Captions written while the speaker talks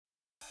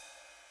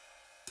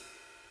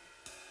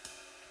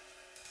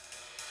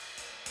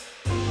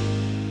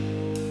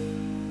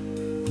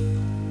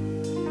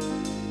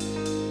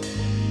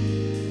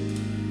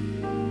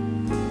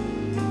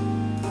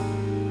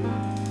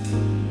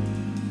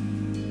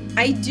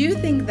I do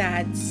think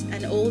that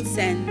an old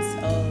sense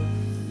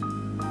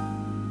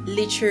of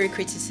literary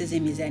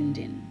criticism is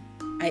ending.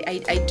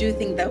 I do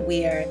think that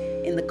we are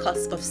in the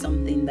cusp of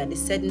something, that a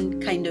certain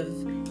kind of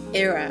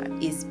era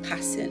is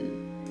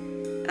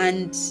passing.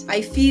 And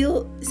I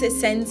feel a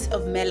sense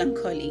of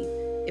melancholy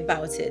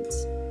about it.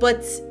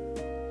 But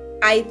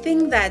I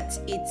think that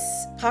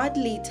it's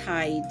partly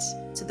tied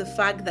to the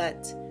fact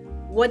that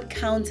what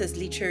counts as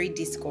literary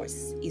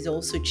discourse is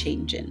also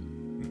changing.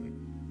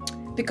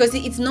 Because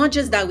it's not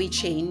just that we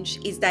change,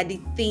 it's that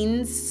the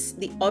things,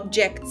 the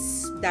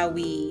objects that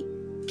we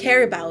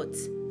care about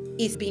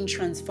is being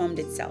transformed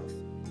itself.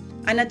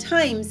 And at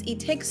times, it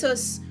takes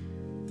us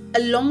a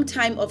long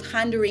time of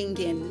hand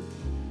wringing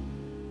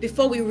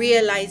before we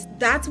realize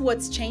that's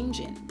what's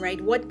changing, right?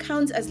 What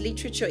counts as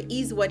literature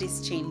is what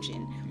is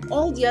changing.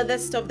 All the other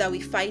stuff that we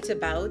fight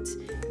about,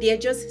 they are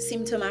just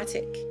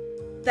symptomatic.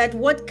 That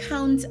what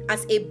counts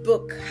as a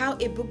book, how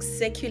a book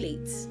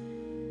circulates,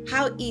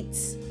 how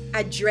it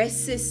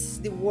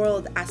addresses the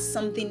world as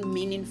something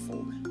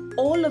meaningful,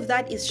 all of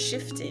that is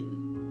shifting.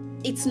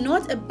 It's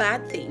not a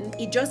bad thing,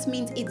 it just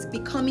means it's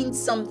becoming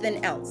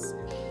something else.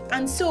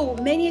 And so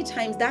many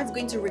times that's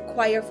going to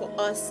require for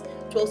us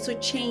to also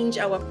change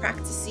our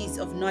practices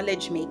of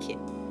knowledge making.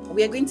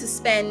 We are going to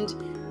spend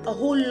a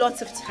whole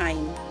lot of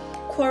time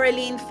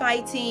quarreling,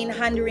 fighting,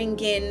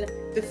 hand-wringing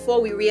before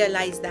we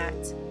realize that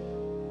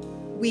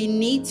we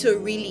need to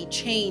really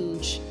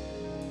change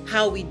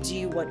how we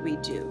do what we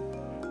do.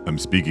 I'm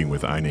speaking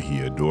with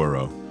Ainahi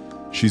Adoro.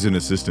 She's an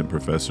assistant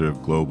professor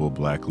of global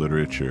Black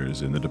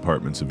literatures in the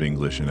departments of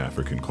English and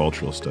African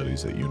Cultural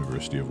Studies at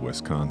University of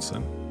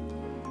Wisconsin,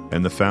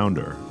 and the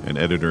founder and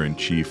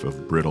editor-in-chief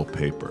of Brittle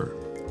Paper,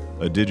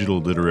 a digital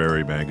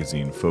literary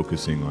magazine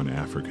focusing on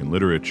African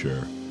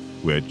literature,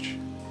 which,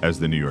 as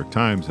the New York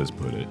Times has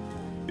put it,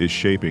 is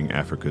shaping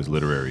Africa's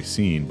literary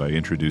scene by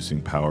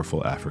introducing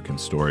powerful African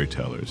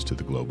storytellers to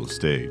the global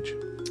stage.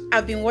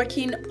 I've been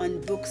working on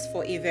books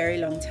for a very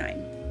long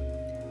time.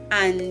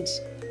 And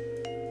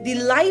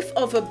the life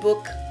of a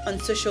book on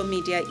social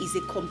media is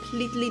a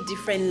completely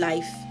different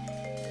life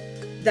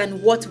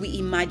than what we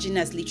imagine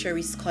as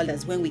literary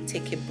scholars when we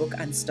take a book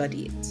and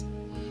study it.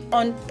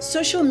 On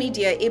social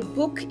media, a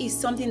book is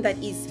something that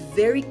is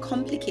very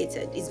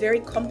complicated, is very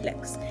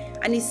complex,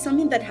 and is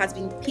something that has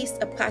been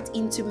pieced apart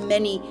into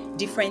many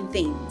different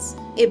things.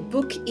 A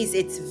book is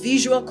its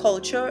visual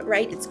culture,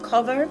 right? Its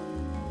cover.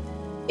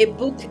 A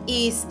book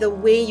is the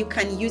way you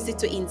can use it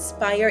to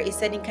inspire a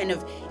certain kind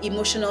of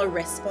emotional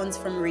response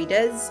from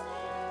readers.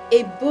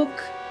 A book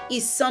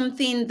is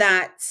something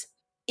that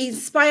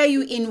inspires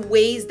you in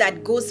ways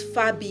that goes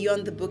far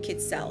beyond the book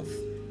itself.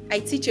 I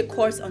teach a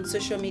course on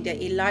social media,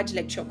 a large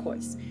lecture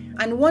course.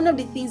 And one of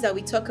the things that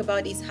we talk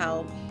about is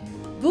how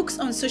books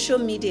on social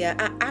media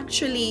are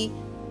actually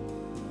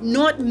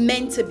not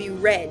meant to be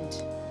read.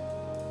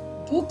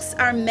 Books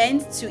are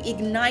meant to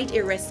ignite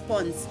a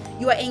response.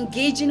 You are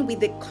engaging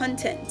with the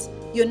content.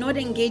 You're not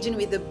engaging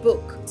with the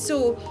book.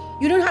 So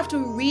you don't have to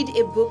read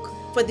a book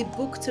for the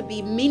book to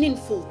be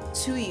meaningful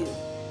to you.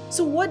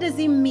 So what does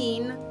it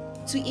mean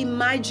to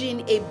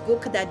imagine a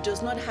book that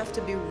does not have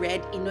to be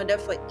read in order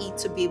for it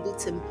to be able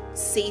to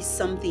say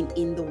something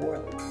in the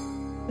world?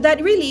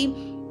 That really,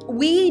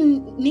 we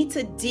need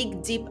to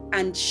dig deep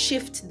and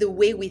shift the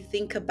way we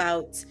think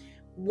about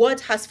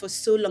what has for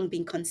so long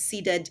been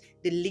considered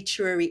the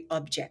literary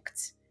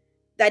object.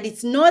 That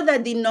it's not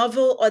that the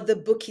novel or the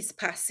book is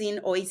passing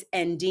or is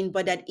ending,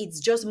 but that it's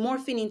just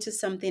morphing into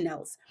something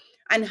else.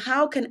 And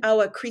how can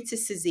our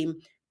criticism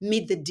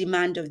meet the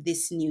demand of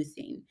this new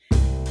thing?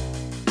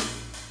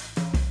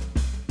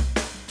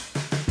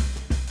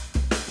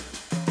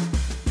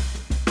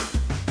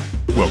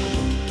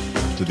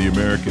 Welcome to The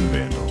American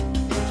Vandal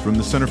from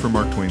the Center for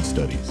Mark Twain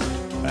Studies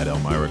at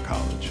Elmira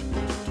College.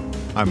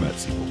 I'm Matt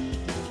Siebel.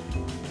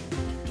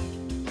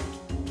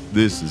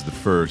 This is the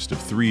first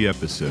of 3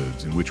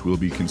 episodes in which we'll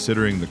be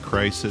considering the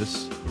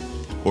crisis,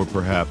 or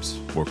perhaps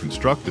more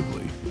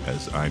constructively,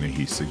 as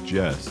Ainahi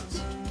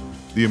suggests,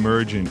 the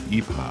emergent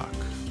epoch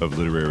of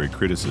literary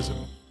criticism,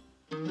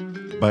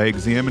 by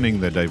examining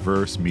the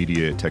diverse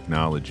media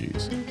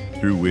technologies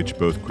through which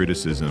both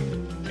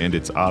criticism and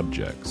its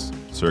objects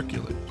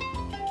circulate.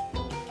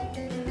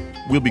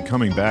 We'll be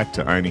coming back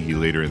to Ainahi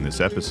later in this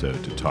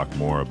episode to talk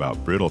more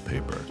about Brittle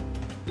Paper,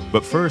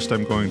 but first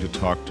I'm going to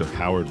talk to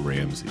Howard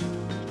Ramsey,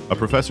 a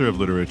professor of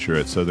literature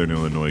at Southern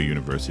Illinois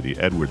University,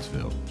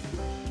 Edwardsville.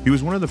 He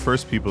was one of the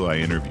first people I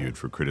interviewed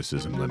for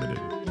Criticism Limited.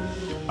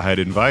 I had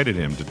invited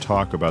him to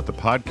talk about the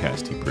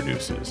podcast he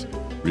produces,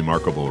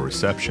 Remarkable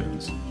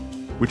Receptions,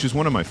 which is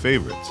one of my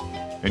favorites,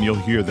 and you'll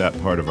hear that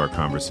part of our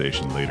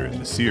conversation later in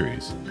the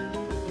series.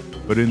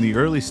 But in the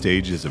early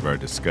stages of our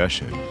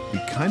discussion, we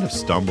kind of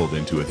stumbled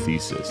into a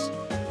thesis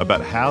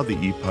about how the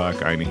epoch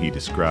Ainahi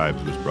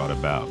describes was brought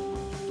about.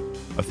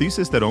 A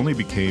thesis that only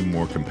became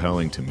more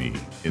compelling to me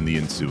in the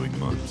ensuing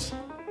months.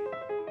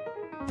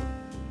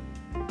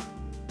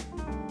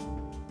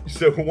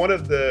 So one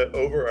of the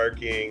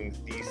overarching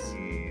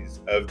theses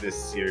of this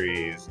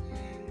series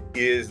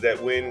is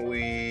that when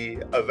we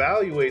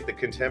evaluate the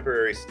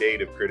contemporary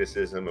state of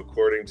criticism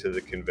according to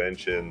the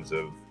conventions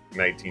of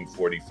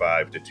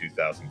 1945 to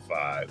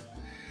 2005,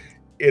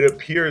 it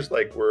appears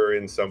like we're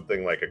in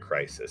something like a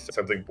crisis,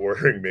 something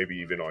bordering maybe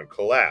even on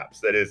collapse.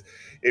 That is,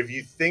 if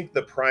you think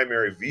the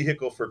primary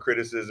vehicle for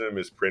criticism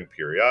is print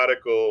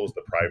periodicals,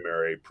 the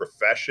primary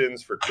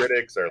professions for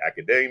critics are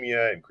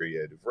academia and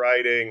creative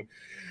writing,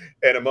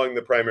 and among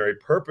the primary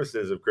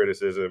purposes of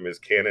criticism is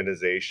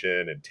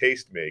canonization and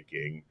taste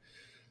making,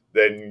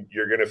 then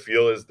you're going to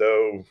feel as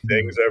though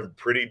things Mhm. are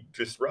pretty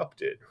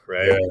disrupted,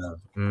 right? Yeah.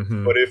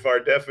 Mhm. But if our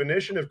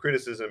definition of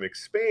criticism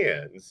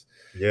expands,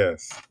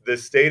 Yes. the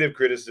state of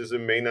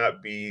criticism may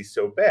not be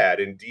so bad.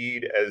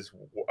 Indeed, as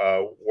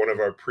one of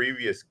our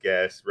previous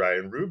guests,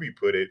 Ryan Ruby,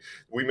 put it,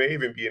 we may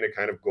even be in a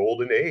kind of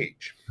golden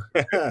age.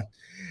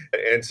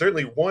 And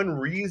certainly, one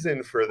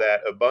reason for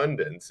that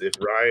abundance, if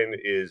Ryan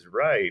is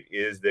right,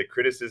 is that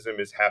criticism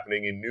is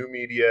happening in new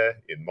media,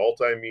 in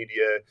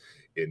multimedia,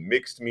 in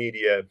mixed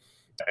media.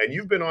 And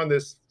you've been on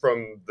this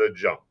from the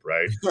jump,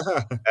 right?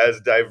 As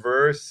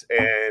diverse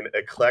and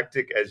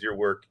eclectic as your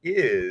work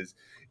is,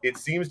 it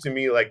seems to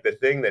me like the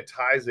thing that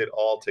ties it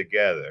all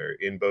together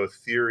in both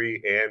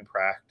theory and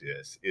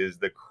practice is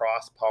the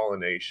cross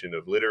pollination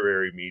of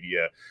literary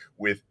media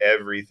with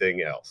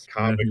everything else: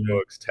 comic Mhm.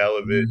 books,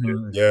 television,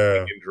 Mhm. music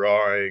Yeah. and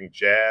drawing,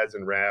 jazz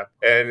and rap.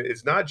 And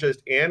it's not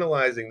just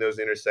analyzing those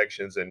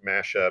intersections and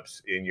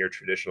mashups in your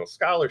traditional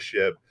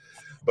scholarship,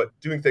 but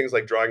doing things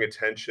like drawing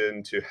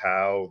attention to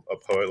how a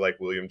poet like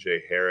William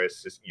J.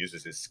 Harris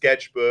uses his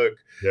sketchbook,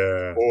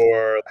 Yeah.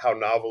 or how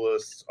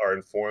novelists are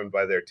informed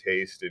by their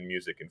taste in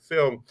music and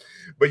film.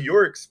 But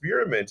you're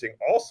experimenting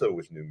also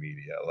with new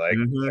media, like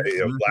Mhm.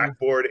 Mhm.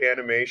 blackboard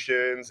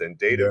animations and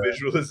data Yeah.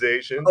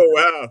 visualizations, Oh,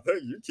 wow. Hey,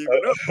 you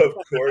keeping up. of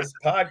course,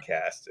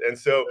 podcasts. And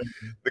so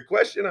the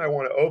question I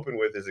want to open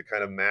with is a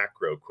kind of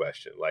macro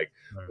question, like,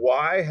 Right.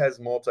 why has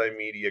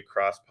multimedia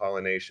cross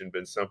pollination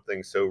been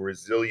something so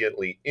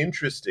resiliently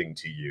interesting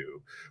to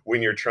you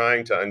when you're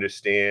trying to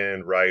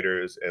understand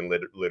writers and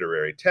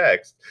literary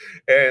text?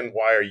 And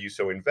why are you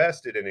so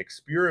invested in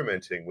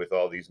experimenting with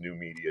all these new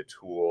media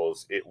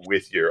tools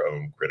with your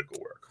own critical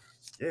work?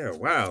 Yeah,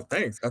 wow,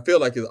 thanks. I feel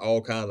like it's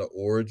all kinds of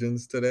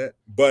origins to that.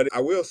 But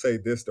I will say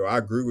this though, I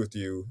agree with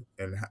you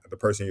and the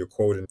person you're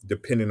quoting,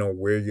 depending on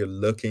where you're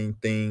looking,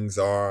 things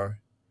are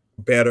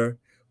better.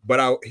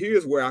 But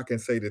here's where I can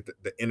say that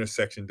the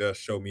intersection does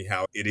show me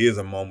how it is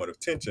a moment of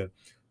tension.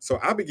 So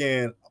I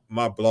began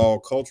my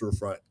blog Cultural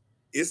Front.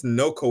 It's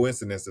no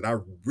coincidence that I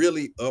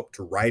really up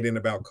to writing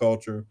about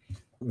culture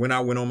when I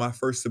went on my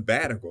first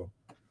sabbatical.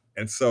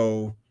 And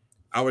so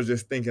I was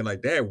just thinking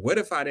like, Dad, what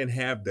if I didn't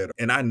have that?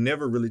 And I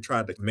never really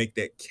tried to make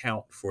that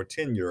count for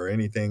tenure or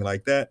anything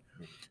like that.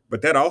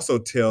 But that also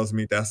tells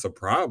me that's a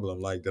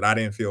problem, like that I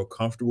didn't feel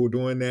comfortable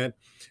doing that.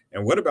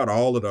 And what about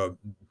all of the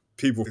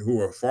people who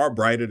are far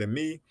brighter than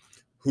me,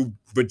 who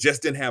but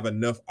just didn't have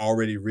enough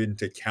already written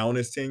to count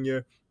as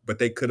tenure, but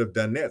they could have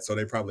done that. So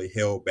they probably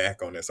held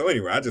back on that. So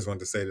anyway, I just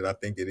wanted to say that I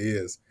think it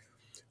is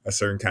a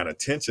certain kind of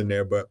tension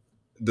there. But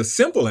the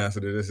simple answer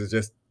to this is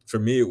just for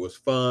me, it was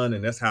fun.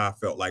 And that's how I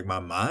felt like my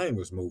mind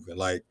was moving.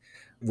 Like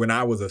when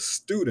I was a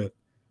student,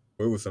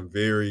 it was some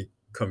very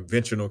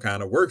conventional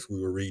kind of works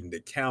we were reading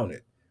that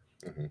counted.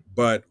 Mhm,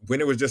 But when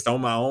it was just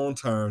on my own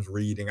terms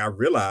reading, I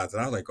realized that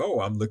I was like, oh,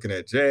 I'm looking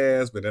at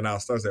jazz, but then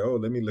I'll start saying, oh,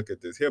 let me look at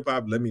this hip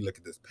hop, let me look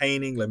at this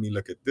painting, let me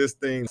look at this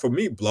thing. For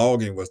me,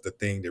 blogging was the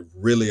thing that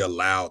really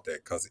allowed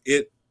that because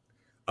it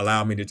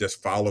allowed me to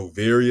just follow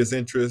various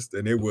interests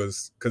and it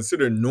was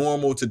considered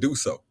normal to do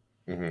so.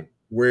 mhm,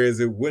 Whereas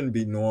it wouldn't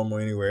be normal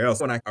anywhere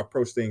else. When I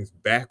approach things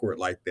backward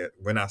like that,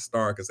 when I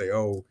start to say,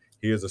 oh,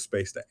 here's a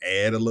space to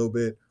add a little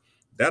bit,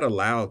 that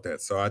allowed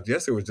that. So I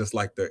guess it was just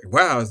like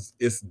wow,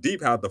 it's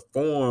deep how the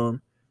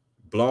form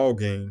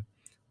blogging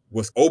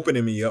was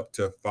opening me up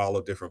to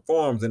follow different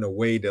forms in a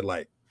way that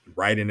like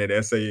writing that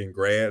essay in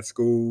grad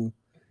school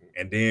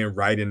and then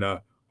writing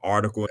a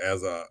article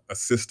as a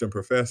assistant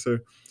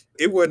professor,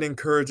 it wasn't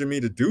encouraging me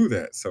to do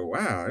that. So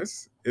wow,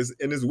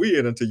 it's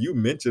weird until you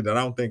mentioned that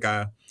I don't think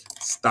I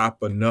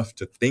stopped enough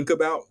to think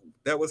about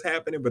that was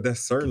happening, but that's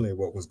certainly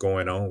what was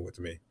going on with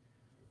me.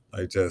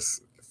 Like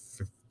just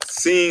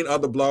seeing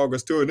other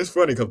bloggers too. And it's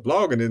funny because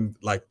blogging in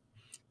like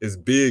is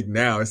big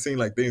now. It seems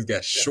like things got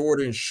yeah,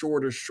 shorter and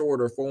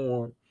shorter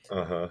form.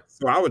 uh-huh.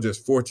 So I was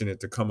just fortunate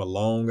to come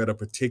along at a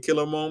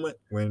particular moment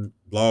when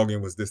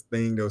blogging was this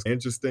thing that was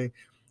interesting.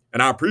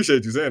 And I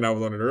appreciate you saying I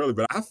was on it early,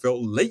 but I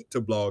felt late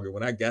to blogging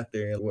when I got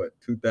there in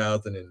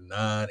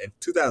 2009. And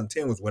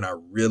 2010 was when I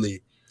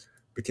really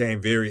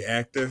became very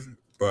active.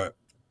 But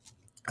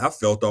I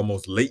felt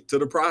almost late to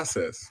the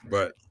process.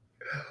 But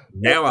Well,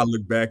 now I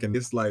look back and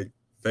it's like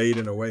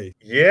fading away.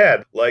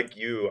 yeah, like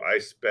you, I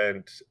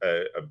spent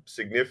a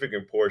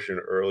significant portion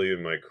early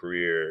in my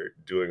career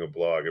doing a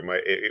blog, and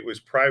it was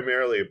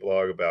primarily a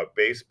blog about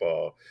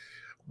baseball,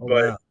 Oh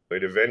but wow.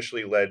 it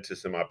eventually led to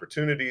some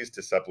opportunities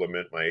to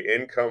supplement my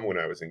income when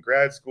I was in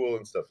grad school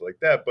and stuff like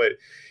that. But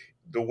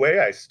The way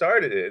I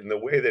started it and the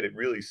way that it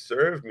really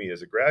served me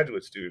as a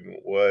graduate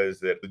student was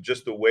that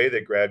just the way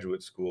that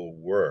graduate school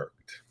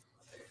worked,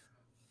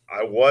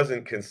 I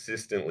wasn't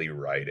consistently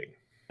writing.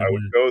 I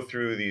would Mhm. go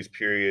through these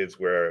periods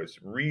where I was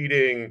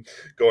reading,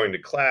 going to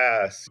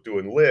class,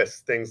 doing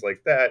lists, things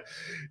like that.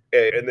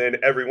 And then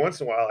every once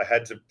in a while, I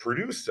had to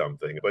produce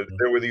something. But Mhm.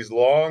 there were these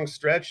long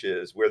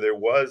stretches where there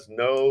was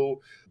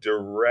no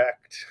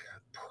direct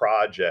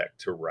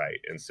project to write.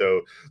 And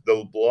so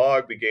the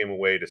blog became a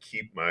way to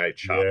keep my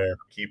chop, Yeah.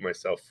 keep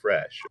myself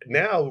fresh.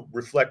 Now,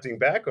 reflecting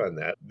back on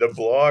that, the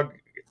blog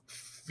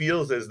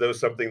feels as though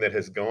something that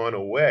has gone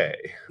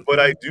away. But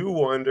I do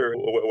wonder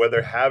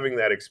whether having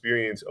that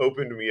experience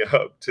opened me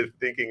up to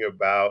thinking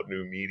about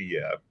new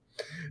media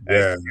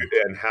and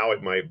Yeah. and how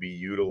it might be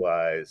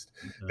utilized,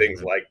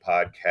 things Mhm. like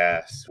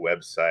podcasts,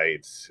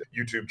 websites,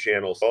 YouTube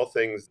channels, all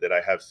things that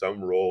I have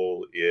some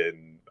role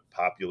in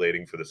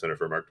populating for the Center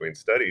for Mark Twain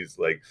Studies.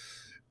 Like,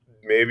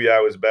 maybe I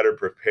was better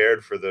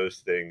prepared for those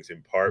things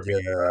in part Yeah.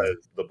 because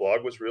the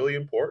blog was really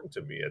important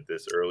to me at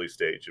this early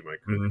stage in my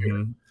career.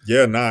 Mhm.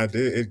 Yeah, nah, it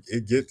did.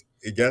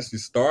 It gets you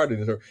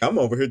started. So I'm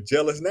over here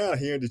jealous now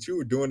hearing that you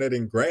were doing that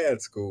in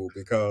grad school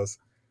because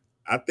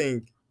I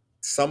think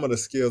some of the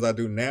skills I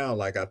do now,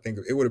 like I think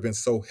it would have been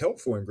so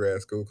helpful in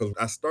grad school because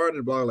I started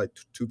the blog like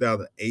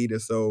 2008 or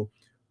so.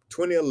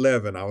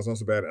 2011, I was on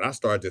sabbatical and I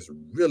started just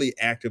really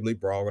actively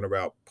blogging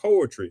about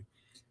poetry.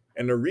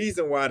 And the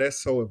reason why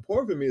that's so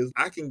important for me is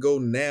I can go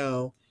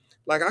now,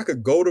 like I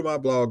could go to my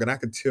blog and I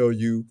could tell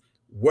you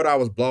what I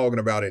was blogging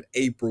about in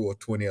April of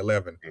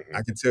 2011.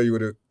 I Mhm. can tell you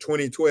what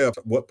 2012,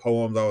 what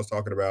poems I was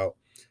talking about,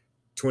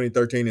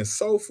 2013, and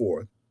so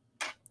forth.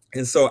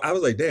 And so I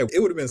was like, damn, it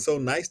would have been so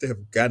nice to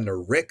have gotten a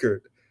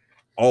record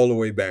all the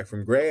way back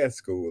from grad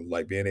school,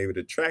 like being able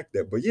to track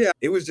that. But yeah,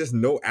 it was just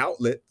no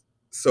outlet.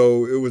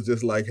 So it was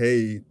just like,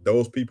 hey,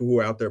 those people who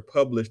are out there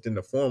published in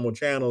the formal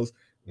channels,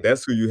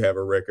 that's who you have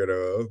a record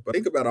of. But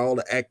think about all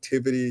the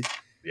activity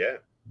Yeah.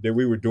 that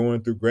we were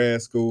doing through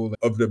grad school,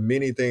 of the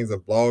many things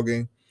of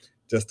blogging,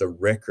 just a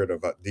record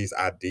of these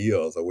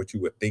ideals or what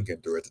you were thinking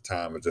through at the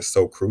time is just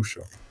so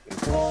crucial.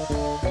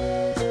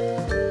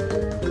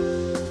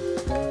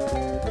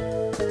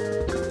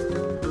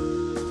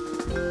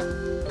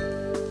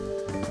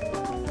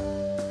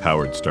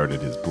 Howard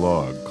started his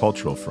blog,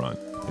 Cultural Front,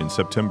 in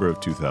September of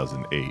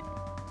 2008.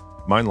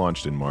 Mine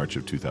launched in March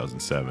of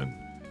 2007.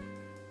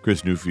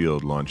 Chris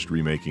Newfield launched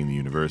Remaking the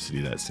University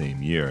that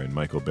same year, and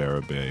Michael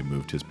Barabay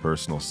moved his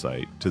personal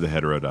site to the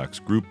heterodox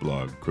group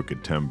blog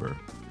Crooked Timber.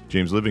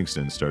 James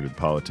Livingston started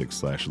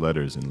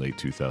Politics/Letters in late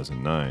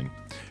 2009,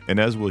 and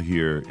as we'll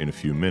hear in a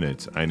few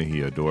minutes,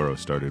 Ainahi Adoro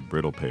started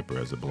Brittle Paper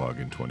as a blog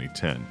in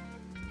 2010.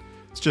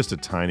 It's just a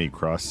tiny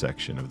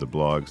cross-section of the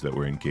blogs that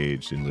were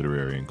engaged in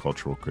literary and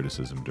cultural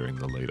criticism during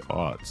the late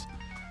aughts,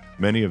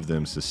 many of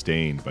them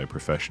sustained by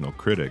professional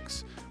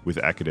critics with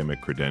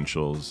academic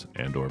credentials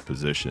and/or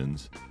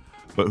positions,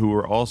 but who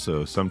were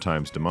also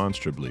sometimes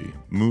demonstrably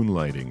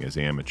moonlighting as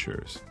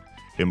amateurs,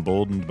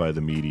 emboldened by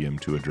the medium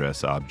to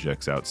address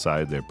objects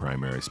outside their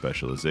primary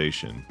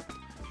specialization,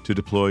 to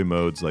deploy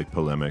modes like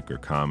polemic or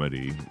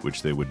comedy,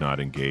 which they would not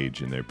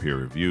engage in their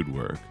peer-reviewed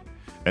work,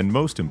 and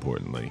most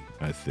importantly,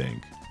 I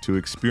think, to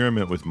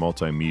experiment with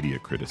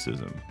multimedia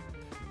criticism,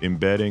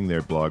 embedding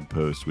their blog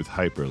posts with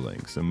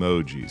hyperlinks,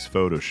 emojis,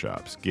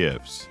 photoshops,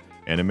 GIFs,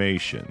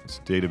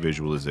 animations, data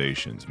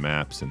visualizations,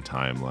 maps and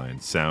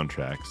timelines,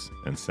 soundtracks,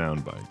 and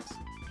sound bites.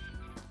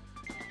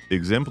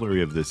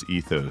 Exemplary of this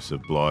ethos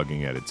of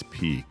blogging at its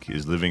peak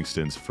is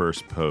Livingston's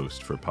first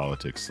post for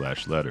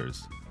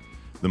Politics/Letters.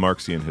 The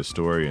Marxian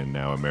historian,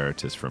 now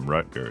emeritus from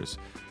Rutgers,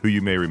 who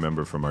you may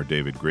remember from our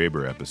David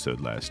Graeber episode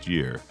last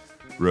year,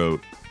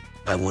 wrote,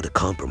 I want to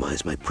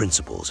compromise my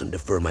principles and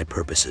defer my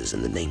purposes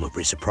in the name of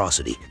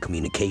reciprocity,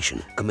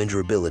 communication,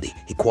 commensurability,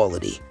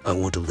 equality. I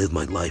want to live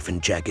my life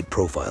in jagged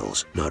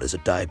profiles, not as a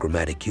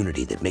diagrammatic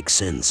unity that makes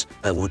sense.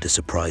 I want to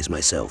surprise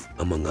myself,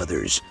 among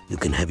others. You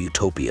can have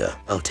utopia.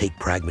 I'll take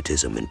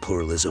pragmatism and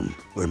pluralism,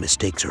 where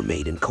mistakes are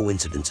made and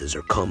coincidences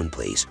are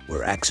commonplace,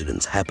 where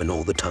accidents happen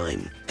all the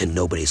time, and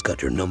nobody's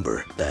got your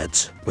number.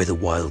 That's where the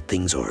wild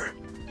things are.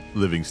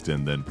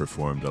 Livingston then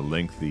performed a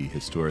lengthy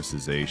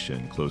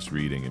historicization, close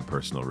reading, and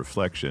personal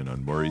reflection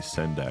on Maurice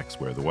Sendak's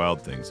Where the Wild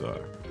Things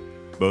Are,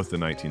 both the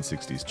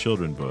 1960s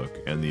children book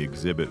and the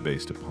exhibit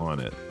based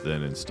upon it,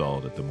 then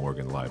installed at the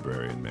Morgan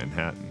Library in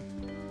Manhattan.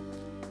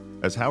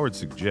 As Howard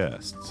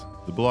suggests,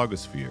 the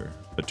blogosphere,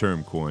 a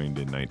term coined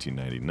in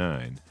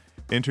 1999,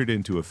 entered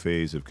into a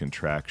phase of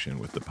contraction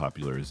with the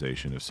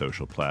popularization of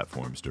social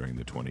platforms during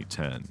the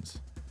 2010s.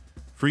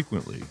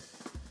 Frequently,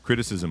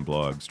 criticism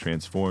blogs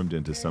transformed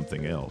into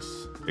something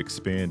else,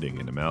 expanding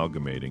and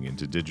amalgamating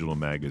into digital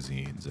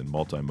magazines and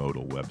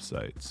multimodal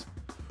websites,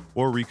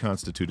 or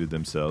reconstituted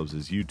themselves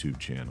as YouTube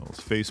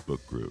channels,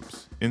 Facebook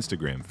groups,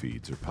 Instagram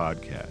feeds, or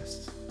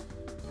podcasts.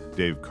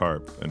 Dave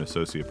Karp, an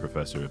associate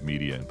professor of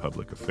media and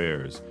public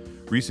affairs,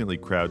 recently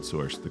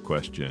crowdsourced the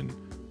question,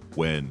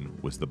 when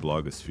was the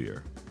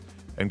blogosphere?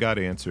 And got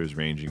answers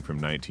ranging from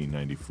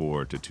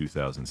 1994 to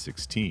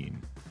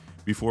 2016,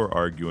 before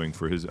arguing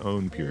for his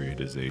own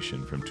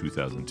periodization from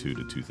 2002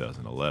 to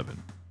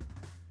 2011.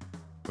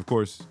 Of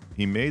course,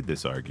 he made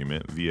this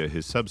argument via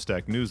his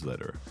Substack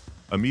newsletter,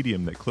 a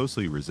medium that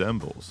closely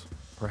resembles,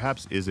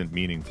 perhaps isn't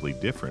meaningfully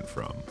different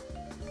from,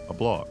 a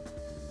blog.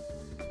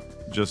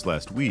 Just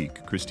last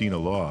week, Christina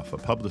Loff, a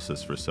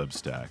publicist for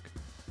Substack,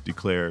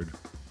 declared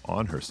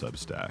on her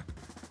Substack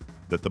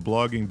that the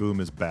blogging boom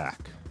is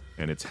back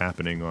and it's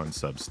happening on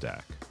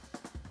Substack.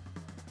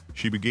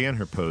 She began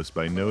her post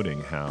by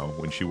noting how,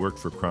 when she worked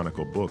for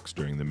Chronicle Books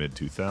during the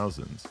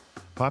mid-2000s,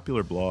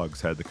 popular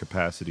blogs had the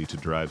capacity to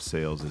drive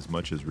sales as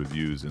much as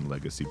reviews in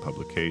legacy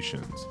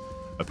publications,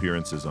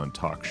 appearances on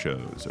talk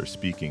shows, or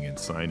speaking and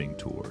signing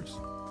tours.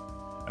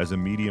 As a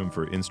medium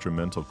for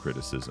instrumental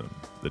criticism,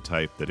 the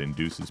type that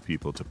induces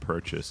people to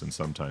purchase and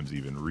sometimes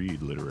even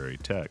read literary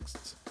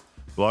texts,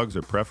 blogs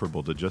are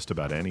preferable to just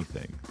about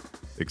anything,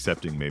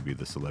 excepting maybe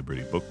the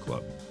celebrity book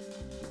club.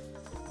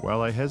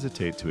 While I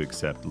hesitate to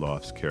accept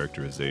Loft's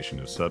characterization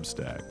of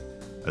Substack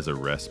as a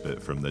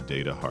respite from the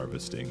data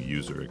harvesting,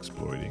 user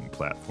exploiting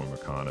platform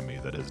economy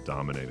that has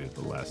dominated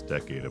the last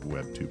decade of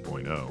Web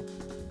 2.0,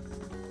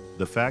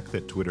 the fact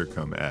that Twitter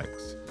come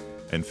X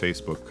and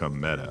Facebook come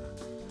Meta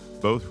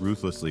both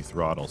ruthlessly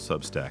throttle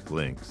Substack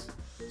links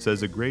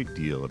says a great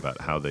deal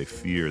about how they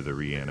fear the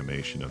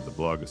reanimation of the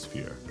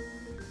blogosphere,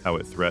 how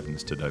it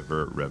threatens to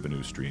divert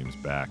revenue streams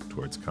back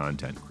towards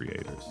content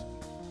creators.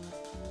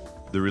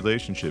 The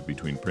relationship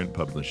between print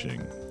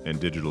publishing and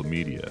digital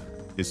media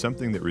is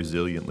something that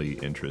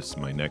resiliently interests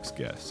my next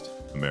guest,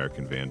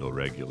 American Vandal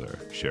regular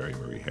Sherry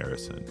Marie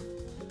Harrison,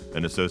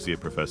 an associate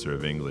professor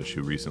of English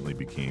who recently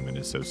became an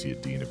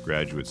associate dean of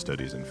graduate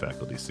studies and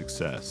faculty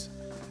success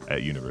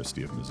at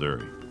University of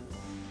Missouri.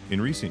 In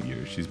recent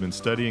years, she's been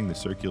studying the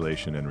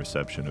circulation and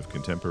reception of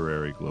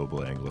contemporary global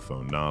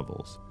Anglophone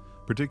novels,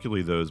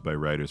 particularly those by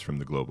writers from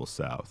the Global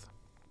South.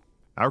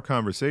 Our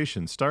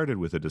conversation started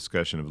with a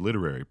discussion of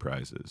literary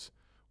prizes,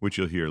 which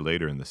you'll hear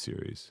later in the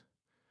series.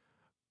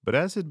 But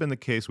as had been the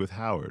case with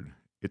Howard,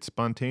 it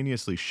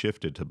spontaneously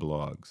shifted to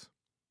blogs,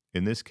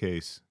 in this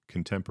case,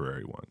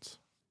 contemporary ones.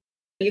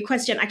 Your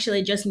question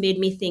actually just made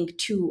me think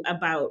too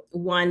about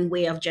one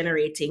way of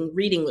generating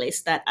reading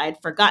lists that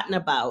I'd forgotten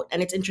about.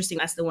 And it's interesting,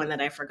 that's the one that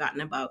I've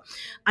forgotten about.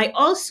 I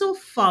also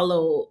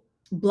follow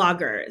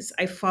bloggers.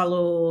 I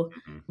follow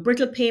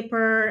Brittle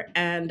Paper,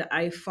 and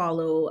I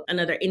follow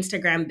another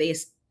Instagram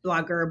based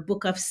blogger,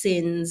 Book of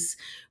Sins,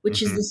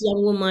 which is this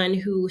young woman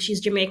who she's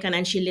Jamaican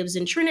and she lives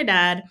in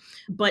Trinidad,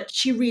 but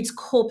she reads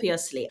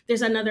copiously.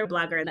 There's another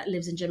blogger that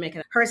lives in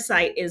Jamaica. Her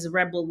site is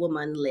Rebel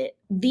Woman Lit.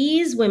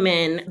 These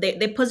women,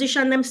 they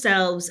position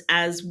themselves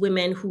as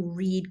women who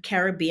read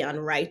Caribbean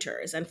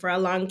writers. And for a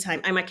long time,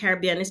 I'm a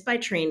Caribbeanist by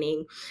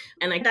training,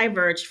 and I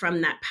diverged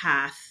from that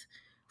path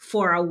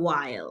for a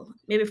while,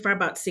 maybe for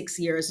about 6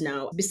 years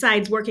now,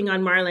 besides working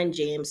on Marlon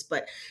James,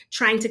 but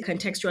trying to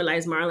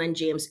contextualize Marlon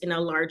James in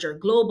a larger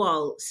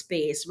global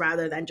space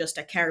rather than just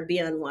a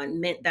Caribbean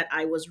one meant that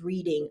I was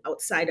reading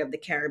outside of the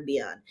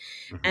Caribbean.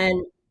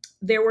 And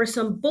there were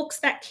some books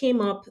that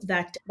came up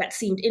that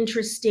seemed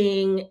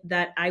interesting,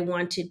 that I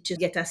wanted to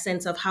get a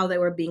sense of how they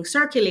were being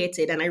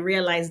circulated. And I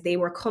realized they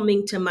were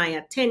coming to my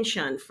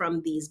attention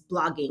from these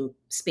blogging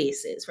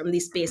spaces, from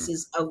these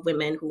spaces of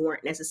women who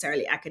weren't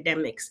necessarily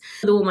academics.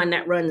 The woman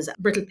that runs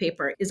Brittle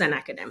Paper is an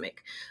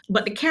academic.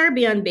 But the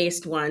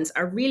Caribbean-based ones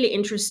are really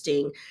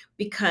interesting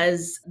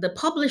because the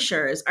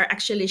publishers are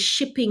actually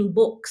shipping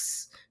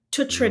books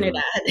to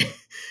Trinidad,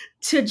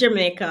 to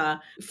Jamaica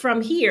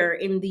from here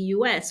in the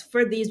US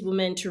for these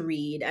women to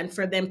read and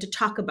for them to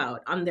talk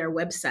about on their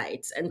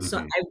websites. And so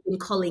I've been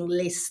culling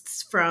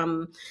lists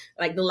from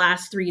like the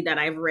last 3 that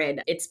I've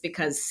read. It's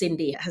because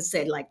Cindy has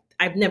said, like,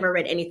 I've never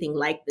read anything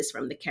like this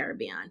from the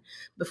Caribbean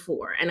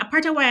before. And a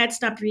part of why I'd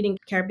stopped reading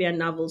Caribbean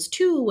novels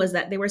too was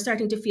that they were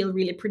starting to feel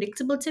really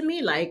predictable to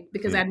me, like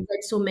because I'd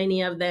read so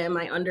many of them,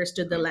 I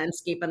understood the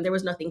landscape and there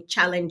was nothing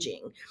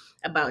challenging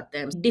about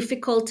them.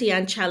 Difficulty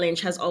and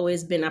challenge has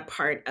always been a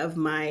part of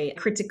my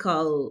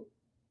critical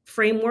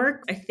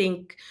framework. I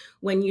think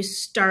when you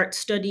start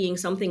studying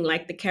something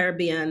like the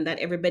Caribbean that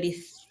everybody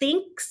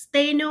thinks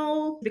they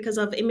know because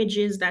of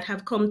images that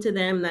have come to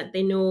them, that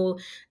they know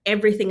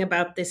everything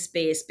about this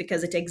space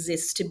because it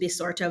exists to be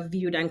sort of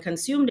viewed and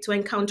consumed, to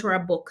encounter a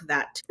book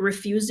that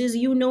refuses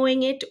you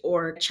knowing it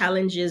or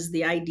challenges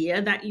the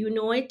idea that you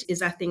know it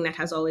is a thing that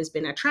has always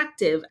been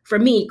attractive for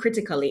me,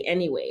 critically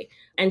anyway.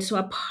 And so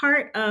a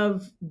part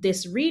of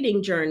this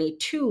reading journey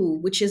too,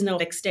 which is now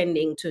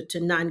extending to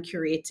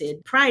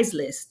non-curated prize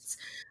lists,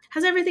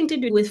 has everything to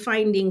do with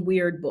finding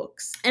weird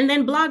books. And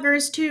then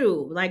bloggers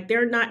too, like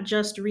they're not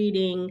just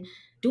reading.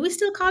 Do we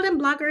still call them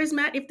bloggers,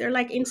 Matt, if they're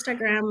like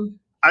Instagram?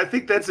 I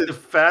think that's a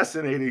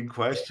fascinating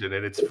question,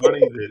 and it's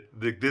funny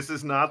that this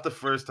is not the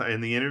first time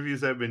in the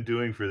interviews I've been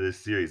doing for this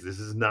series. This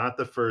is not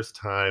the first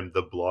time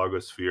the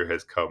blogosphere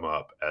has come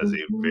up as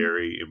a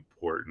very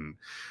important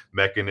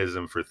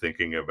mechanism for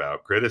thinking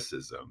about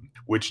criticism,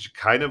 which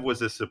kind of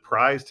was a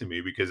surprise to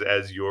me because,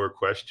 as your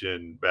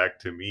question back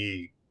to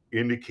me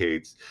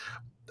indicates,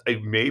 I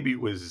maybe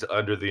was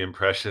under the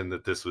impression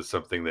that this was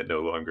something that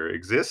no longer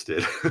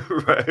existed,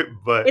 right?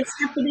 But It's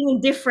happening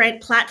in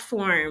different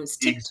platforms,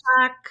 ex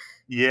TikTok.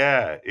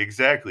 yeah,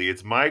 exactly.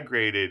 It's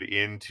migrated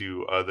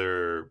into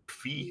other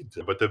feeds,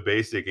 but the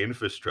basic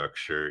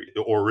infrastructure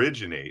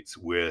originates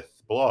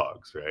with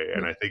blogs, right?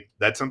 And I think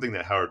that's something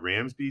that Howard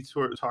Ramsby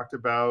sort of talked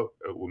about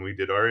when we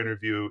did our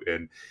interview.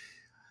 And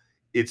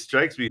it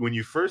strikes me when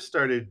you first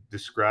started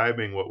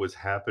describing what was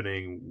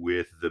happening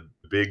with the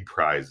big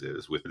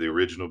prizes, with the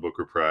original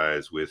Booker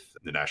Prize, with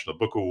the National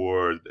Book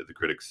Award, the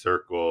Critics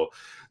Circle,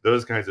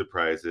 those kinds of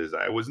prizes,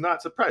 I was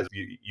not surprised.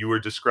 You were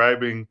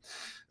describing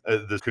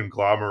the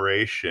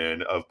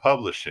conglomeration of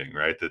publishing,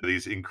 right? That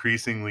these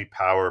increasingly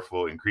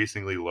powerful,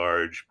 increasingly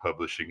large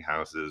publishing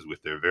houses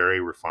with their very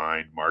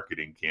refined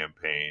marketing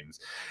campaigns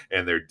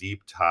and their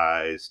deep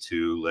ties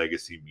to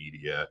legacy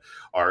media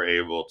are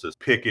able to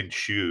pick and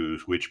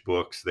choose which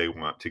books they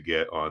want to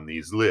get on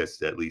these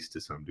lists, at least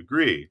to some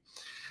degree.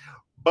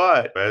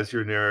 But as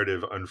your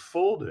narrative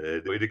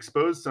unfolded, it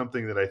exposed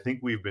something that I think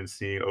we've been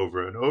seeing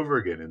over and over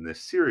again in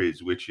this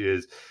series, which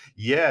is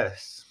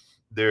yes,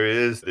 there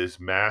is this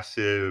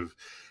massive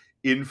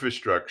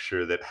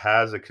infrastructure that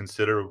has a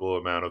considerable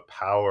amount of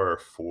power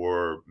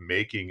for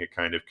making a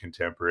kind of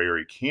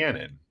contemporary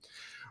canon,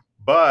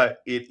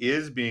 but it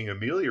is being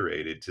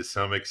ameliorated to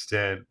some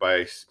extent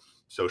by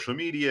social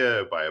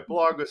media, by a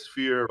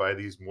blogosphere, by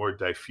these more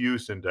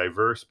diffuse and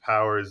diverse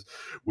powers,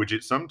 which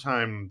it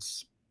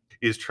sometimes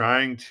is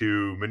trying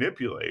to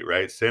manipulate,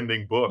 right?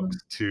 Sending books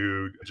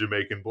to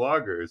Jamaican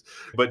bloggers,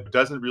 but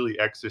doesn't really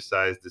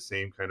exercise the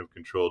same kind of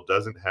control,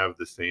 doesn't have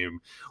the same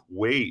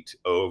weight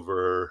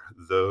over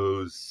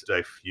those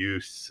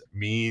diffuse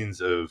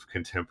means of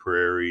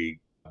contemporary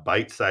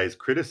bite-sized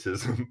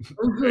criticism,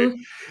 right? Mhm.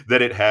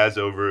 That it has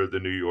over the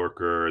New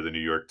Yorker or the New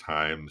York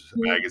Times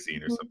Mhm.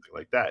 magazine or something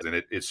like that. And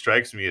it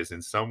strikes me as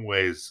in some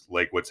ways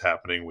like what's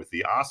happening with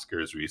the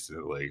Oscars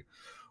recently,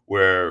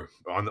 where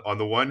on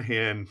the one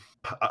hand,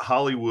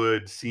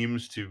 Hollywood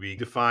seems to be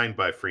defined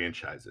by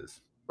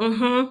franchises.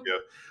 Mhm. Yeah.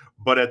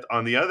 But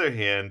on the other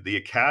hand, the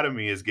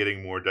academy is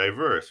getting more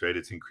diverse, right?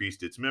 It's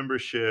increased its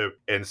membership.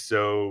 And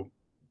so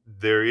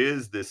there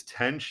is this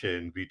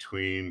tension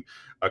between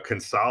a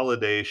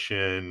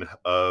consolidation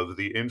of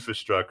the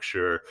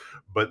infrastructure,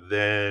 but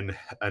then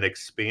an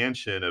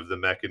expansion of the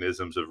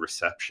mechanisms of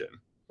reception.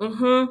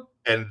 Mhm.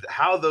 And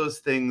how those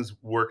things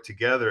work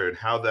together and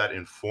how that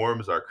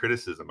informs our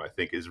criticism, I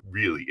think, is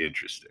really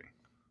interesting.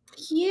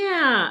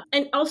 Yeah.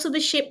 And also the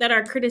shape that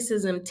our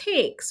criticism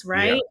takes, Yeah.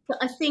 right?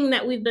 A thing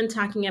that we've been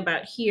talking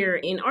about here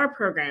in our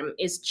program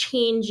is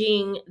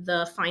changing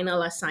the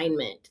final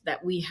assignment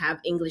that we have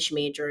English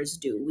majors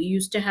do. We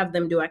used to have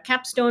them do a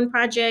capstone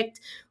project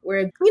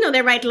where,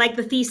 they write like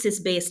the thesis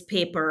based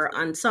paper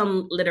on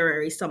some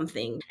literary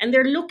something. And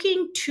they're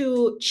looking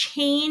to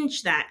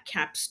change that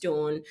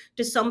capstone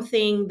to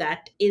something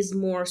that is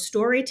more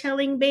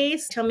storytelling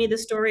based. Tell me the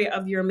story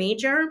of your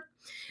major.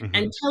 Mhm.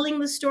 And telling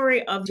the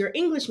story of your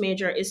English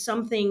major is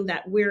something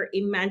that we're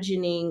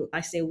imagining.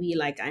 I say we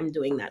like I'm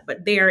doing that,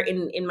 but they're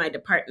in my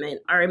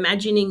department are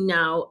imagining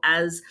now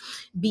as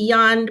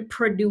beyond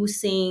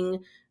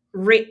producing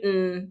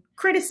written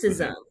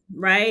criticism, Mhm.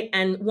 right?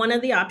 And one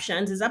of the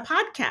options is a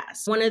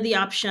podcast. One of the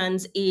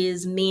options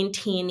is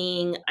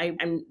maintaining,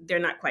 and they're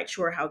not quite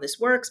sure how this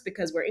works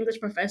because we're English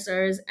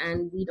professors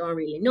and we don't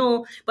really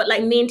know, but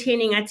like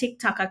maintaining a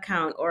TikTok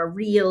account or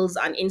reels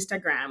on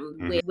Instagram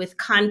Mhm. with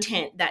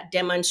content that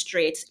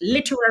demonstrates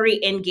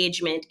literary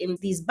engagement in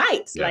these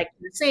bites, Yeah. like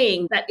you're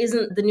saying, that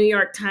isn't the New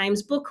York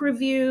Times book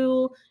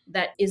review,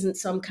 that isn't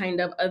some kind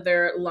of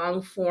other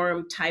long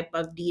form type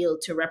of deal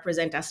to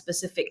represent a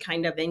specific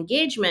kind of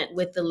engagement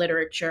with the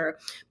literature,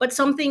 but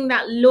something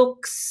that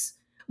looks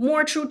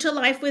more true to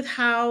life with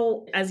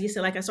how, as you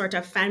said, like a sort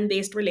of fan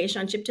based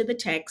relationship to the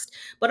text,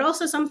 but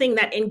also something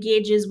that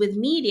engages with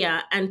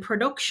media and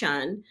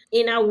production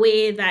in a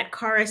way that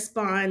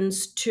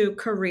corresponds to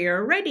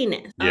career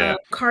readiness, Yeah.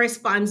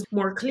 corresponds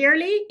more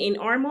clearly in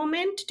our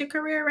moment to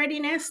career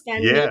readiness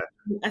than maybe Yeah.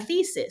 a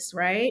thesis,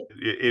 right?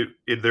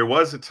 There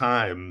was a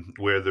time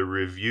where the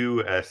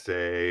review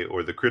essay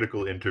or the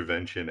critical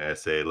intervention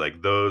essay,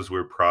 like those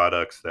were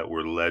products that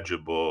were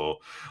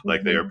legible,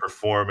 like they are Mhm.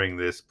 performing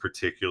this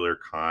particular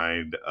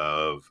kind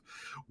of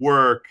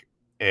work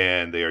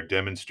and they are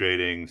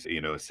demonstrating,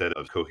 a set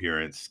of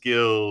coherent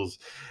skills,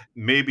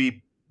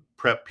 maybe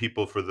prep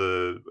people for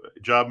the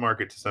job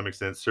market to some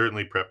extent,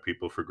 certainly prep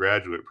people for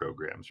graduate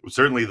programs.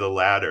 Certainly the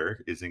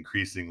latter is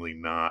increasingly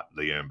not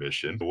the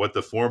ambition. But what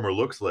the former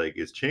looks like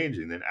is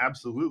changing, then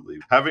absolutely.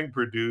 Having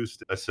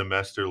produced a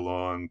semester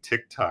long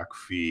TikTok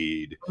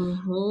feed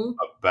Mhm.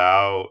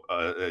 about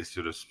a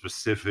sort of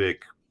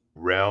specific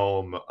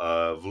realm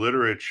of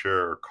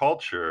literature or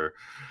culture,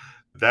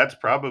 that's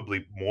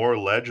probably more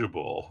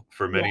legible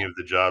for Yeah. many of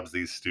the jobs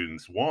these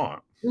students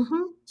want.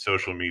 Mhm.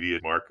 Social media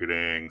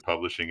marketing,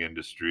 publishing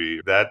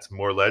industry, that's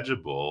more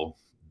legible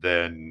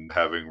than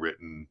having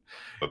written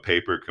a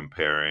paper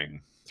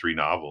comparing 3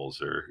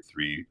 novels or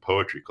 3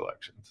 poetry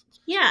collections.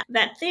 Yeah,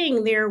 that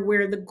thing there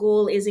where the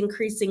goal is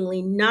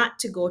increasingly not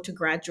to go to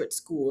graduate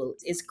school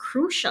is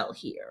crucial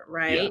here, Yeah.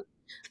 right?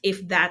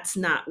 If that's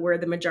not where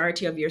the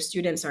majority of your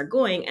students are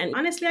going. And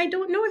honestly, I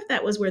don't know if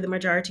that was where the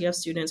majority of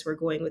students were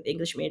going with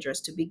English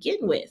majors to begin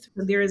with.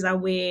 There is a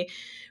way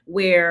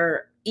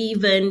where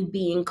even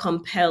being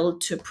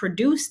compelled to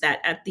produce that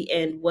at the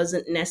end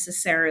wasn't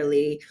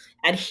necessarily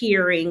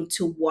adhering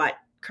to what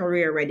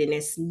career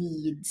readiness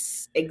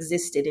needs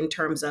existed in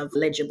terms of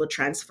legible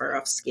transfer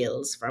of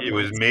skills from It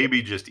one. was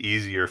maybe just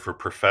easier for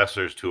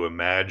professors to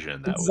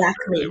imagine that was where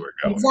they Exactly. were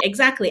going.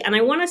 Exactly. And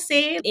I want to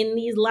say in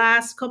these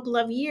last couple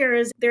of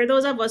years, there are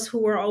those of us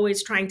who are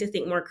always trying to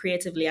think more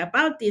creatively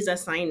about these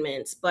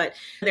assignments. But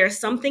there's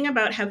something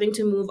about having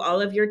to move all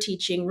of your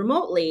teaching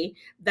remotely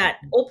that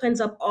opens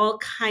up all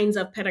kinds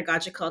of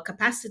pedagogical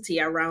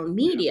capacity around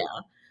media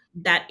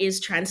that is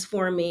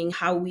transforming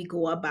how we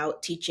go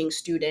about teaching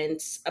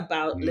students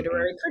about Mhm.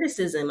 literary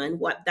criticism and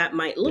what that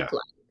might Yeah. look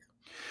like.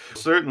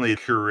 Certainly,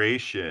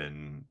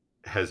 curation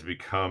has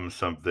become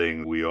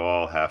something we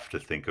all have to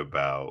think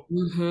about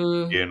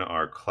Hmm. in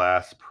our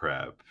class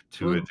prep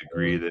to a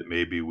degree Hmm. that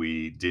maybe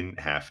we didn't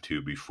have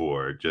to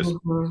before, just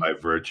Hmm. by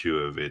virtue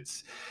of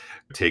its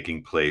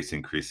taking place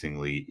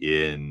increasingly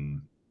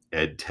in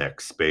ed tech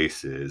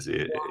spaces,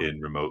 in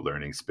remote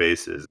learning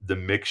spaces. The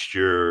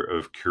mixture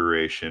of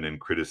curation and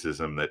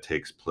criticism that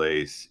takes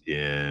place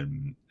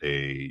in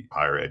a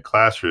higher ed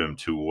classroom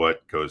to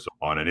what goes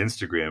on an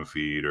Instagram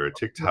feed or a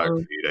TikTok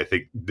feed, I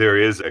think there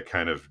is a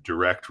kind of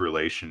direct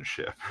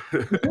relationship.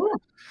 Yeah.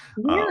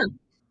 Yeah. um,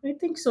 I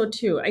think so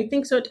too. I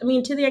think so. I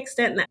mean, to the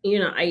extent that,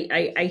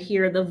 I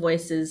hear the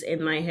voices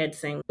in my head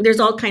saying there's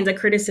all kinds of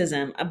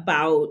criticism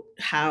about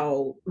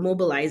how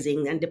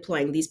mobilizing and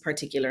deploying these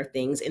particular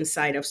things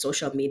inside of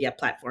social media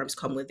platforms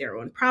come with their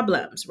own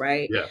problems,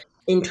 right? yeah.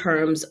 In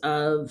terms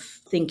of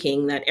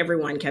thinking that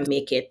everyone can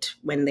make it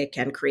when they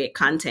can create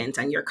content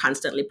and you're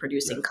constantly Yeah.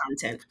 producing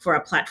content for a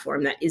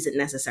platform that isn't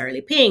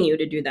necessarily paying you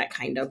to do that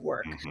kind of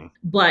work. Mhm.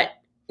 But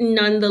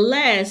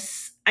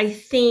nonetheless, I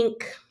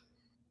think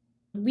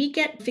we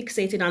get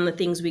fixated on the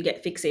things we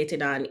get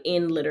fixated on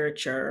in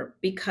literature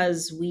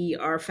because we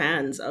are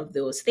fans of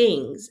those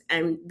things,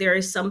 and there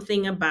is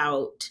something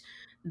about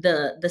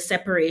the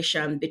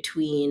separation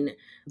between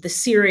the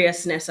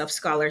seriousness of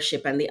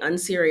scholarship and the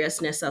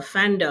unseriousness of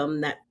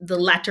fandom, that the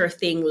latter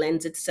thing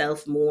lends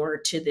itself more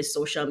to the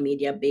social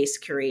media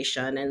based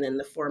curation, and then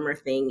the former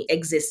thing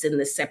exists in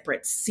the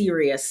separate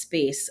serious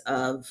space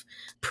of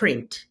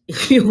print,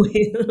 if you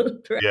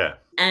will. Right? Yeah.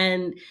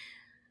 And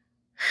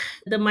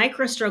the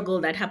micro struggle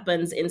that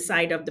happens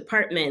inside of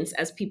departments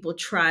as people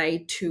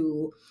try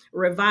to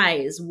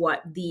revise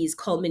what these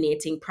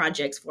culminating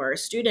projects for our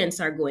students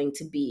are going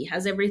to be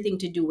has everything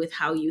to do with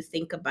how you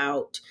think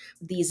about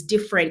these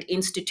different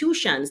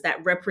institutions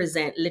that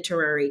represent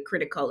literary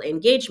critical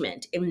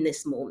engagement in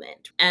this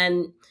moment.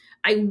 And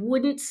I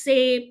wouldn't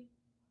say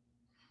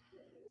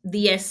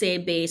the essay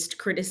based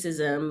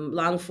criticism,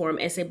 long form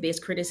essay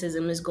based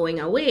criticism is going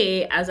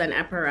away as an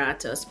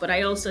apparatus. But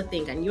I also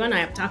think, and you and I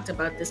have talked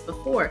about this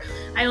before,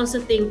 I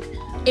also think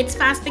it's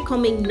fast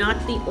becoming not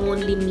the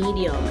only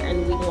medium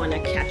and we want to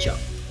catch up.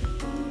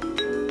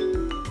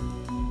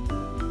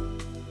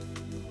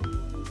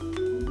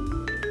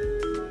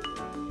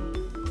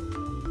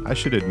 I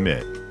should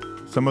admit,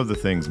 some of the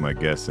things my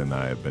guests and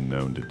I have been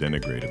known to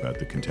denigrate about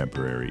the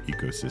contemporary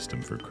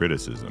ecosystem for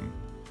criticism.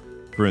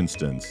 For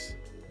instance,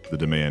 the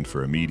demand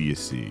for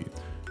immediacy,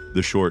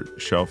 the short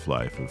shelf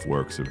life of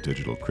works of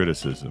digital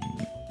criticism,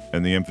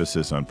 and the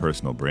emphasis on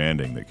personal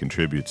branding that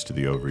contributes to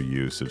the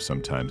overuse of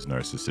sometimes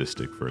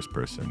narcissistic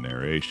first-person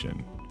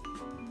narration.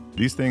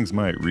 These things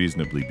might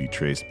reasonably be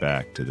traced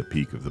back to the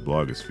peak of the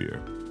blogosphere.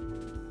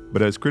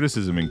 But as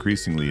criticism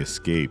increasingly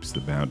escapes the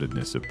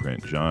boundedness of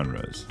print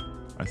genres,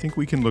 I think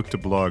we can look to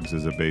blogs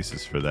as a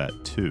basis for that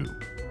too.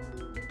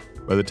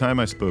 By the time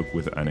I spoke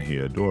with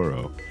Anahia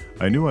Adoro,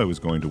 I knew I was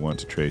going to want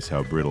to trace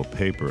how Brittle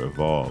Paper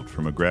evolved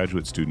from a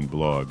graduate student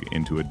blog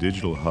into a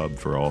digital hub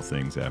for all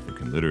things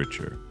African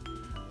literature,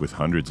 with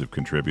hundreds of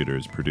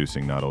contributors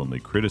producing not only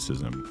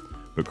criticism,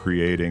 but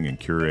creating and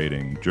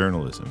curating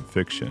journalism,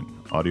 fiction,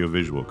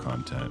 audiovisual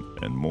content,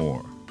 and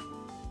more.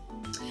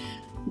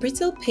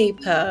 Brittle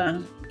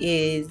paper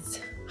is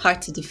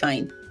hard to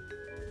define,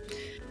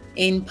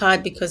 in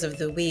part because of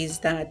the ways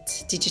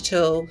that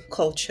digital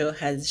culture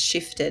has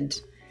shifted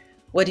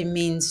what it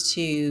means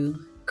to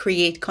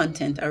create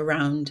content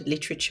around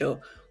literature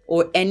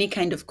or any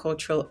kind of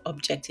cultural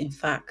object, in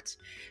fact.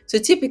 So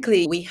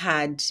typically, we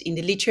had in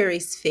the literary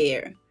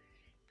sphere,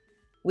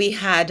 we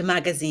had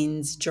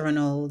magazines,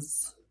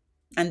 journals,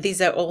 and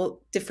these are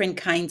all different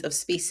kinds of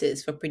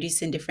spaces for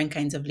producing different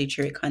kinds of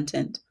literary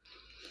content.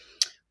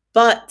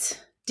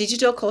 But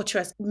digital culture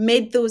has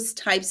made those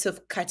types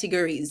of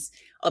categories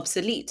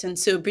obsolete. And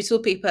so Brittle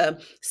Paper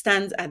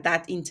stands at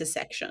that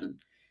intersection.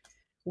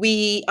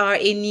 We are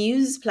a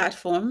news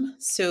platform,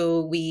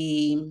 so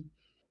we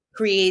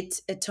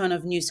create a ton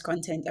of news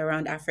content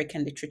around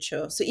African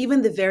literature. So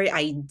even the very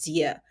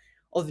idea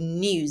of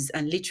news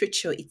and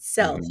literature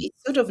itself is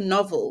sort of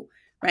novel,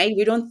 right?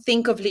 We don't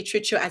think of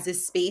literature as a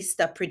space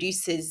that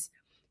produces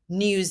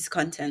news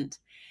content.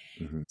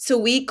 Mhm. So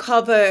we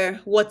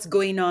cover what's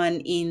going on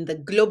in the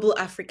global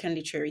African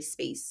literary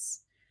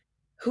space.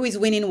 Who is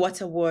winning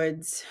what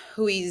awards?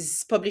 Who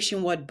is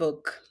publishing what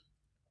book?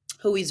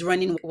 Who is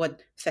running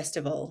what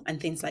festival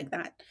and things like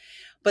that.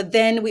 But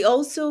then we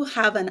also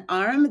have an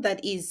arm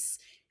that is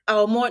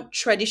our more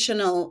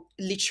traditional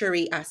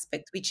literary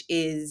aspect, which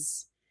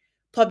is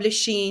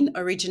publishing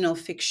original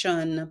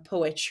fiction,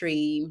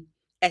 poetry,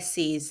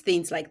 essays,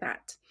 things like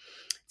that.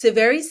 It's a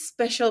very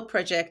special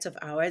project of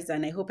ours,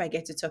 and I hope I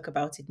get to talk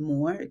about it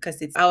more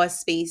because it's our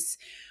space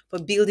for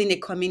building a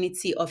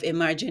community of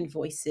emergent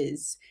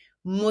voices.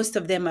 Most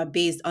of them are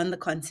based on the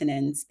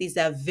continent. These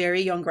are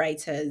very young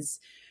writers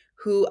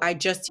who are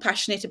just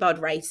passionate about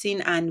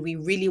writing, and we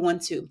really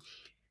want to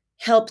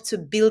help to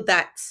build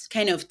that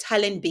kind of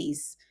talent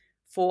base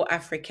for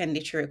African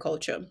literary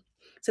culture.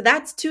 So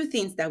that's two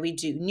things that we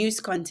do: news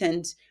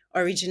content,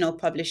 original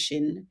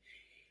publishing.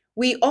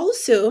 We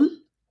also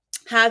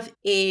have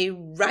a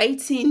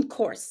writing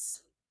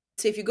course.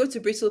 So if you go to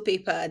Brittle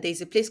Paper,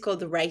 there's a place called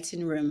the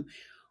Writing Room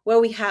where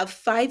we have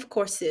 5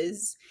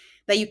 courses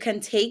that you can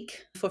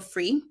take for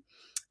free.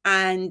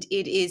 And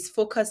it is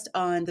focused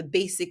on the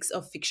basics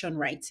of fiction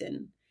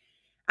writing.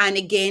 And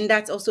again,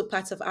 that's also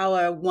part of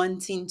our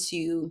wanting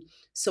to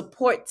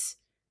support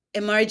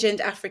emergent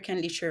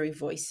African literary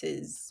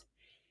voices.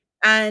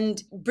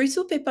 And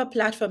Brittle Paper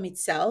platform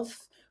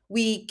itself,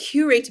 we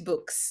curate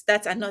books.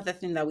 That's another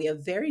thing that we are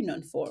very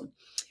known for.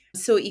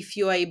 So if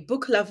you're a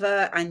book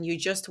lover and you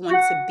just want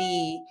to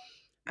be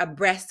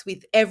abreast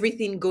with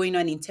everything going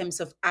on in terms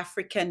of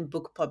African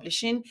book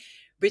publishing,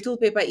 Brittle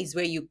Paper is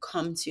where you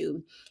come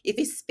to. It's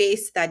a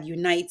space that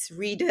unites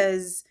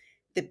readers,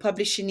 the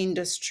publishing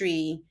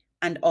industry,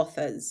 and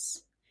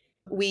authors.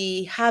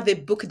 We have a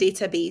book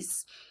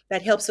database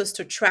that helps us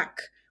to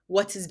track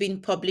what is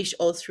being published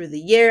all through the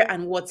year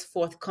and what's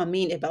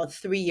forthcoming about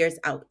 3 years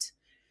out.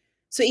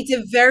 So it's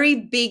a very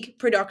big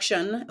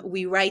production.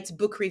 We write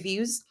book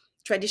reviews,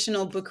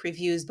 traditional book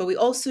reviews, but we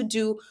also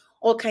do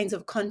all kinds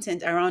of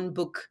content around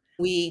book.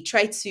 We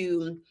try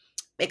to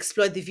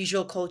explore the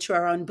visual culture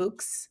around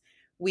books.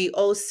 We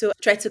also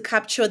try to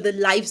capture the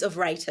lives of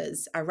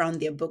writers around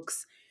their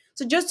books.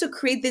 So just to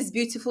create this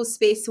beautiful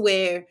space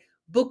where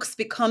books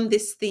become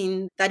this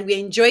thing that we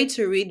enjoy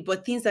to read,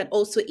 but things that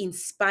also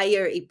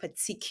inspire a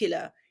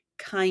particular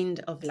kind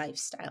of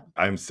lifestyle.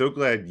 I'm so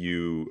glad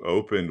you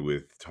opened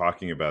with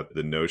talking about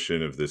the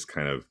notion of this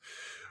kind of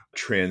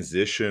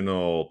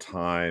transitional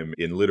time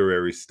in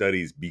literary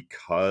studies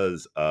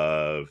because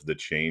of the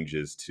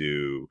changes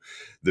to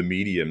the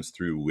mediums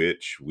through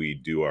which we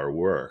do our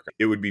work.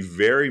 It would be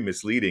very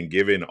misleading,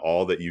 given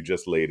all that you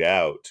just laid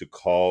out, to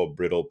call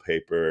Brittle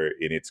Paper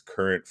in its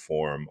current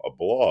form a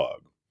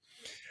blog.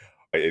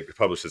 It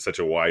publishes such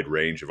a wide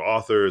range of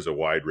authors, a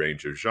wide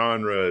range of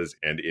genres,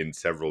 and in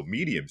several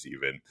mediums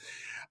even.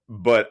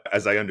 But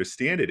as I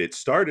understand it, it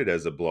started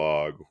as a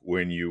blog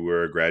when you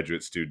were a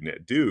graduate student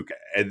at Duke.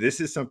 And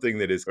this is something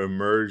that has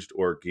emerged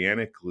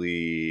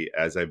organically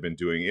as I've been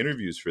doing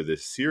interviews for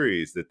this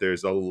series, that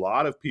there's a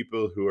lot of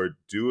people who are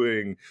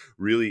doing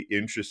really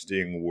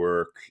interesting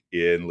work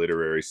in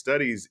literary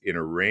studies in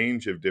a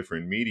range of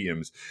different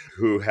mediums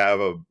who have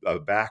a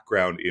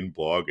background in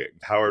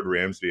blogging. Howard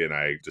Ramsby and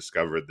I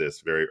discovered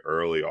this very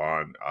early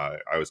on.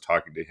 I was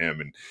talking to him,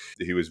 and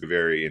he was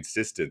very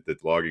insistent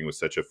that blogging was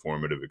such a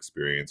formative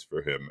experience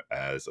for him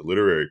as a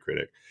literary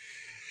critic.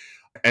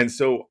 And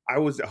so I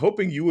was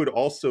hoping you would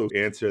also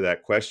answer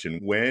that question.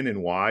 When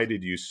and why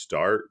did you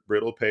start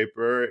Brittle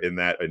Paper in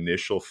that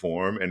initial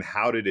form? And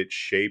how did it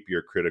shape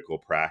your critical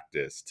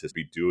practice to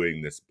be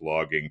doing this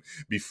blogging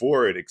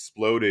before it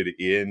exploded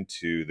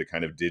into the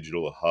kind of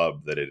digital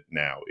hub that it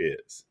now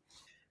is?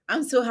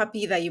 I'm so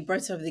happy that you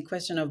brought up the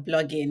question of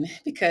blogging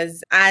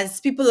because, as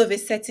people of a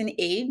certain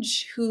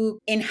age who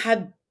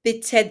inhabited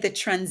the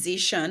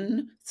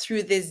transition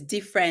through these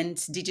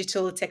different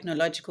digital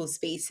technological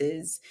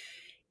spaces,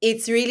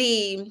 it's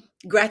really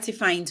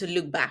gratifying to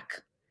look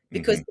back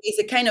because Mhm. it's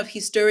a kind of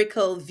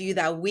historical view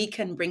that we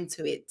can bring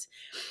to it.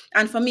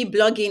 And for me,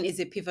 blogging is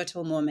a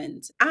pivotal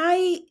moment.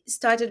 I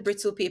started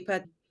Brittle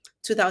Paper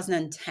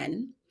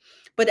 2010,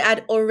 but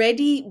I'd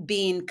already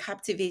been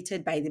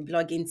captivated by the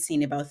blogging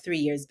scene about 3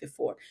 years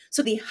before.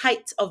 So the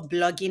height of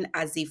blogging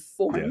as a Yeah.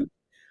 form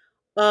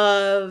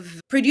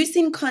of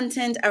producing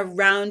content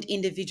around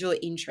individual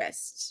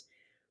interests.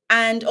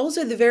 And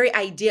also the very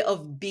idea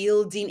of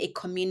building a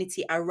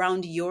community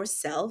around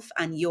yourself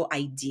and your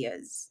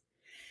ideas.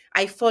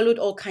 I followed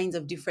all kinds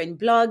of different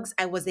blogs.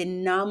 I was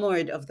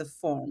enamored of the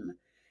form.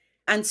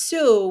 And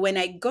so when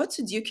I got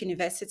to Duke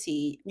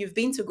University, you've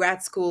been to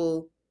grad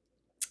school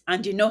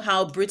and you know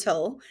how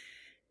brutal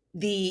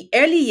the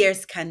early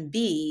years can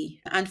be.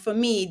 And for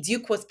me,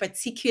 Duke was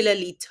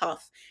particularly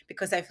tough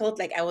because I felt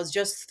like I was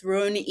just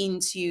thrown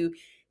into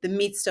the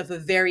midst of a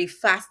very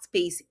fast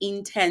paced,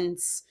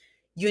 intense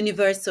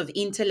universe of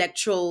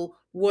intellectual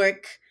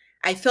work.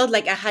 I felt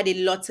like I had a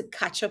lot to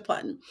catch up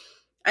on.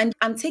 And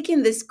I'm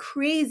taking these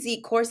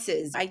crazy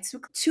courses. I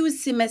took 2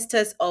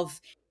 semesters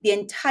of the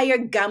entire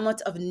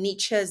gamut of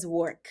Nietzsche's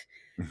work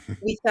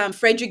with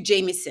Frederick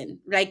Jameson.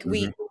 Like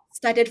we Mhm.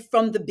 started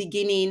from the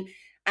beginning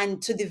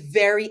and to the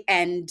very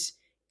end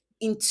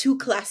in 2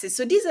 classes.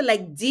 So these are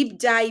like deep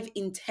dive,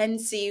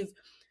 intensive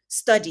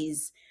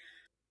studies.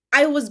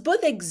 I was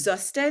both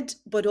exhausted,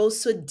 but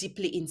also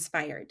deeply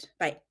inspired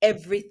by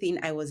everything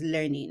I was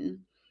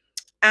learning.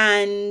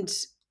 And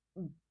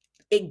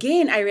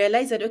again, I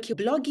realized that, okay,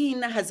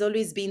 blogging has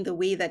always been the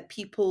way that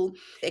people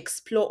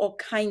explore all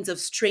kinds of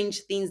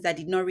strange things that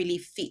did not really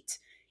fit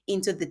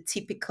into the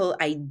typical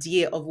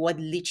idea of what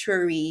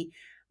literary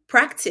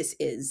practice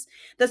is.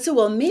 That's so,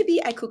 well,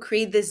 maybe I could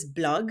create this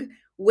blog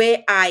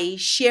where I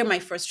share my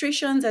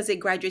frustrations as a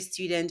graduate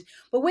student,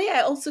 but where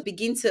I also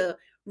begin to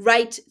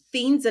write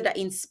things that are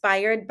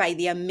inspired by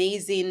the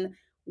amazing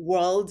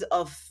world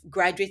of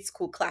graduate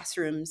school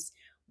classrooms,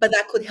 but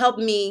that could help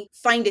me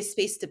find a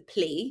space to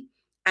play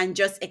and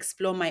just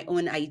explore my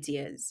own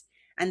ideas.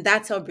 And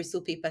that's how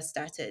Bristle Paper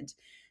started.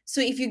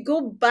 So if you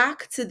go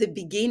back to the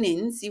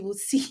beginnings, you will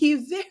see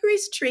very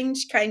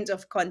strange kinds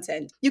of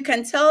content. You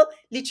can tell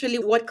literally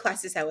what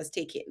classes I was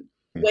taking.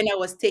 When I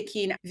was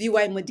taking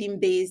VY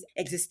Modimbe's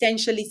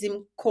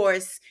existentialism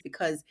course,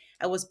 because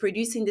I was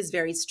producing these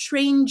very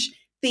strange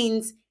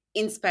things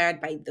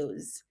inspired by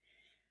those.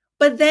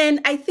 But then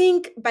I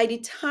think by the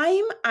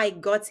time I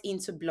got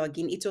into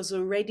blogging, it was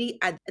already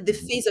at the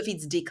phase of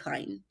its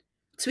decline.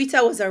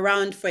 Twitter was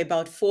around for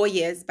about 4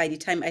 years by the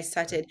time I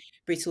started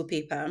Brittle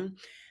Paper.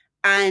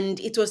 And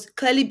it was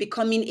clearly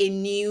becoming a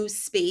new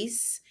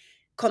space,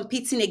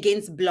 competing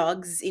against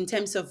blogs in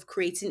terms of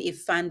creating a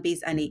fan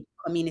base and a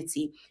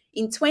community.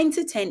 In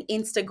 2010,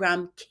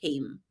 Instagram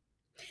came.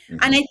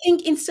 And Mhm. I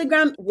think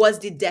Instagram was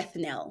the death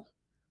knell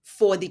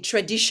for the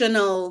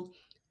traditional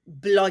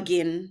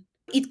blogging.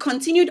 It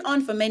continued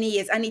on for many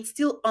years and it's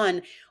still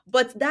on.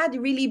 But that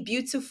really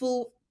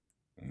beautiful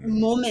Mhm.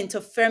 moment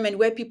of ferment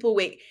where people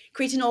were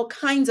creating all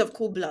kinds of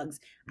cool blogs,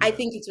 I Yeah.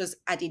 think it was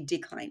at a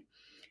decline.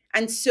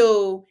 And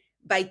so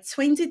by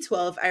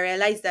 2012, I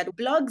realized that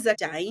blogs are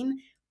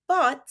dying,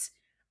 but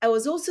I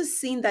was also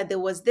seeing that there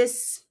was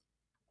this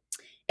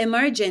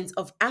emergence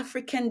of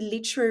African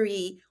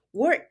literary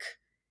work.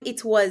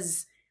 It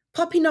was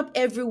popping up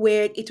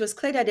everywhere. It was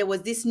clear that there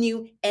was this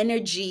new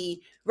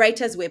energy.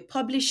 Writers were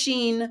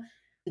publishing,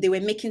 they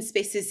were making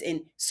spaces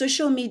in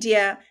social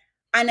media.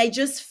 And I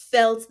just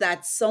felt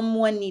that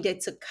someone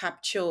needed to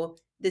capture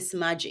this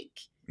magic.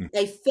 Mm.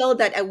 I felt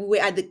that we were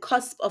at the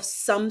cusp of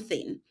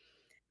something.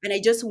 And I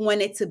just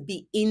wanted to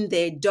be in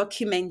there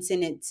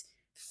documenting it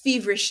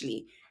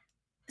feverishly.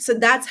 So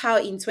that's how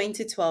in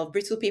 2012,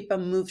 Brittle Paper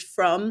moved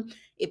from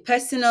a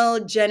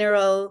personal,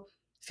 general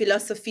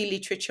philosophy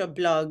literature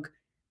blog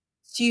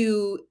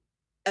to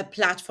a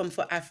platform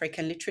for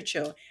African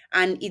literature.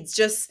 And it's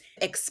just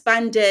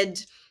expanded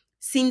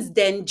since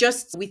then,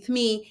 just with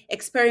me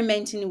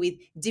experimenting with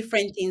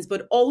different things,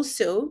 but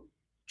also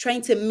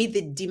trying to meet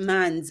the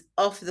demands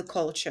of the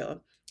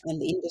culture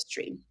and the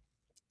industry.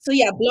 So,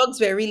 yeah,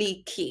 blogs were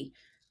really key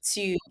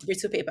to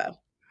Brittle Paper.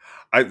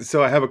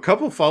 So I have a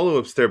couple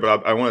follow-ups there,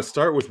 but I want to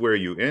start with where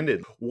you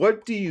ended.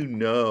 What do you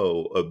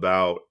know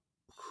about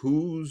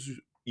who's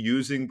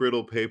using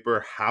brittle paper,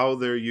 how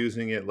they're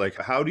using it? Like,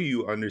 how do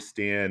you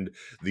understand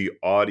the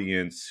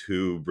audience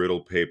who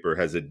brittle paper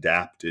has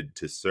adapted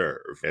to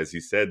serve? As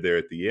you said there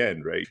at the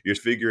end, right? You're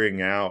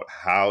figuring out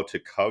how to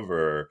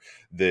cover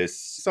this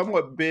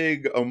somewhat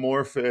big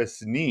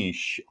amorphous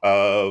niche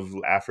of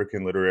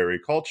African literary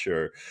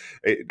culture.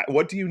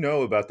 What do you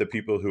know about the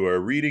people who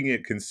are reading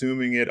it,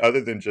 consuming it,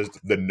 other than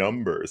just the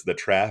numbers, the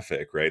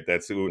traffic, right?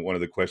 That's one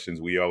of the questions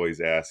we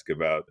always ask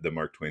about the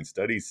Mark Twain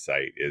Studies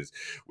site is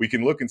we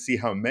can look and see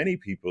how many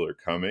people are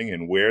coming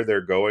and where they're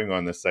going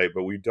on the site,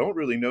 but we don't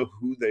really know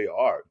who they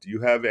are. Do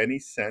you have any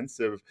sense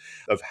of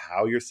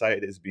how your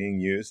site is being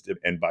used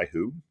and by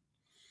who?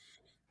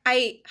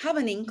 I have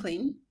an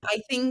inkling.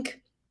 I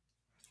think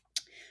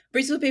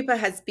Brittle Paper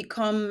has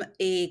become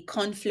a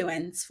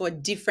confluence for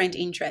different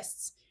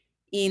interests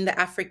in the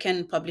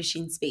African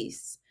publishing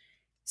space.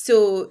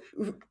 So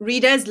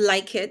readers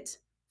like it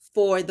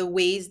for the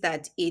ways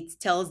that it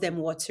tells them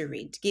what to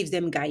read, gives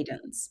them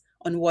guidance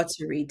on what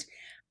to read,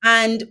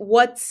 and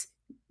what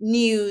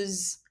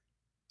news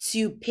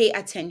to pay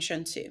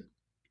attention to.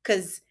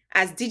 Because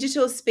as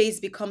digital space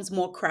becomes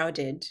more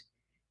crowded,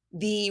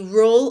 the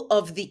role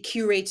of the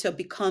curator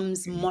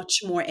becomes Mhm.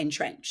 much more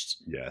entrenched,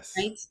 Yes.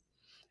 right?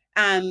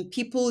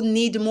 People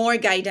need more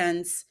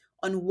guidance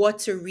on what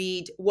to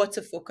read, what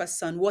to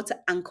focus on, what to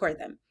anchor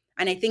them.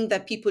 And I think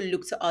that people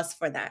look to us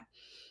for that.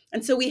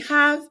 And so we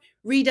have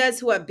readers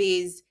who are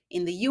based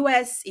in the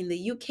US, in the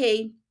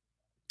UK,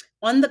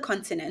 on the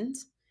continent,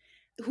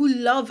 who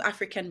love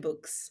African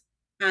books.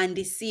 And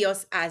they see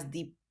us as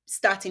the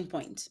starting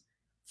point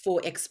for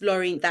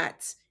exploring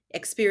that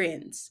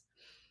experience.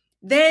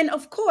 Then,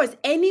 of course,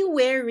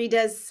 anywhere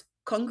readers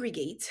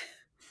congregate,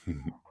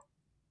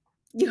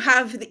 you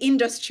have the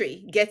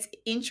industry gets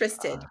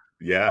interested,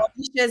 Yeah.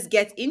 publishers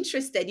get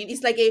interested.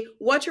 It's like a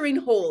watering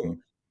hole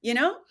you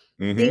know?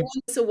 They Mm-hmm.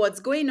 want to, so what's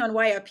going on?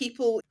 Why are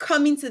people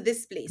coming to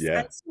this place? And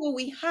Yeah. so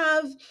we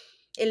have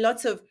a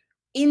lot of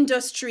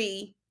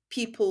industry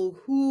people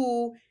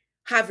who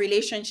have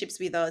relationships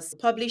with us,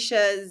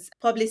 publishers,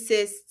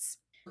 publicists,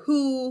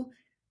 who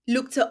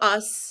look to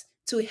us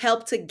to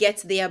help to get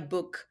their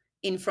book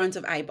in front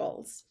of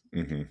eyeballs.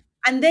 Mm-hmm.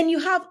 And then you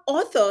have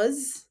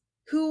authors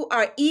who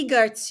are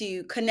eager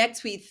to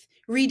connect with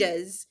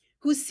readers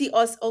who see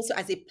us also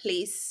as a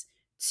place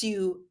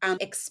to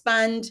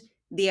expand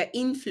their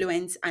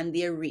influence and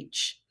their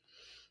reach.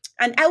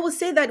 And I will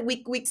say that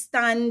we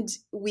stand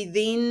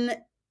within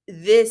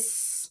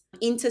this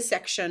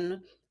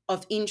intersection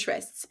of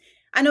interests.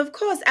 And of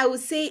course, I would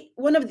say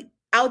one of the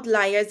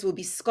outliers will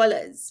be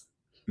scholars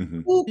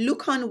Mm-hmm. who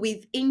look on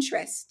with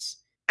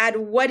interest at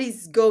what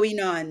is going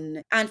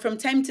on. And from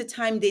time to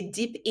time, they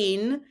dip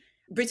in.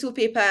 Brittle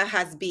Paper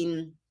has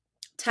been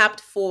tapped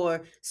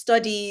for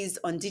studies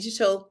on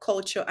digital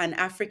culture and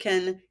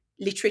African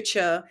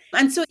literature.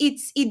 And so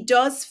it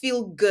does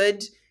feel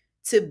good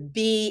to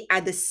be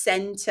at the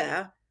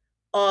center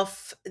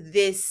of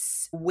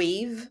this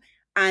wave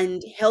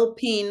and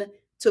helping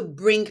to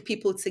bring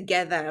people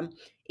together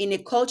in a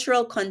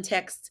cultural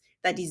context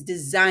that is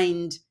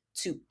designed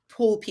to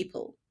pull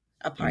people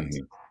apart.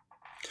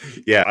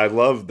 Mm-hmm. Yeah, I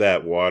love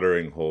that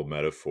watering hole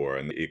metaphor,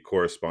 and it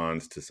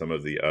corresponds to some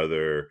of the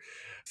other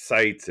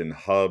sites and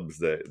hubs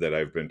that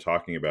I've been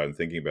talking about and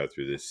thinking about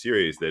through this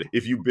series. That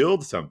if you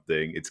build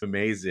something, it's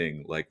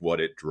amazing, like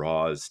what it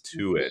draws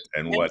to it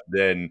and what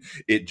then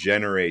it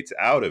generates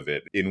out of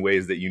it in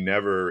ways that you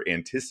never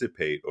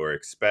anticipate or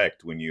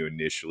expect when you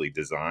initially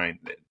designed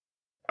it.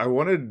 I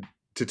wanted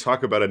to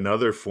talk about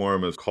another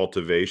form of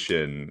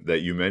cultivation that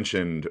you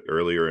mentioned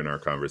earlier in our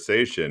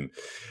conversation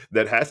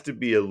that has to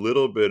be a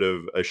little bit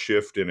of a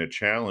shift and a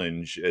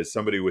challenge as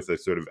somebody with a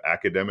sort of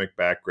academic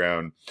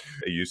background.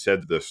 You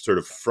said the sort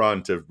of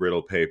front of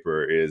Brittle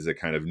Paper is a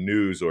kind of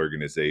news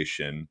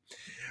organization.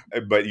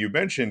 But you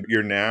mentioned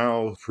you're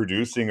now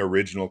producing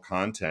original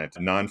content,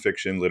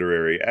 nonfiction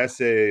literary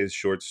essays,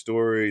 short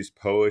stories,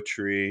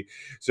 poetry.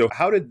 So,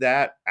 how did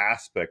that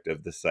aspect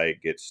of the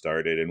site get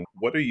started? And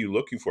what are you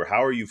looking for?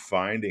 How are you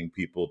finding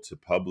people to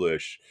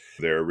publish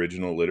their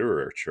original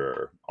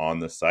literature on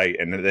the site?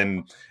 And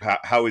then,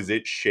 how is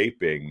it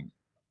shaping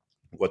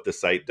what the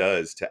site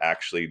does to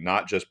actually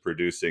not just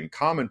producing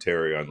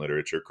commentary on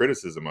literature,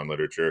 criticism on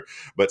literature,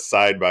 but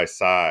side by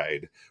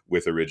side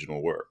with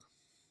original work?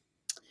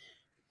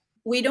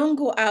 We don't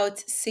go out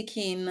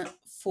seeking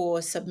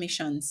for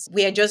submissions.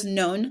 We are just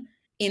known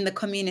in the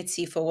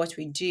community for what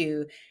we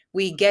do.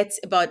 We get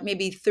about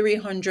maybe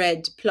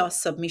 300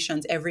 plus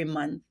submissions every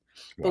month,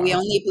 but we are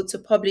Wow. only able to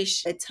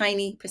publish a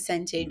tiny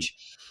percentage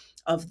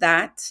of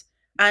that.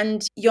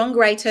 And young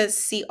writers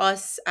see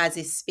us as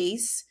a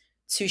space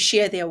to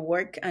share their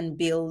work and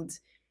build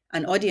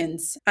an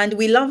audience. And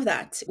we love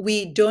that.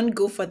 We don't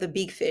go for the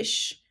big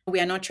fish.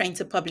 We are not trying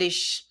to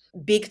publish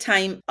big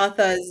time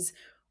authors.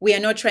 We are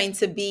not trying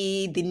to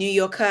be the New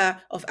Yorker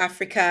of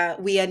Africa.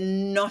 We are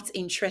not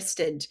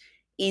interested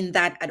in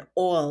that at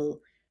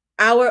all.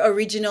 Our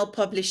original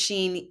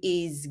publishing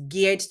is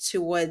geared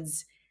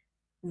towards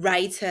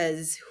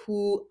writers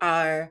who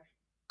are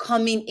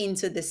coming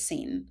into the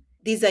scene.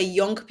 These are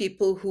young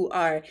people who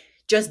are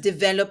just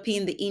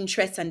developing the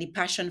interest and the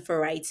passion for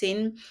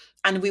writing.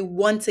 And we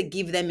want to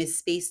give them a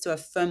space to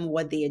affirm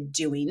what they are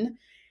doing.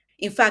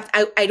 In fact,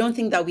 I don't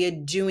think that we are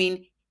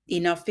doing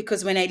enough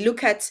because when I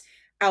look at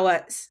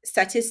our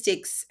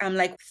statistics, I'm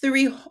like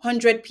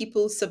 300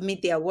 people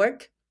submit their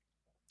work.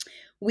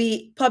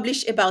 We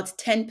publish about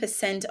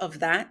 10% of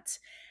that.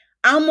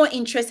 I'm more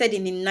interested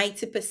in the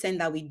 90%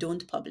 that we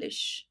don't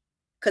publish.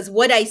 Because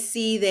what I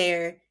see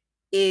there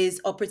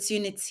is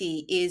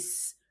opportunity,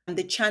 is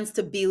the chance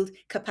to build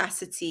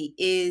capacity,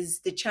 is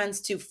the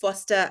chance to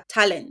foster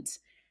talent.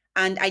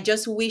 And I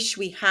just wish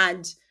we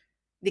had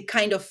the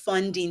kind of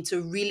funding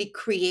to really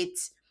create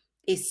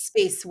a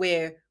space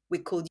where we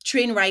could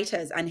train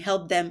writers and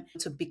help them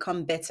to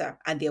become better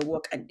at their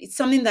work. And it's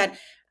something that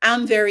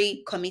I'm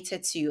very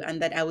committed to and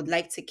that I would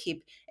like to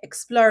keep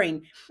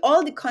exploring.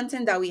 All the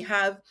content that we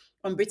have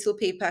on Brittle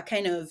Paper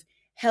kind of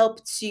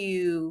help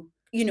to,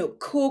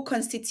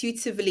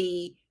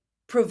 co-constitutively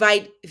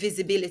provide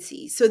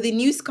visibility. So the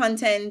news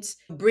content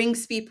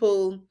brings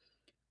people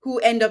who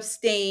end up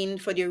staying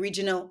for the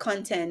original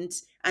content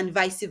and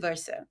vice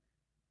versa.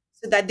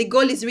 So that the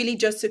goal is really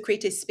just to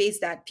create a space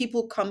that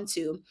people come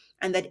to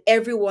and that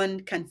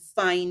everyone can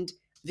find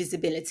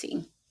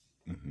visibility.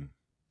 Mhm.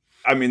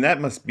 I mean, that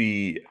must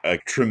be a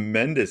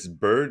tremendous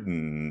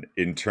burden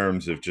in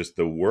terms of just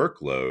the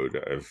workload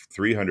of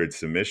 300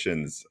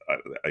 submissions.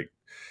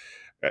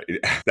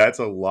 That's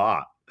a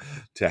lot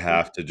to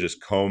have to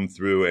just comb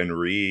through and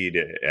read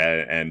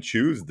and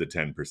choose the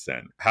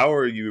 10%. How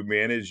are you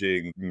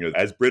managing,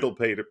 as Brittle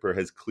Paper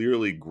has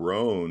clearly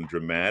grown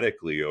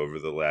dramatically over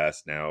the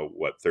last now,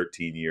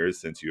 13 years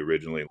since you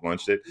originally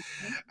launched it?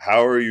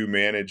 How are you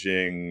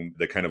managing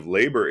the kind of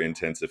labor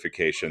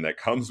intensification that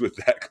comes with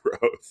that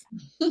growth?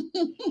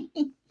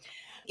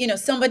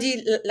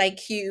 Somebody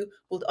like you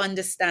would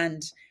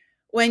understand.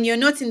 when you're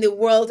not in the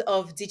world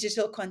of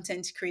digital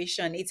content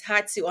creation, it's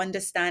hard to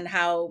understand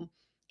how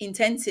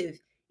intensive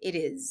it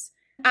is.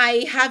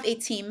 I have a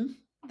team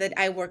that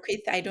I work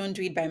with. I don't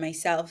do it by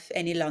myself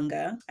any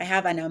longer. I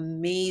have an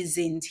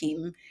amazing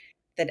team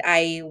that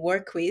I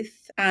work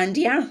with. And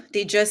yeah,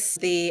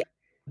 they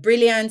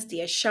brilliant,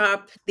 they are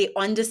sharp, they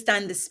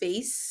understand the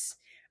space,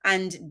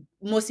 and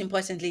most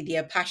importantly, they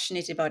are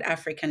passionate about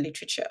African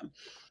literature.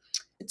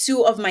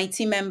 Two of my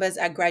team members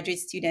are graduate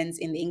students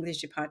in the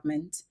English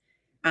department,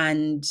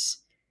 and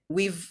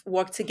we've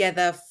worked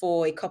together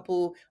for a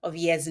couple of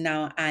years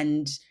now,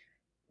 and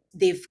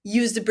they've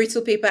used the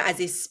Brittle paper as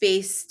a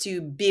space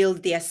to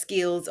build their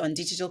skills on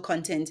digital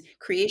content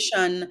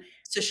creation,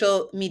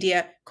 social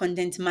media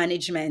content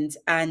management.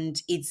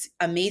 And it's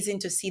amazing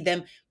to see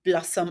them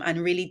blossom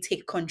and really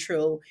take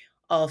control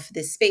of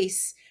the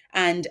space.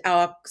 And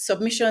our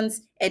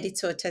submissions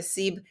editor,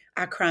 Tasib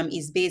Akram,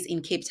 is based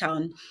in Cape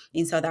Town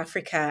in South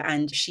Africa,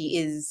 and she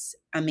is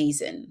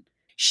amazing.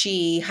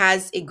 She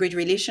has a great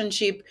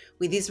relationship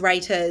with these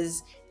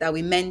writers that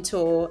we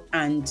mentor,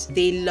 and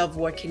they love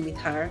working with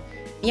her.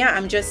 Yeah,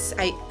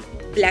 I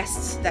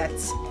blessed that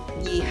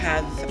we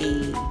have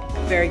a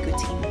very good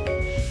team.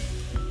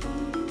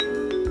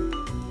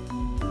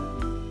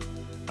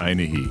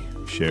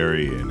 Ainahi,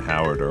 Sherry, and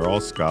Howard are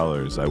all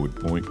scholars I would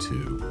point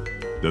to,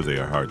 though they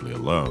are hardly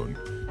alone,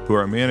 who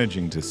are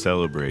managing to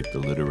celebrate the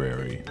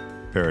literary,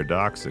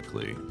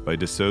 paradoxically, by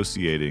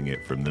dissociating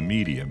it from the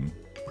medium,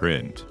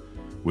 print,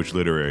 which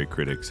literary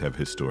critics have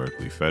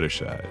historically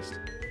fetishized.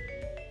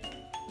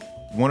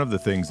 One of the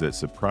things that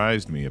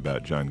surprised me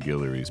about John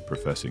Guillory's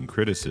professing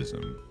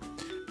criticism,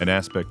 an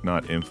aspect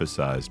not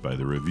emphasized by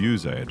the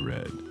reviews I had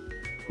read,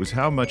 was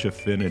how much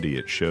affinity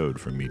it showed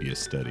for media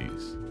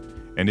studies.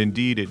 And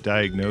indeed, it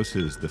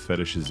diagnoses the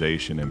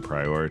fetishization and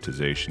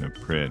prioritization of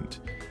print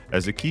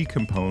as a key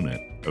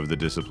component of the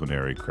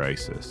disciplinary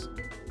crisis.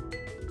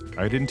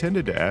 I had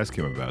intended to ask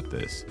him about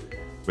this,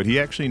 but he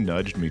actually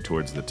nudged me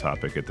towards the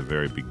topic at the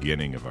very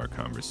beginning of our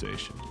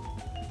conversation,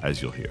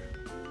 as you'll hear.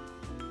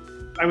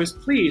 I was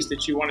pleased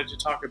that you wanted to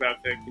talk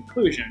about the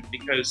conclusion,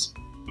 because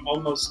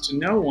almost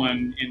no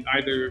one in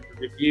either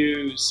the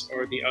reviews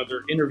or the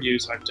other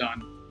interviews I've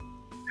done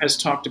has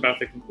talked about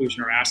the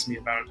conclusion or asked me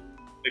about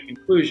the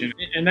conclusion.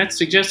 And that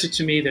suggested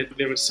to me that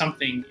there was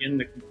something in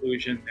the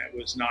conclusion that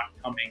was not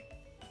coming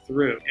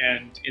through.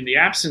 And in the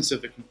absence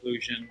of the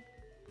conclusion,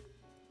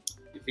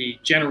 the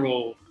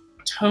general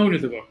tone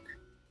of the book,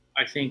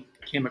 I think,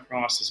 came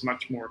across as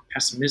much more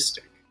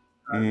pessimistic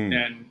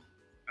than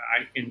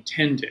I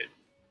intended.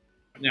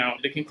 Now,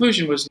 the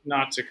conclusion was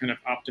not a kind of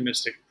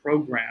optimistic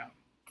program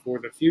for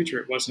the future.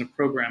 It wasn't a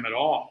program at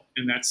all.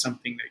 And that's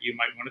something that you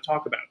might want to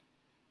talk about.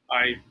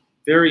 I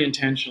very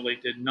intentionally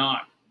did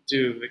not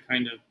do the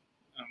kind of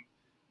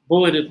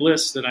bulleted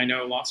lists that I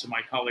know lots of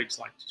my colleagues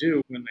like to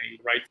do when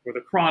they write for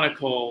the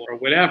Chronicle or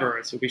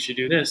whatever. So we should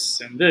do this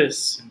and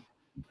this. And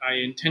I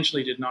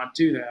intentionally did not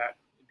do that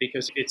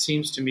because it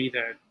seems to me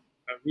that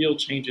real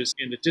changes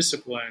in the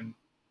discipline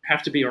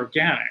have to be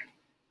organic.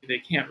 They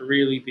can't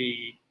really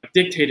be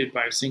dictated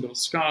by a single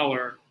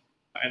scholar,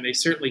 and they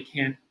certainly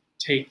can't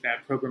take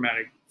that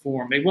programmatic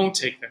form. They won't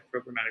take that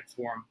programmatic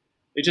form.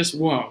 They just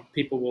won't.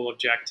 People will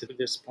object to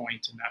this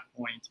point and that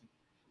point.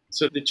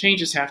 So the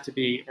changes have to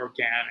be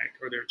organic,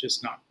 or they're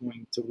just not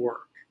going to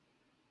work.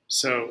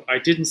 So I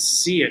didn't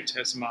see it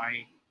as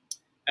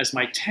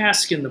my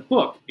task in the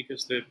book,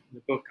 because the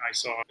book I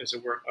saw as a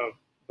work of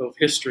both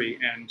history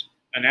and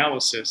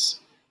analysis.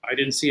 I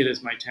didn't see it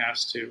as my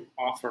task to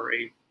offer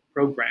a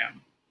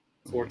program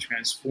for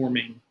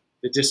transforming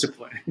the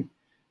discipline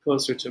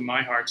closer to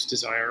my heart's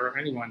desire or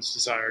anyone's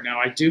desire. Now,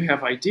 I do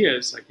have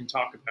ideas I can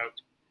talk about.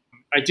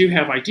 I do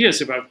have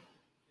ideas about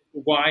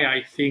why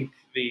I think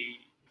the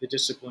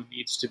discipline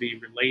needs to be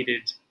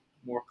related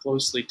more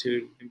closely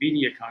to the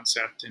media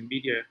concept and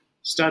media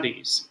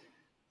studies.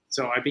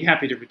 So I'd be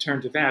happy to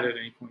return to that at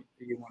any point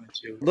that you wanted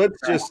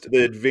to.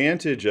 The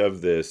advantage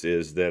of this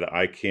is that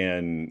I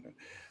can,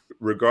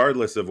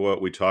 regardless of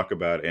what we talk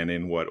about and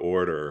in what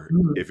order,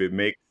 if it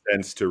makes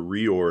sense to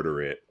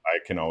reorder it, I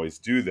can always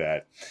do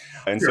that.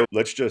 And so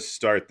let's just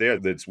start there.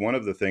 That's one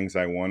of the things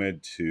I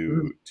wanted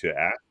to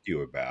ask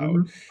you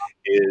about,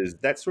 is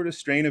that sort of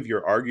strain of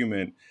your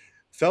argument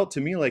felt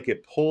to me like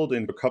it pulled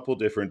in a couple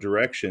different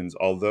directions,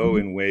 although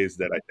in ways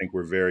that I think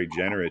were very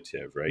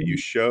generative, right? You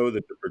show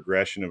that the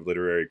progression of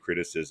literary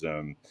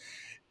criticism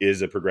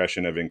is a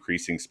progression of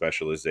increasing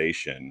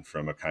specialization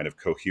from a kind of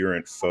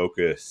coherent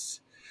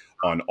focus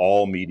on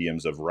all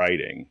mediums of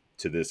writing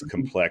to this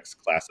complex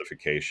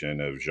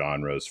classification of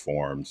genres,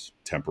 forms,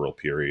 temporal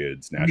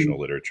periods, national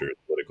literature,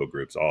 political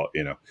groups, all,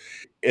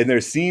 And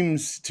there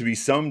seems to be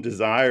some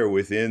desire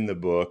within the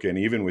book and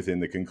even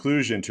within the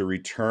conclusion to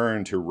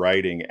return to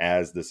writing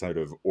as the sort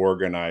of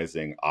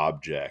organizing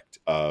object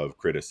of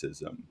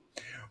criticism.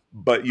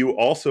 But you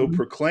also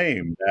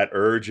proclaim that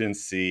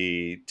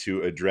urgency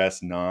to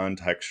address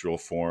non-textual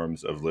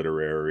forms of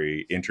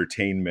literary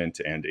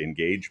entertainment and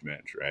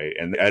engagement, right?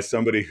 And as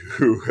somebody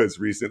who has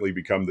recently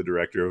become the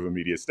director of a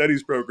media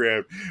studies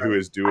program, who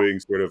is doing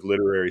sort of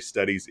literary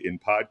studies in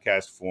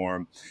podcast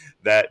form,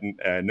 that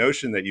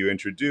notion that you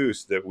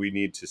introduced, that we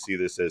need to see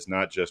this as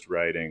not just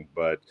writing,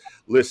 but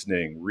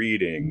listening,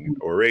 reading,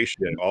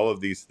 oration, all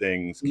of these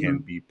things can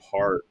be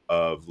part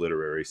of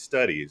literary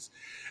studies.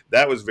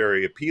 That was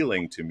very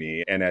appealing to me.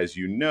 And as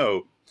you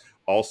note,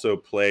 also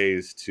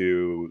plays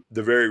to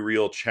the very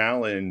real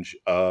challenge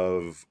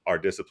of our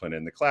discipline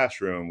in the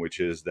classroom, which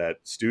is that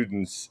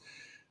students,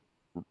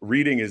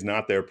 reading is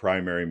not their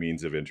primary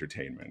means of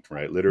entertainment,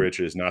 right?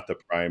 Literature is not the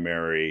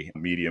primary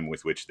medium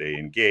with which they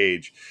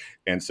engage.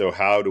 And so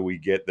how do we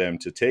get them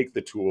to take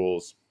the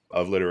tools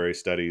of literary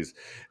studies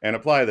and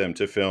apply them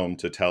to film,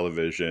 to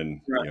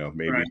television, Right.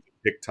 maybe Right.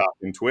 TikTok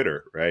and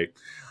Twitter, right?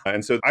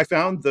 And so I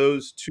found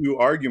those two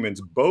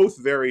arguments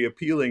both very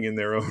appealing in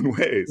their own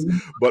ways,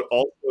 but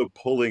also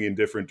pulling in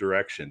different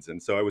directions.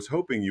 And so I was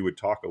hoping you would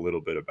talk a little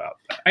bit about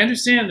that. I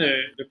understand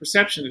the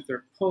perception that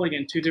they're pulling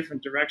in two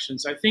different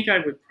directions. I think I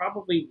would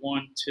probably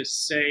want to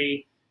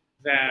say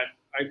that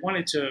I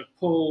wanted to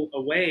pull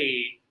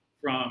away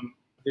from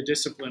the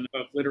discipline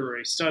of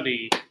literary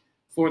study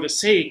for the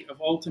sake of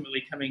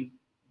ultimately coming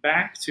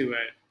back to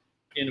it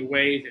in a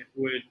way that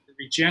would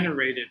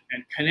regenerate it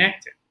and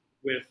connect it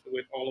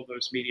with all of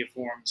those media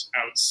forms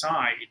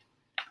outside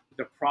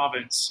the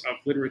province of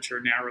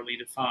literature narrowly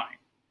defined.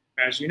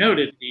 As you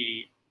noted,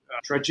 the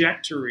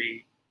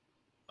trajectory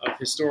of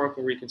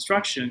historical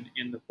reconstruction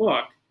in the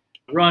book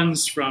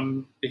runs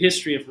from the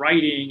history of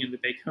writing in the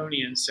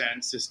Baconian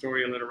sense,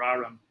 Historia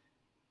Literarum,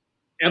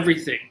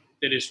 everything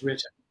that is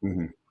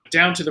written,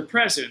 down to the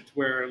present,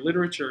 where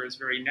literature is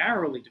very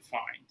narrowly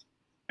defined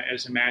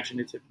as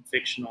imaginative and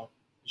fictional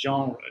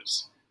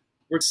genres.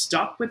 We're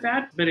stuck with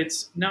that, but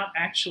it's not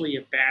actually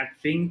a bad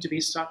thing to be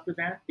stuck with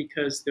that,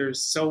 because there's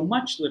so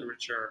much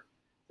literature.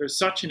 There's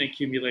such an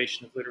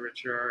accumulation of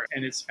literature,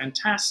 and it's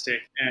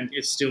fantastic, and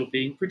it's still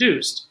being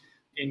produced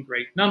in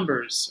great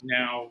numbers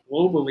now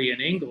globally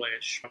in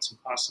English. It's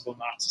impossible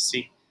not to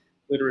see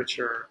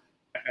literature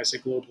as a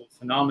global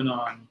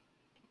phenomenon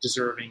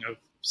deserving of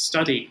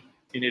study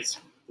in its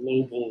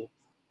global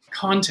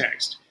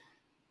context.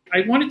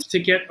 I wanted to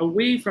get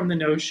away from the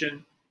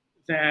notion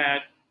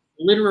that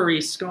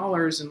literary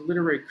scholars and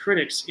literary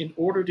critics, in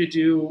order to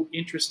do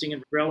interesting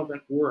and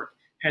relevant work,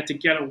 had to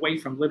get away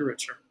from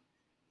literature,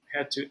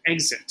 had to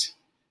exit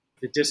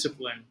the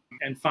discipline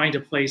and find a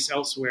place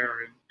elsewhere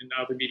in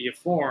other media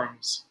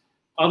forms,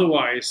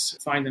 otherwise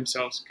find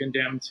themselves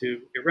condemned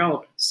to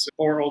irrelevance.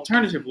 Or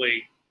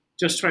alternatively,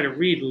 just try to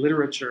read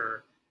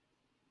literature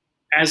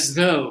as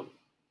though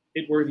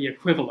it were the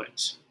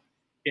equivalent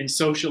in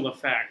social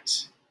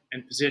effect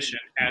and position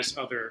as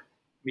other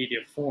media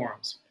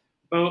forms.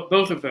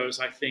 Both of those,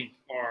 I think,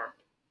 are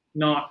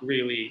not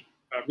really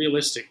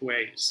realistic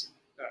ways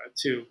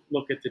to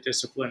look at the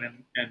discipline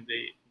and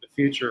the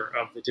future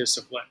of the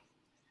discipline.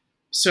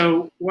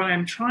 So what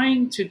I'm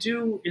trying to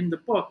do in the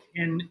book,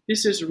 and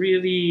this is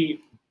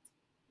really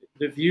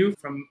the view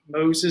from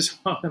Moses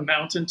on the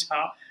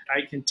mountaintop,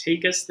 I can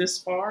take us this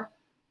far,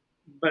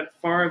 but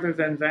farther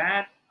than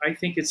that, I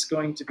think it's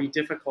going to be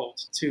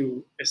difficult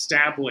to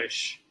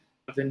establish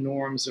the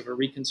norms of a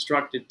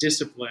reconstructed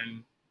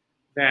discipline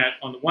that,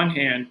 on the one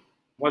hand,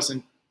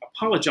 wasn't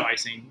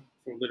apologizing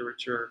for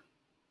literature,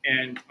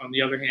 and on the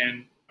other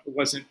hand,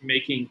 wasn't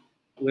making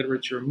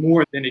literature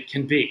more than it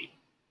can be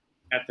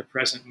at the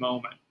present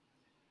moment.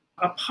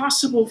 A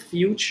possible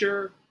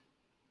future,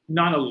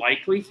 not a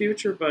likely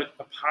future, but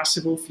a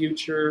possible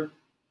future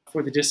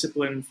for the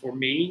discipline for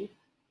me,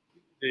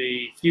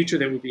 the future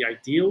that would be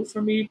ideal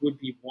for me would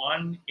be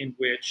one in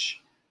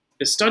which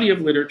the study of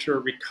literature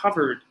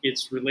recovered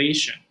its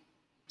relation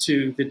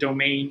to the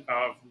domain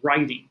of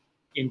writing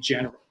in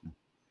general.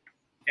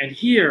 And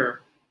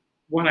here,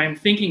 what I'm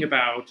thinking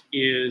about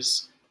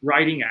is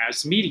writing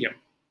as medium.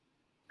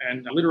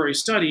 And literary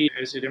study,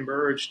 as it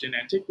emerged in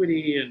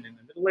antiquity and in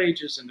the Middle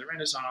Ages and the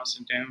Renaissance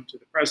and down to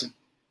the present,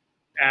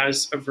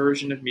 as a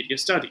version of media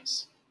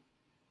studies.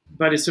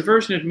 But it's a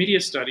version of media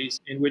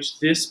studies in which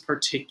this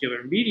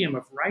particular medium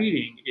of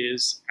writing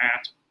is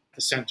at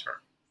the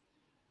center.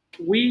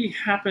 We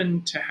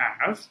happen to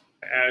have,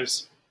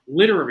 as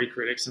literary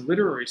critics and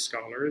literary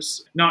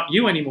scholars, not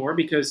you anymore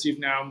because you've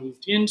now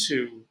moved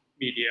into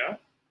media,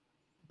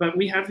 but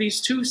we have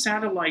these two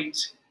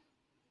satellite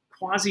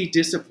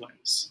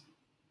quasi-disciplines.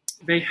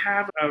 They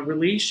have a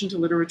relation to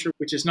literature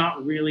which is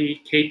not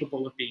really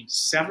capable of being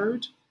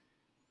severed,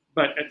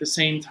 but at the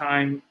same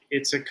time,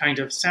 it's a kind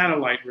of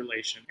satellite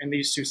relation. And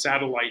these two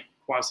satellite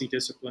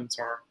quasi-disciplines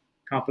are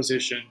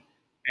composition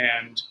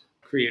and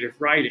creative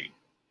writing.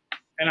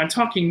 And I'm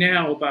talking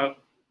now about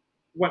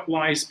what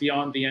lies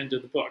beyond the end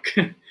of the book,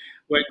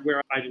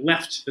 where I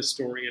left the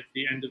story at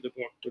the end of the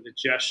book with a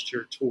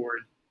gesture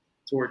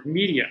toward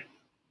media.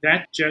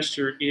 That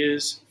gesture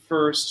is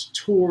first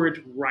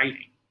toward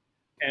writing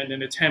and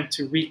an attempt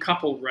to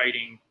recouple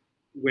writing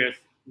with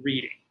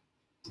reading.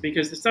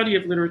 because the study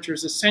of literature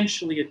is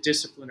essentially a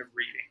discipline of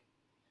reading.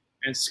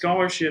 And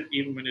scholarship,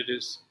 even when it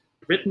is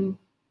written,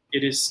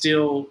 it is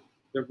still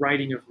the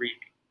writing of reading.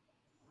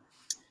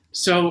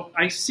 So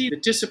I see the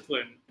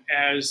discipline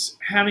as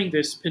having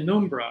this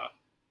penumbra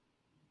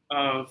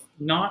of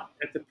not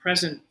at the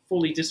present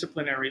fully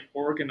disciplinary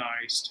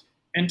organized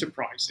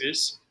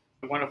enterprises,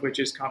 one of which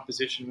is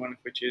composition, one of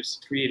which is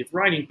creative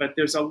writing, but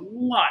there's a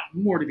lot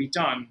more to be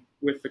done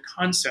with the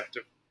concept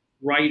of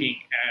writing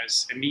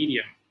as a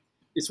medium.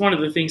 It's one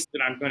of the things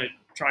that I'm going to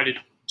try to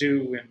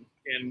do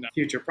in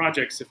future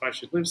projects if I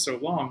should live so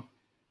long,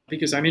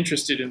 because I'm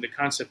interested in the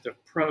concept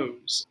of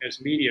prose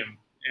as medium,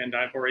 and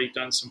I've already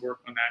done some work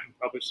on that and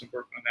published some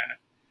work on that.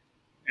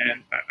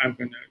 And I'm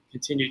going to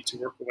continue to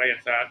work away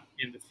at that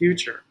in the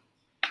future.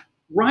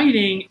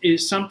 Writing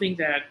is something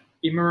that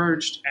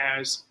emerged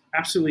as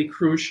absolutely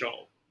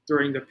crucial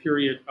during the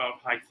period of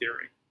high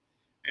theory.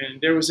 And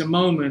there was a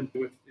moment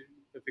with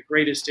the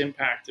greatest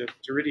impact of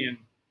Derridian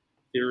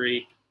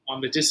theory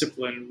on the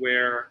discipline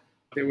where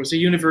there was a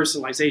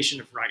universalization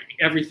of writing.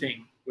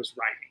 Everything was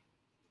writing.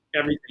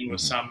 Everything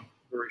was some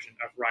version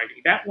of writing.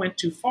 That went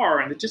too far,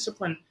 and the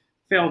discipline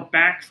fell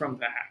back from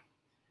that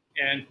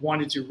and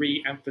wanted to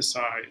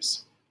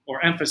re-emphasize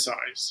or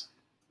emphasize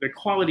the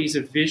qualities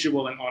of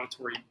visual and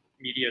auditory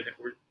media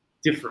that were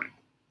different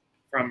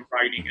from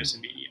writing as a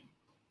medium.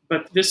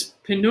 But this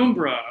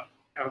penumbra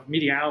of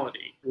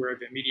mediality, where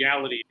the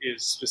mediality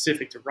is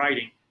specific to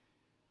writing,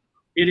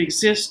 it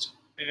exists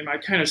in my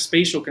kind of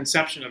spatial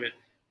conception of it,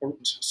 or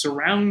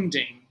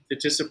surrounding the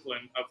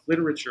discipline of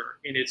literature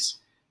in its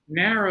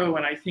narrow,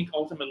 and I think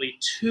ultimately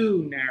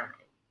too narrow,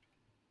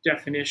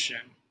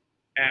 definition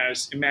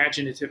as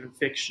imaginative and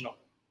fictional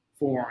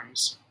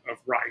forms of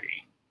writing.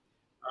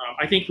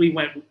 I think we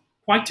went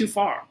quite too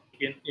far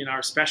in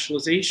our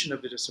specialization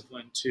of the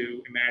discipline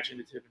to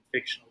imaginative and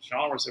fictional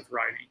genres of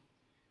writing,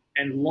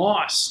 and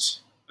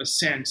lost a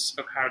sense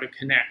of how to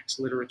connect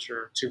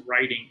literature to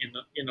writing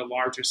in a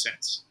larger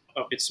sense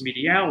of its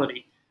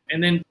mediality.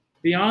 And then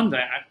beyond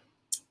that,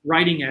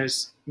 writing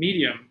as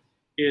medium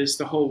is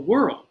the whole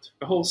world,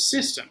 the whole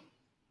system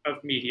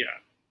of media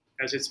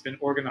as it's been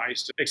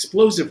organized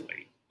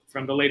explosively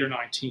from the later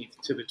 19th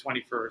to the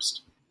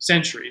 21st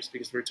centuries,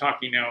 because we're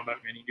talking now about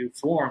many new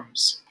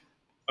forms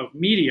of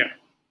media.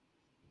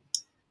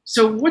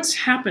 So what's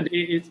happened,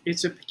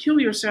 it's a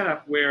peculiar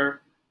setup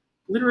where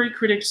literary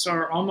critics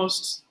are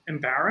almost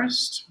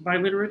embarrassed by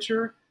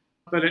literature,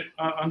 but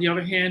on the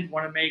other hand,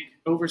 want to make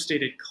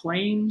overstated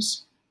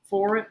claims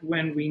for it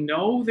when we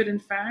know that, in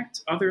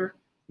fact, other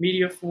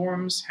media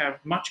forms have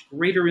much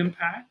greater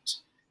impact,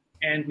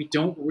 and we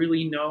don't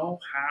really know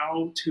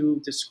how to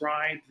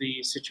describe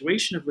the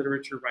situation of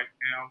literature right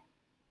now.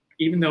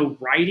 Even though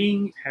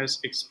writing has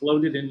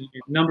exploded in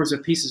numbers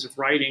of pieces of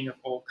writing of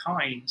all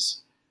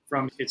kinds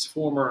from its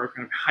former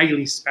kind of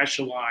highly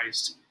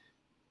specialized,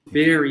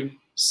 very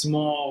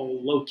small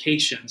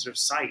locations or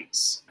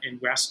sites in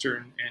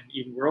Western and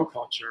even world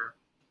culture,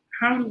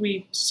 how do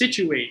we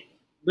situate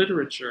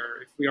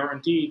literature, if we are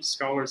indeed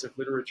scholars of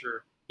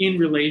literature, in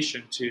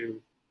relation to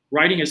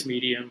writing as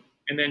medium,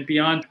 and then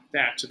beyond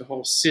that to the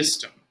whole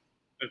system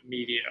of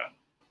media?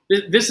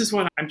 This is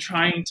what I'm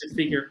trying to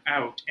figure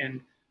out.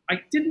 And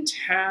I didn't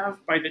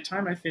have, by the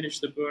time I finished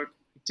the book,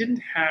 I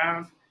didn't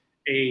have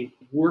a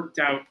worked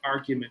out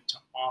argument to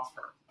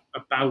offer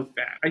about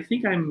that. I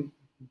think I'm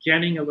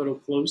getting a little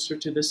closer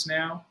to this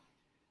now.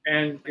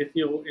 And if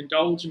you'll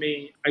indulge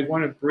me, I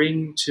want to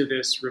bring to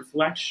this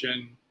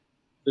reflection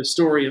the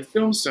story of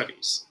film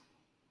studies,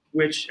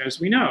 which, as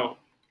we know,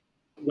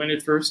 when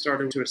it first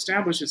started to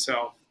establish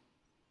itself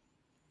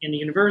in the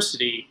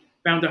university,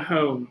 found a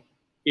home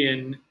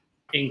in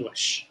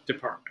English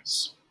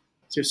departments.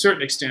 To a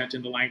certain extent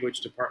in the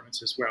language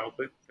departments as well,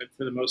 but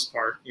for the most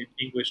part in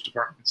English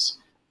departments.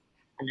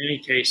 In any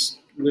case,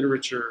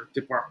 literature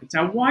departments.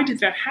 Now, why did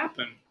that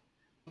happen?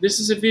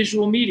 This is a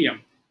visual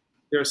medium.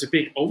 There's a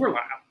big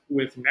overlap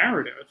with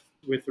narrative,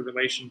 with the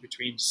relation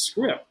between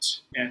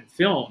script and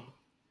film.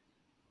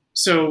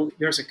 So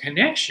there's a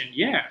connection,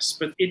 yes,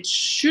 but it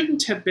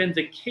shouldn't have been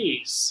the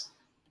case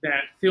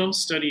that film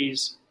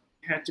studies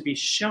had to be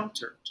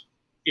sheltered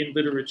in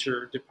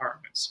literature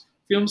departments.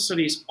 Film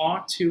studies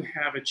ought to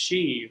have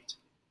achieved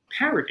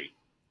parity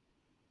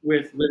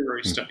with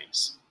literary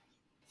studies.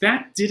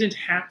 That didn't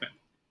happen.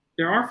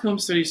 There are film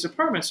studies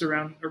departments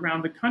around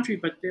the country,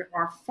 but there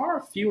are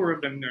far fewer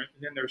of them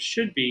than there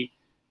should be,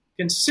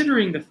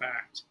 considering the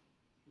fact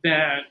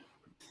that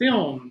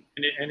film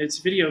and its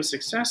video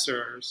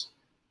successors,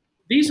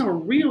 these are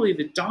really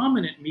the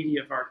dominant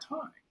media of our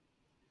time,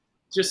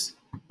 just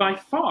by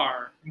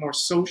far more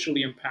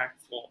socially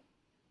impactful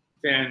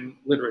than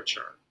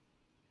literature.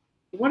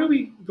 What are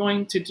we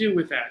going to do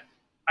with that?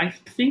 I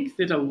think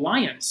that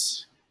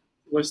alliance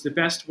was the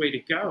best way to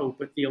go,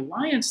 but the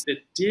alliance that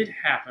did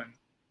happen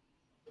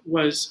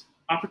was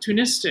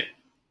opportunistic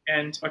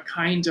and a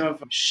kind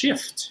of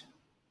shift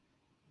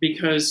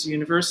because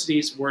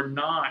universities were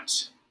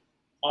not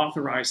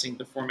authorizing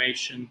the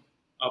formation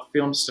of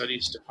film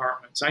studies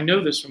departments. I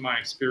know this from my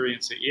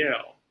experience at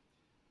Yale.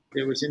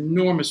 There was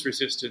enormous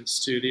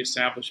resistance to the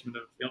establishment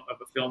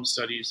of a film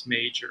studies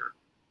major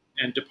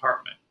and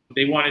department.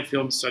 They wanted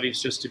film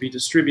studies just to be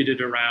distributed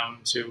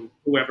around to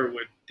whoever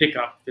would pick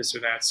up this or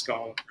that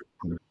scholar,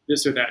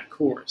 this or that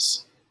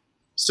course.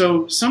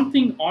 So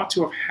something ought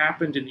to have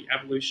happened in the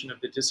evolution of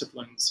the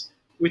disciplines,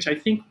 which I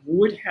think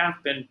would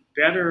have been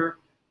better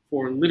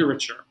for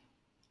literature.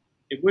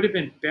 It would have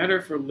been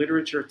better for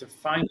literature to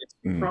find its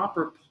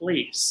proper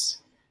place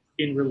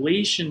in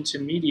relation to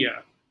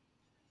media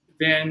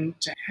than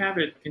to have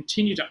it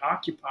continue to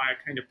occupy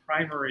a kind of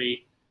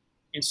primary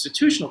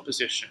institutional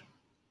position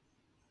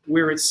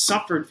where it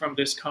suffered from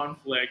this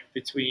conflict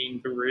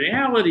between the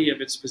reality of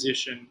its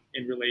position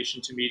in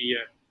relation to media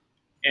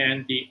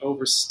and the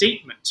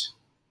overstatement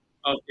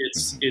of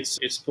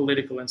its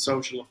political and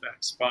social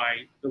effects by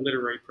the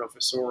literary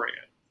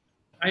professoriate.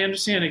 I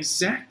understand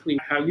exactly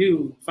how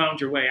you found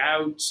your way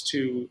out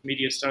to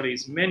media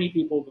studies. Many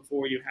people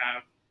before you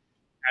have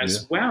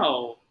as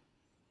well.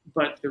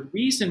 But the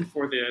reason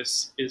for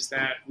this is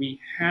that we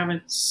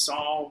haven't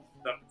solved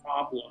the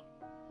problem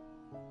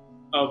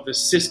of the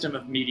system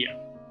of media.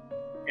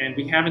 And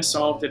we haven't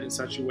solved it in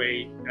such a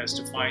way as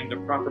to find the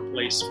proper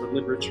place for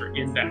literature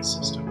in that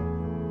system.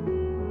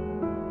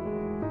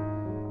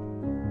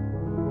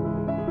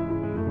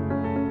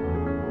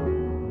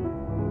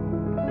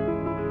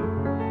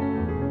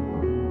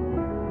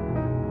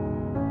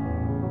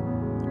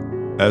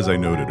 As I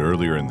noted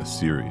earlier in the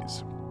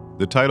series,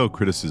 the title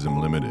Criticism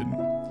Limited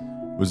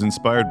was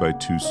inspired by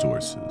two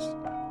sources.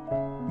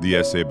 The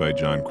essay by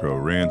John Crowe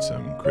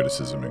Ransom,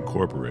 Criticism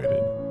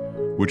Incorporated,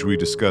 which we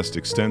discussed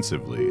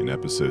extensively in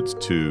episodes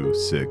 2,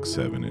 6,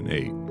 7, and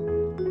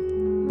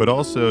 8, but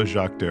also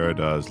Jacques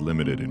Derrida's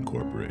Limited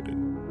Incorporated,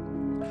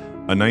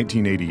 a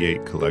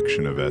 1988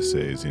 collection of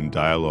essays in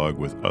dialogue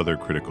with other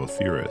critical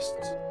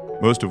theorists,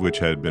 most of which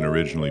had been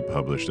originally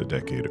published a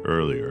decade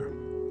earlier.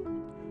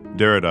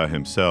 Derrida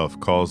himself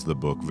calls the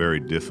book very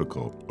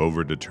difficult,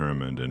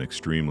 overdetermined, and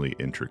extremely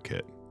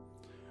intricate.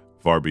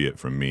 Far be it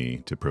from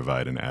me to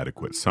provide an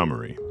adequate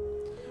summary,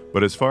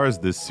 but as far as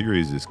this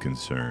series is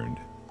concerned,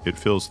 it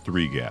fills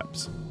three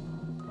gaps.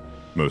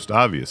 Most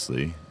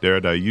obviously,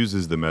 Derrida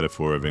uses the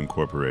metaphor of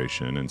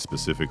incorporation and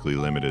specifically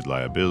limited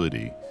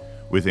liability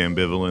with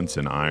ambivalence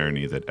and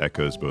irony that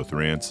echoes both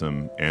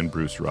Ransom and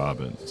Bruce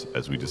Robbins,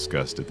 as we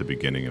discussed at the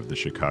beginning of the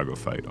Chicago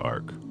Fight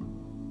arc.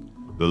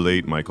 The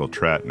late Michael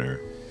Tratner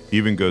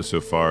even goes so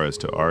far as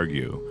to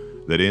argue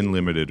that in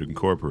Limited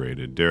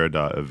Incorporated,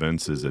 Derrida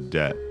evinces a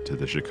debt to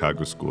the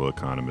Chicago School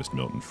economist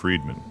Milton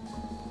Friedman,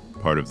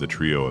 part of the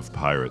trio of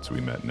pirates we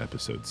met in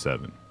episode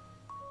 7.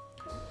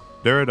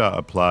 Derrida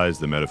applies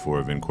the metaphor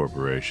of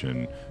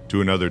incorporation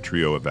to another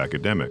trio of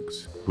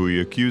academics, who he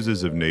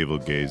accuses of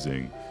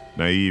navel-gazing,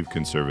 naive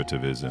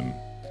conservatism,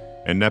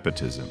 and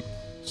nepotism,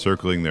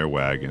 circling their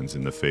wagons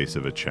in the face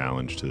of a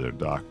challenge to their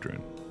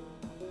doctrine.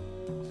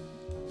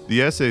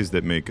 The essays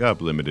that make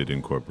up Limited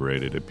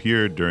Incorporated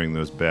appeared during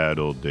those bad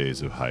old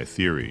days of high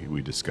theory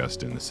we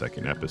discussed in the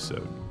second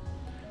episode.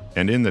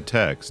 And in the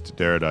text,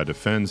 Derrida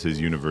defends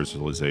his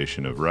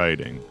universalization of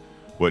writing,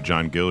 what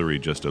John Guillory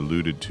just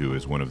alluded to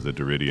as one of the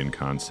Derridian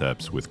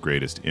concepts with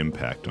greatest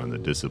impact on the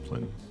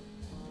discipline.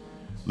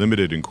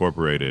 Limited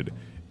Incorporated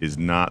is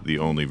not the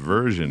only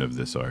version of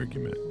this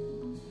argument,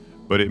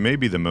 but it may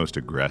be the most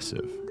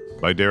aggressive,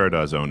 by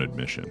Derrida's own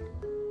admission.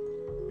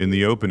 In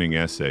the opening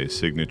essay,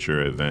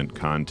 Signature Event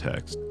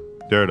Context,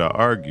 Derrida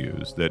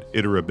argues that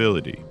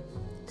iterability,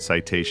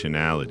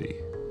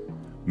 citationality,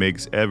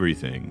 makes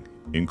everything,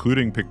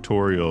 including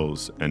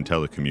pictorials and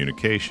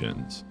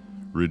telecommunications,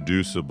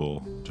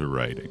 reducible to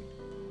writing.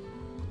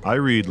 I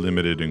read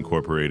Limited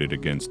Incorporated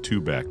against two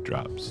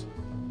backdrops.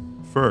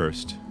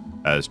 First,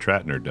 as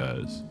Tratner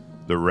does,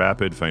 the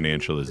rapid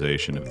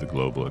financialization of the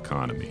global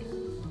economy,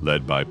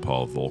 led by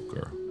Paul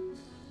Volcker,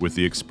 with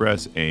the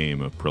express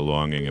aim of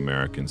prolonging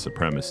American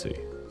supremacy,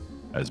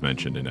 as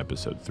mentioned in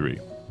episode 3.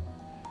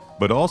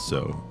 But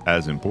also,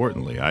 as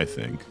importantly, I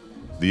think,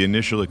 the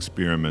initial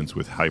experiments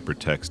with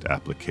hypertext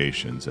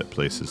applications at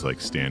places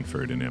like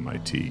Stanford and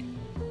MIT.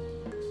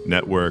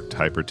 Networked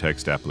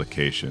hypertext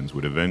applications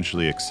would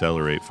eventually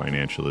accelerate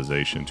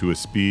financialization to a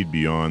speed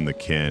beyond the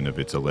ken of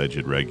its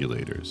alleged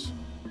regulators,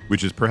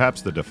 which is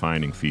perhaps the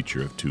defining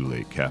feature of too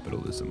late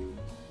capitalism.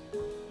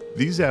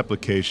 These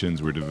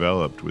applications were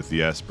developed with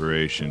the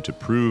aspiration to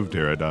prove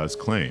Derrida's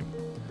claim,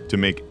 to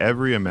make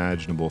every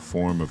imaginable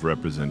form of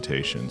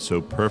representation so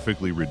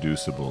perfectly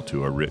reducible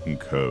to a written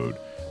code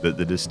that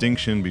the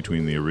distinction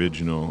between the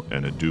original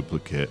and a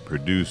duplicate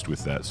produced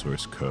with that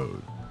source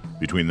code,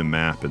 between the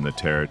map and the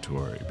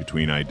territory,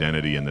 between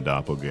identity and the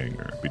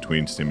doppelganger,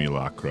 between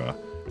simulacra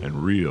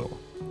and real,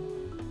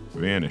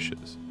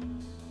 vanishes.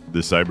 The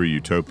cyber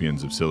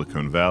utopians of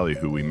Silicon Valley,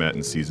 who we met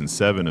in season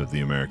 7 of The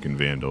American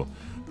Vandal,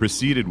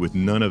 proceeded with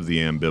none of the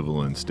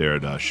ambivalence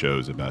Derrida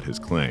shows about his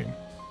claim.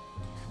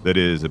 That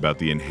is, about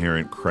the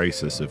inherent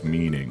crisis of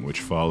meaning which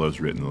follows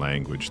written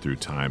language through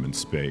time and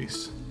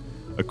space,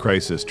 a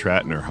crisis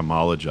Tratner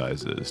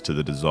homologizes to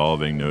the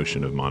dissolving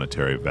notion of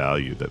monetary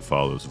value that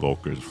follows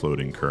Volcker's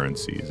floating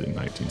currencies in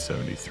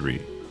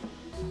 1973.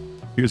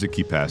 Here's a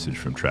key passage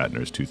from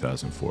Trattner's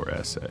 2004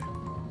 essay.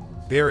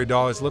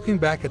 Derrida is looking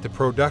back at the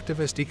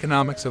productivist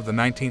economics of the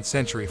 19th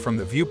century from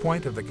the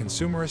viewpoint of the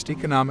consumerist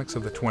economics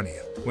of the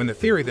 20th, when the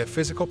theory that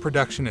physical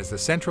production is the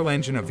central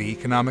engine of the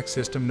economic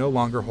system no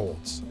longer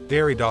holds.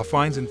 Derrida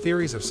finds in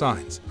theories of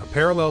signs a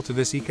parallel to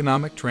this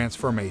economic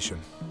transformation.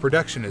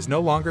 Production is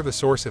no longer the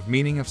source of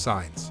meaning of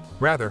signs.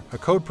 Rather, a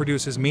code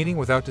produces meaning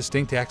without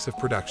distinct acts of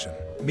production.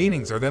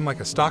 Meanings are then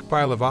like a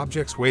stockpile of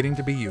objects waiting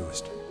to be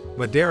used.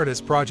 But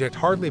Derrida's project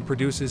hardly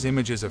produces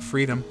images of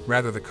freedom,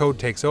 rather the code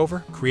takes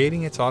over,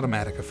 creating its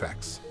automatic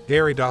effects.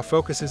 Derrida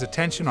focuses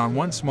attention on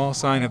one small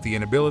sign of the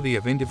inability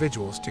of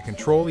individuals to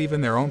control even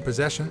their own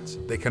possessions.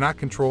 They cannot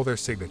control their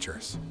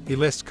signatures. He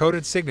lists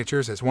coded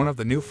signatures as one of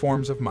the new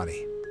forms of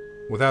money.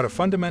 Without a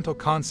fundamental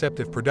concept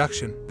of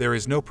production, there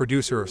is no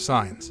producer of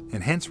signs,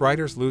 and hence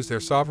writers lose their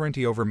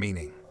sovereignty over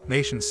meaning.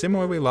 Nations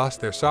similarly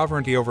lost their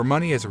sovereignty over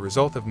money as a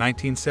result of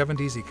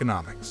 1970s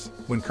economics,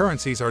 when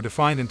currencies are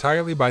defined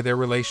entirely by their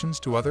relations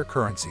to other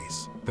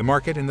currencies, the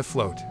market and the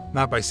float,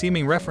 not by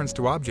seeming reference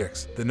to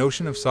objects. The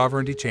notion of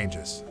sovereignty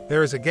changes.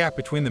 There is a gap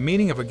between the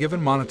meaning of a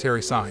given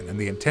monetary sign and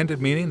the intended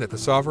meaning that the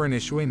sovereign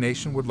issuing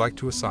nation would like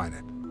to assign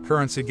it.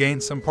 Currency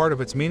gains some part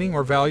of its meaning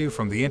or value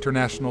from the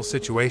international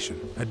situation.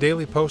 A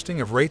daily posting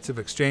of rates of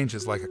exchange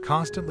is like a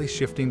constantly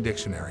shifting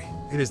dictionary.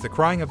 It is the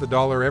crying of the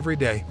dollar every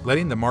day,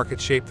 letting the market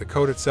shape the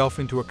code itself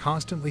into a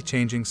constantly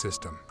changing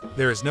system.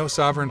 There is no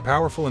sovereign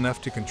powerful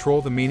enough to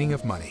control the meaning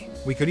of money.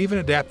 We could even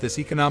adapt this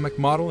economic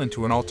model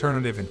into an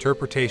alternative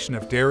interpretation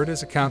of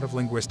Derrida's account of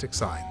linguistic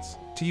signs.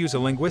 To use a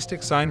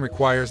linguistic sign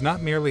requires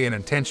not merely an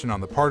intention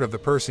on the part of the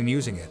person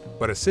using it,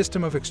 but a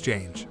system of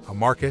exchange, a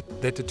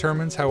market, that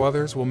determines how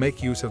others will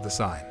make use of the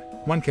sign.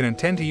 One can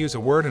intend to use a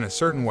word in a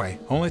certain way,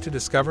 only to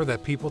discover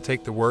that people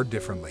take the word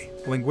differently.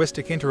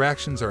 Linguistic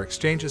interactions are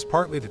exchanges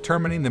partly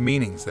determining the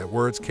meanings that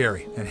words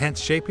carry, and hence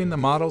shaping the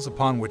models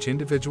upon which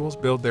individuals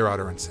build their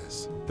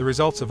utterances. The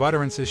results of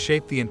utterances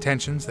shape the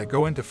intentions that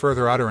go into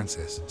further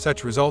utterances.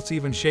 Such results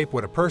even shape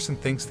what a person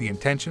thinks the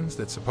intentions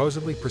that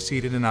supposedly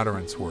preceded an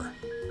utterance were.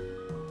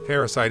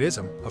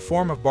 Parasitism, a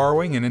form of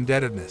borrowing and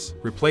indebtedness,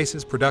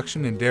 replaces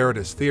production in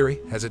Derrida's theory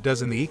as it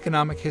does in the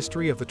economic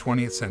history of the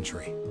 20th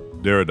century.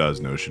 Derrida's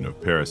notion of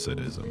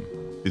parasitism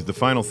is the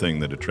final thing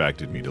that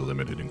attracted me to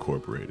Limited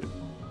Incorporated.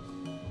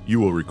 You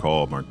will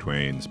recall Mark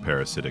Twain's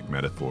parasitic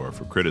metaphor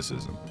for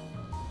criticism.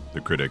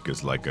 The critic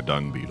is like a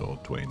dung beetle,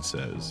 Twain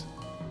says,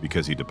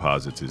 because he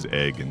deposits his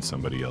egg in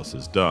somebody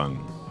else's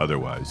dung,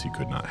 otherwise he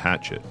could not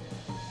hatch it.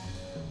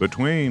 But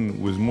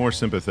Twain was more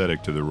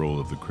sympathetic to the role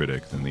of the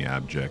critic than the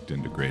abject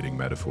and degrading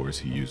metaphors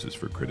he uses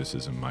for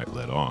criticism might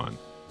let on.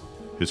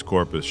 His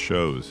corpus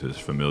shows his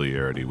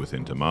familiarity with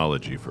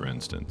entomology, for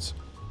instance,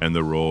 and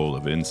the role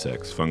of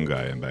insects,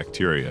 fungi, and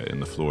bacteria in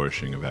the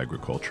flourishing of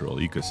agricultural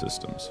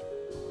ecosystems.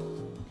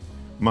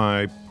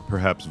 My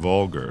perhaps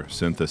vulgar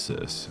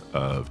synthesis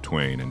of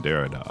Twain and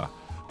Derrida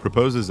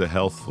proposes a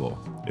healthful,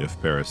 if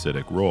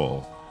parasitic,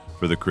 role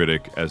for the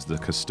critic as the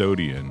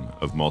custodian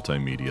of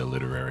multimedia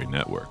literary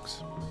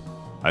networks.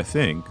 I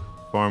think,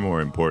 far more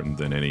important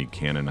than any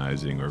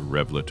canonizing or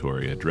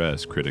revelatory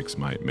address critics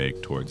might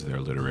make towards their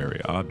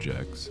literary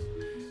objects,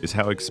 is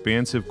how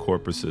expansive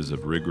corpuses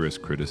of rigorous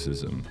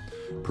criticism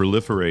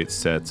proliferate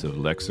sets of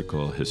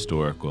lexical,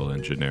 historical,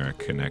 and generic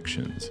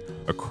connections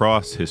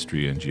across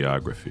history and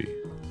geography,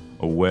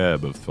 a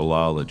web of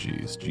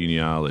philologies,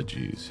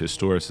 genealogies,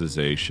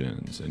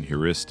 historicizations, and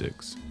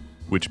heuristics,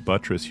 which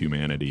buttress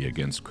humanity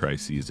against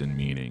crises in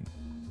meaning.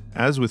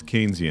 As with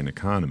Keynesian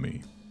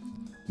economy,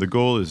 the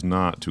goal is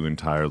not to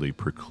entirely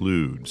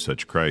preclude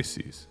such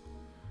crises.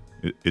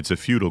 It's a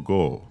futile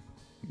goal.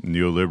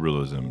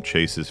 Neoliberalism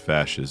chases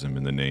fascism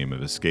in the name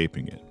of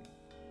escaping it.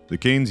 The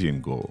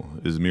Keynesian goal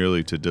is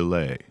merely to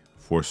delay,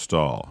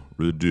 forestall,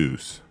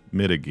 reduce,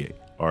 mitigate,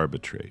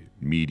 arbitrate,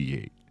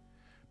 mediate,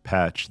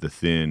 patch the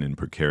thin and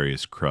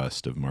precarious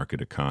crust of market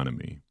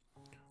economy,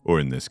 or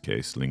in this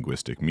case,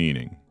 linguistic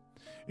meaning,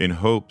 in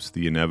hopes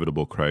the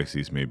inevitable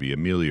crises may be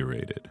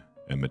ameliorated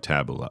and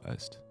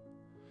metabolized.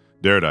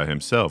 Derrida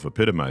himself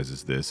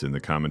epitomizes this in the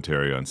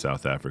commentary on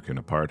South African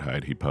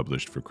apartheid he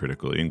published for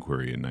Critical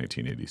Inquiry in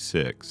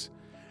 1986,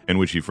 and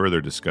which he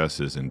further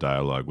discusses in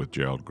dialogue with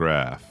Gerald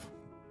Graff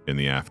in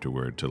the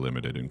afterword to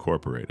Limited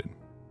Incorporated.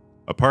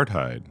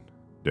 Apartheid,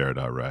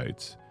 Derrida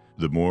writes,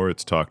 the more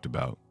it's talked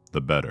about,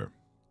 the better.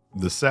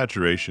 The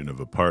saturation of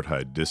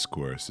apartheid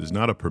discourse is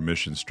not a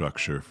permission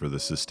structure for the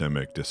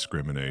systemic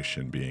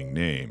discrimination being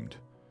named,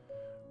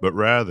 but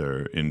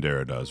rather, in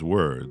Derrida's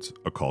words,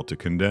 a call to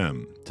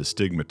condemn, to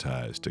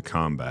stigmatize, to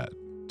combat,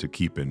 to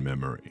keep in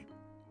memory.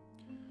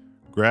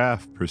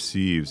 Graff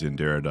perceives in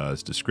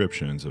Derrida's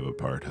descriptions of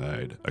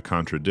apartheid a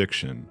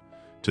contradiction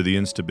to the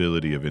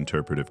instability of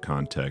interpretive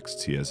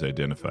contexts he has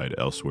identified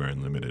elsewhere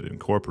in Limited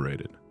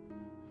Incorporated.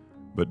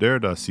 But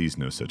Derrida sees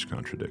no such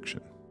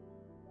contradiction.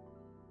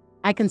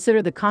 I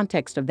consider the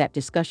context of that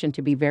discussion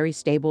to be very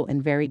stable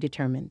and very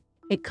determined.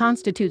 It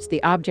constitutes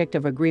the object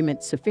of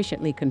agreement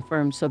sufficiently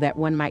confirmed so that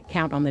one might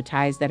count on the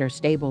ties that are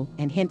stable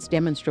and hence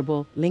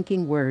demonstrable,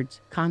 linking words,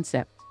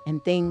 concepts,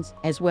 and things,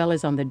 as well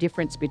as on the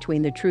difference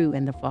between the true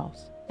and the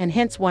false. And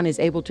hence one is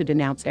able to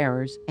denounce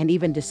errors and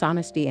even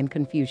dishonesty and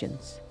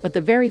confusions. But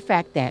the very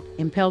fact that,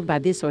 impelled by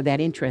this or that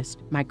interest,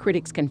 my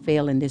critics can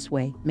fail in this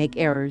way, make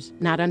errors,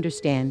 not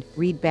understand,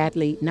 read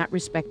badly, not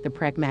respect the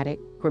pragmatic,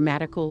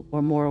 grammatical,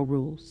 or moral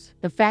rules.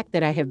 The fact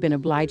that I have been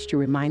obliged to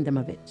remind them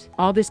of it.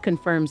 All this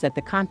confirms that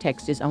the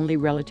context is only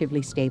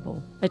relatively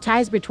stable. The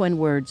ties between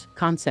words,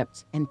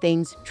 concepts, and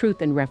things,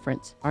 truth and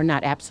reference, are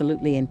not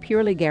absolutely and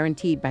purely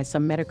guaranteed by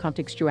some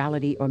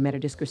metacontextuality or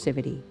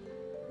metadiscursivity.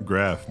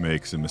 Graff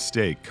makes a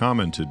mistake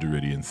common to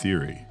Derridian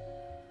theory,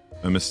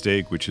 a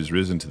mistake which has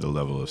risen to the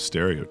level of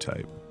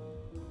stereotype.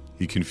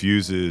 He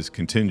confuses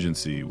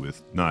contingency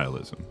with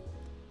nihilism.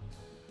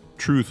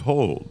 Truth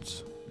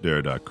holds,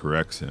 Derrida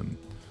corrects him,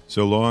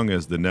 so long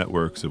as the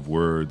networks of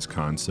words,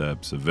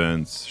 concepts,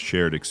 events,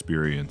 shared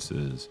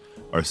experiences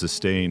are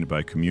sustained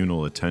by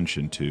communal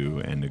attention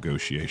to and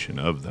negotiation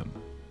of them.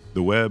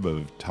 The web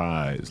of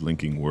ties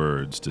linking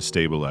words to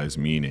stabilize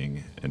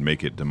meaning and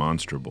make it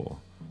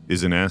demonstrable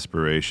is an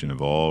aspiration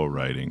of all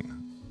writing,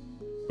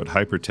 but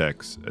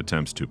hypertext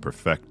attempts to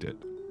perfect it,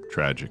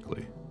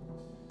 tragically.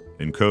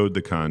 Encode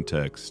the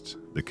context,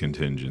 the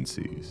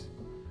contingencies.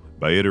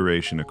 By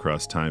iteration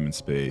across time and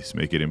space,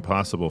 make it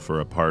impossible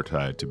for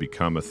apartheid to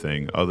become a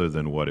thing other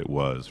than what it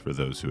was for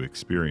those who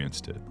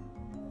experienced it.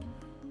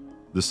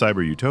 The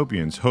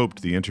cyber-utopians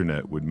hoped the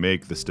internet would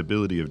make the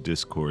stability of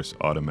discourse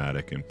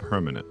automatic and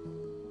permanent.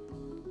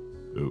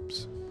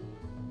 Oops.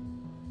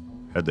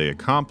 Had they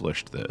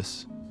accomplished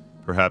this,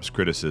 perhaps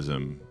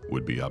criticism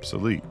would be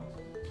obsolete,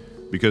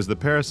 because the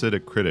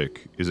parasitic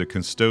critic is a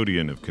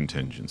custodian of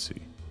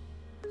contingency.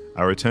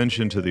 Our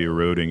attention to the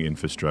eroding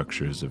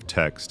infrastructures of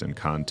text and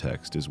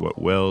context is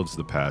what welds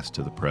the past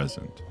to the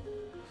present.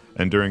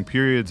 And during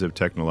periods of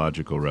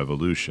technological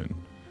revolution,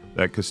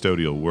 that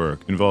custodial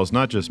work involves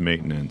not just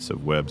maintenance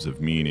of webs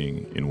of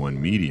meaning in one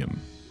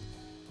medium,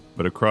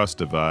 but across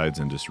divides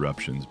and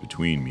disruptions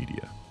between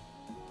media.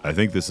 I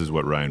think this is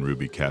what Ryan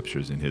Ruby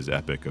captures in his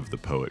epic of the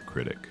poet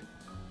critic,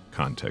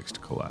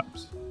 Context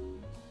Collapse.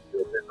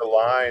 There's a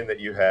line that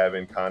you have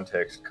in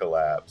Context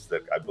Collapse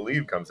that I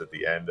believe comes at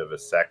the end of a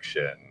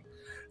section,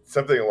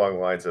 something along the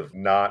lines of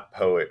not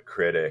poet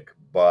critic,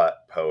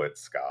 but poet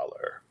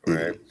scholar,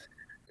 right?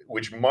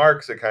 Which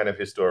marks a kind of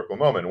historical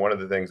moment. One of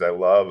the things I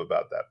love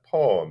about that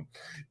poem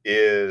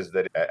is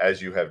that,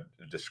 as you have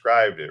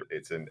described it,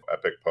 it's an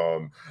epic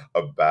poem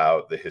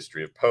about the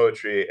history of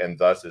poetry, and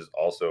thus is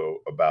also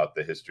about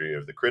the history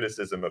of the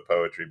criticism of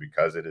poetry,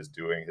 because it is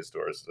doing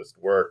historicist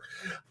work.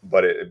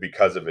 But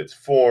because of its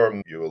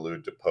form, you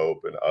allude to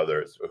Pope and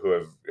others who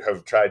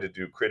have tried to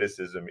do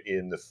criticism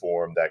in the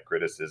form that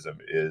criticism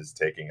is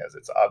taking as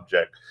its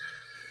object.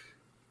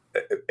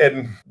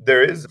 And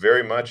there is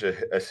very much a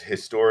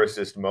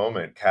historicist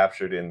moment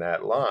captured in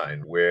that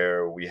line,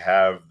 where we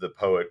have the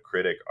poet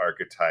critic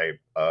archetype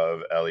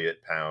of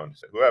Eliot Pound,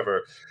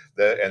 whoever,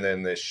 and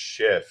then this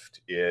shift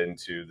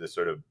into the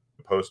sort of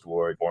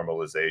post-war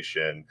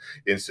formalization,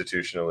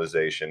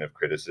 institutionalization of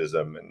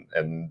criticism,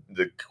 and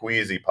the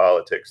queasy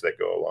politics that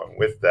go along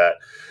with that,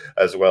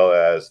 as well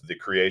as the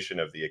creation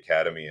of the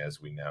academy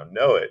as we now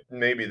know it.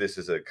 Maybe this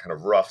is a kind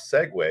of rough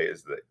segue,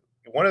 is that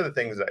one of the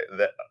things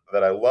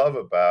that I love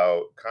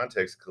about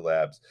Context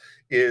Collapse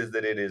is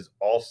that it is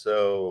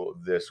also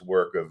this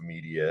work of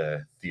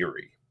media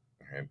theory.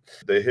 Right?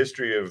 The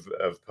history of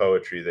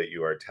poetry that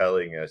you are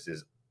telling us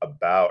is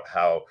about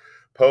how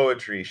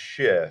poetry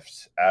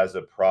shifts as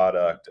a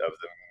product of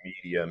the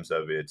mediums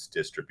of its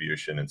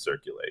distribution and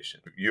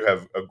circulation. You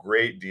have a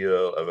great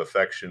deal of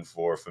affection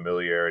for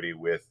familiarity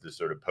with the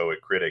sort of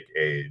poet critic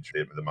age,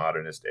 the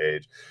modernist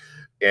age.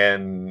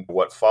 And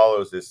what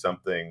follows is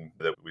something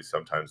that we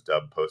sometimes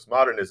dub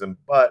postmodernism,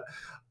 but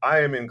I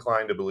am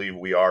inclined to believe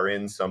we are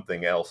in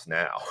something else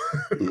now.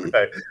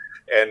 Right?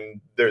 And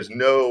there's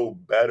no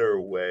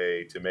better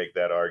way to make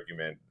that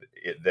argument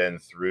than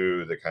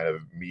through the kind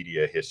of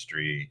media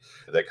history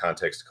that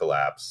Context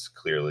Collapse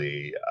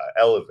clearly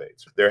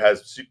elevates. There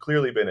has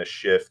clearly been a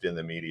shift in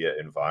the media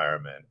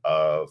environment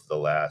of the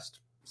last,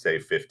 say,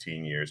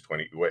 15 years,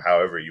 20,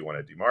 however you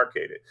want to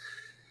demarcate it.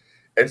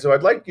 And so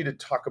I'd like you to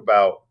talk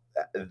about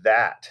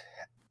that.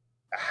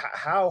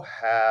 How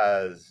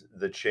has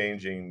the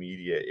changing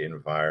media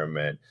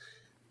environment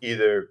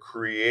either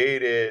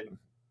created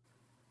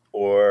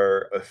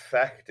or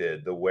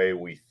affected the way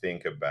we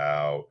think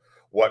about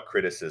what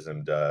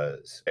criticism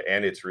does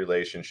and its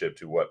relationship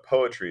to what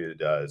poetry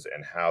does,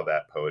 and how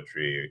that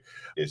poetry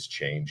is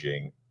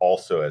changing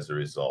also as a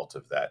result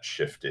of that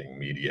shifting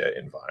media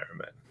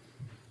environment?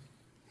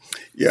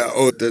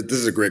 Yeah, this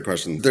is a great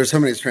question. There's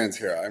so many strands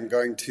here. I'm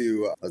going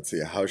to, let's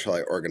see, how shall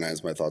I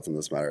organize my thoughts on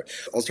this matter?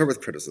 I'll start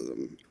with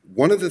criticism.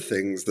 One of the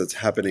things that's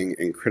happening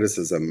in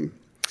criticism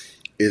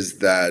is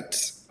that,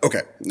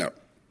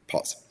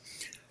 pause.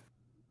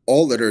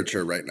 All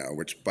literature right now,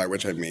 by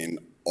which I mean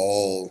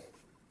all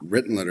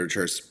written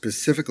literature,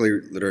 specifically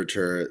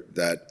literature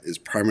that is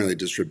primarily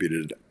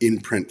distributed in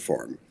print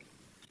form,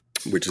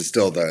 which is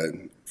still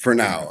for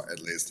now at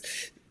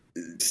least,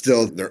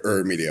 still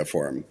the media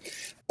form.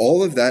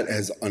 all of that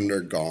has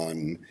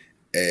undergone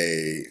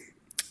a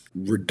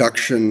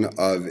reduction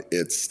of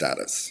its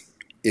status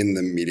in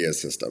the media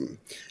system.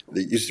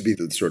 It used to be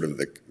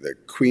the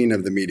queen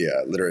of the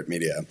media, literate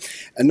media,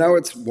 and now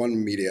it's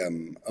one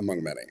medium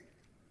among many.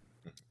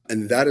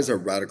 And that is a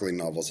radically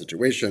novel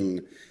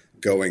situation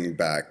going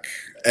back,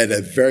 at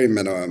a very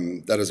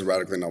minimum, that is a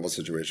radically novel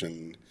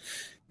situation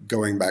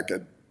going back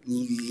at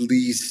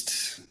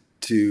least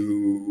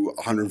to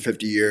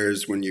 150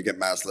 years when you get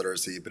mass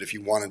literacy. But if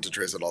you wanted to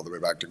trace it all the way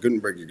back to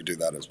Gutenberg, you could do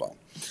that as well.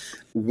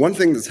 One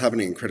thing that's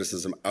happening in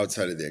criticism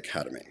outside of the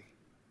academy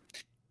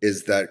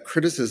is that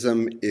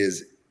criticism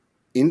is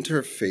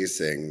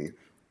interfacing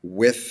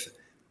with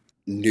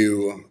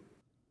new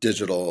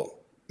digital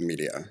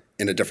media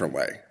in a different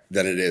way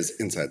than it is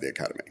inside the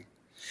academy.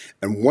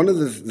 And one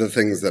of the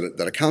things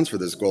that accounts for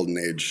this golden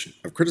age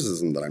of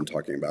criticism that I'm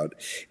talking about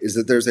is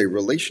that there's a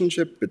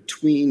relationship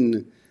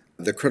between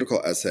the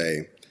critical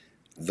essay,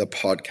 the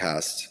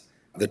podcast,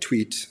 the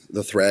tweet,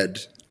 the thread,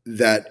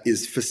 that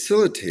is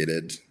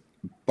facilitated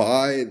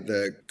by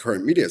the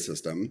current media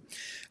system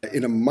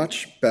in a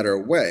much better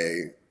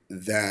way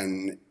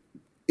than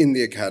in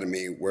the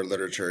academy, where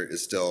literature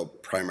is still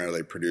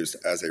primarily produced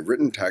as a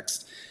written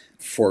text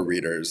for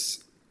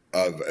readers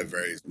of a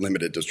very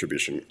limited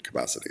distribution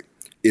capacity.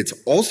 It's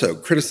also,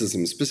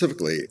 criticism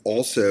specifically,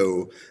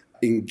 also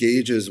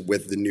engages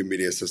with the new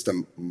media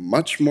system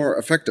much more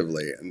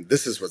effectively, and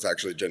this is what's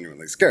actually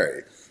genuinely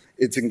scary.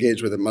 It's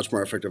engaged with it much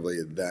more effectively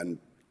than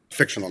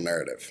fictional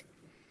narrative.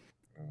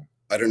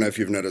 I don't know if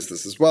you've noticed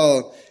this as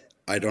well.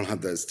 I don't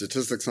have the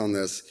statistics on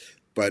this,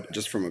 but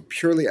just from a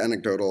purely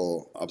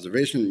anecdotal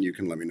observation, you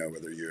can let me know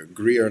whether you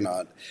agree or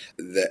not.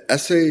 The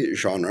essay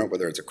genre,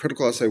 whether it's a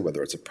critical essay,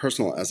 whether it's a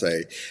personal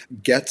essay,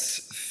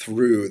 gets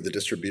through the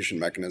distribution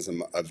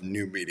mechanism of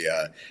new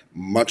media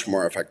much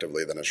more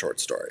effectively than a short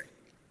story.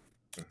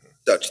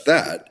 Such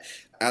that,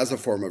 as a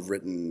form of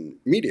written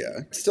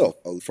media, still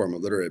a form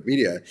of literate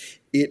media,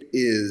 it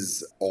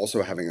is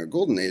also having a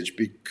golden age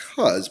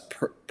because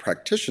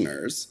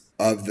practitioners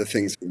of the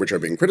things which are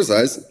being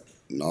criticized,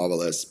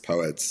 novelists,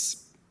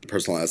 poets,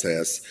 personal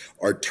essayists,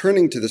 are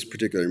turning to this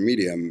particular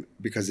medium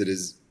because it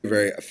is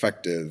very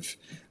effective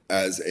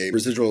as a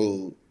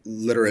residual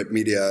literate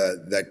media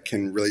that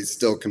can really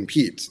still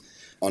compete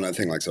on a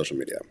thing like social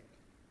media.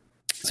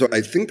 So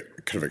I think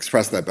I could have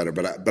expressed that better,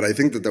 but I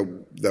think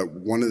that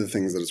one of the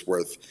things that is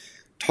worth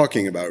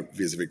talking about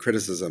vis-a-vis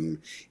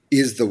criticism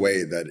is the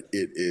way that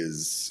it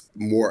is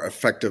more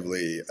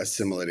effectively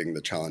assimilating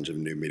the challenge of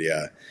new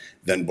media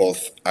than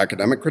both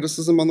academic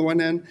criticism on the one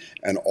hand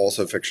and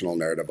also fictional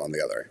narrative on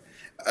the other.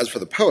 As for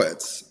the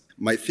poets,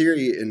 my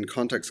theory in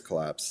context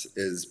collapse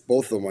is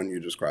both the one you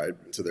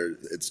described, so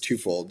it's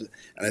twofold,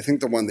 and I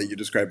think the one that you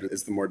described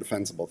is the more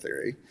defensible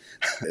theory.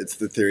 It's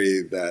the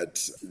theory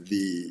that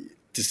the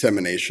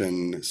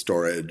dissemination,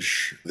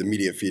 storage, the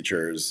media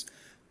features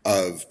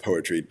of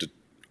poetry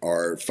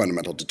are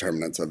fundamental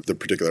determinants of the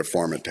particular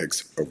form it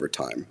takes over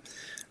time.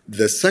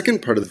 The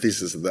second part of the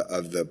thesis of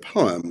the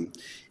poem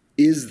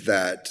is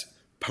that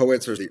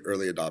poets are the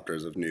early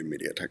adopters of new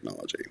media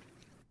technology,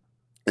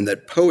 and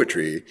that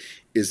poetry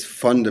is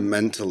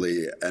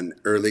fundamentally an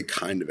early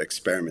kind of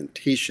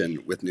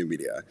experimentation with new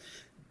media.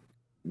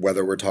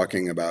 Whether we're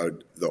talking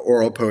about the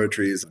oral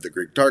poetries of the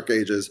Greek Dark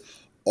Ages,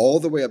 all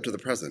the way up to the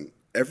present,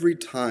 every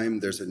time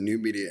there's a new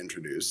media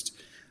introduced,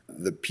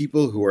 the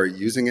people who are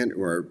using it,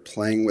 who are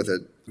playing with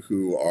it,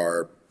 who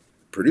are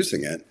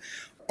producing it,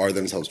 are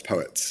themselves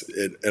poets.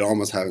 It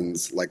almost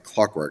happens like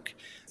clockwork,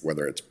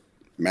 whether it's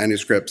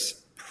manuscripts,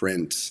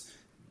 print,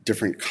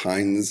 different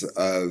kinds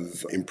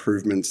of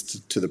improvements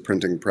to the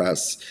printing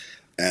press.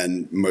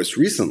 And most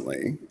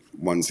recently,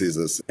 one sees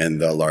this in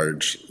the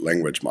large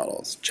language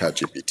models,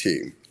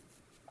 ChatGPT.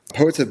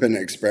 Poets have been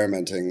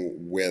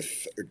experimenting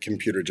with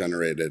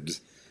computer-generated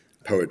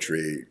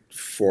poetry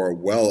for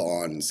well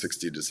on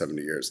 60 to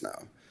 70 years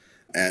now.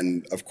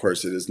 And of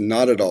course, it is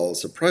not at all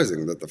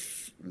surprising that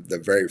the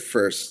very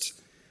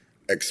first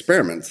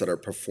experiments that are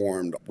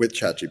performed with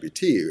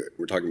ChatGPT,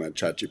 we're talking about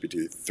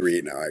ChatGPT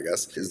 3 now, I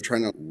guess, is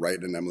trying to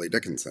write an Emily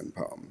Dickinson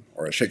poem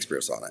or a Shakespeare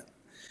sonnet.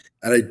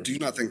 And I do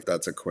not think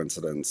that's a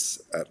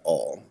coincidence at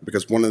all,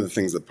 because one of the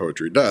things that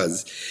poetry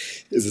does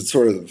is it's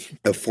sort of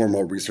a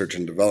formal research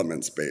and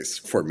development space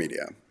for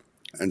media.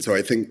 And so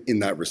I think in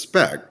that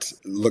respect,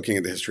 looking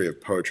at the history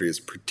of poetry is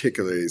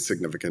particularly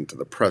significant to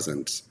the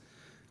present,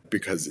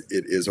 because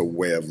it is a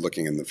way of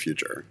looking in the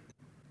future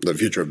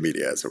of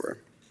media, as it were.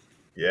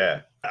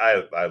 Yeah,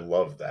 I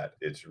love that.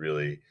 It's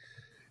really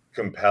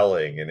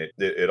compelling, and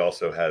it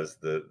also has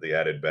the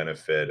added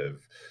benefit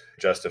of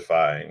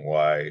justifying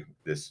why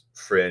this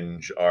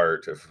fringe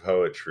art of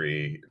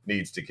poetry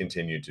needs to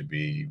continue to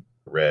be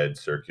read,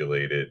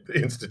 circulated,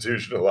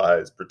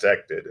 institutionalized,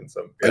 protected in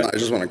some. And I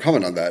just want to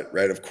comment on that,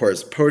 right? Of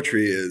course,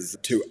 poetry is,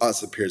 to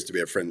us, appears to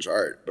be a fringe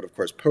art, but of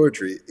course,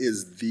 poetry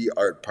is the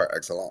art par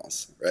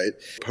excellence, right?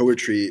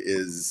 Poetry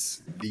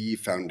is the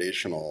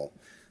foundational,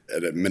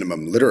 at a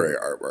minimum, literary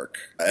artwork,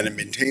 and it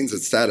maintains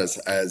its status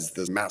as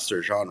the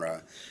master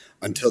genre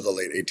until the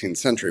late 18th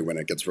century when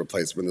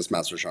this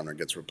master genre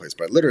gets replaced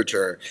by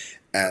literature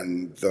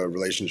and the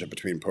relationship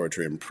between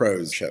poetry and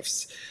prose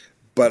shifts.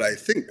 But I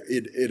think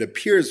it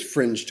appears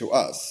fringe to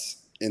us,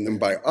 and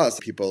by us,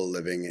 people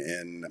living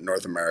in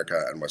North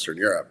America and Western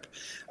Europe.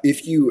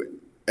 If you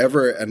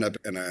ever end up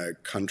in a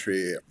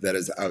country that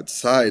is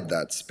outside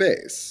that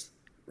space,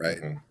 right?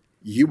 Mm-hmm.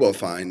 You will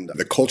find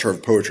the culture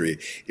of poetry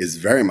is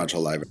very much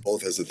alive,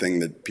 both as a thing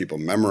that people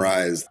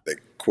memorize, they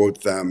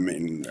quote them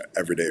in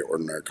everyday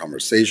ordinary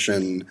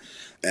conversation.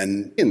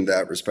 And in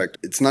that respect,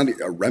 it's not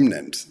a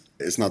remnant.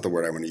 It's not the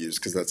word I want to use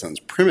because that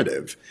sounds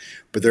primitive,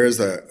 but there is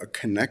a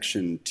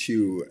connection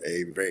to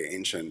a very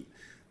ancient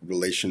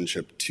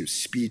relationship to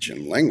speech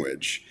and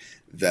language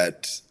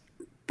that,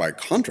 by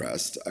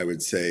contrast, I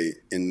would say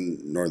in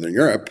Northern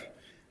Europe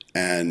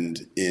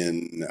and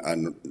in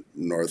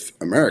North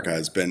America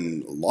has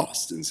been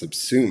lost and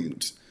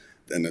subsumed.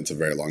 And it's a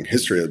very long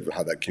history of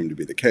how that came to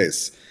be the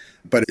case.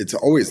 But it's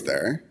always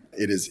there.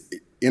 It is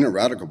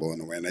ineradicable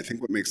in a way. And I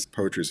think what makes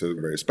poetry so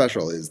very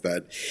special is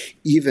that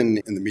even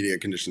in the media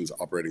conditions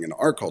operating in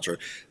our culture,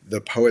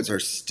 the poets are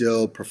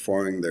still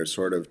performing their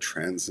sort of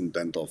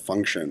transcendental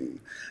function,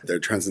 their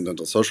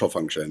transcendental social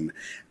function,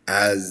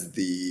 as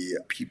the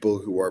people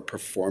who are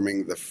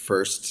performing the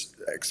first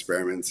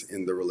experiments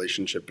in the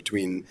relationship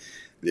between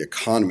the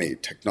economy,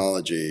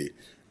 technology,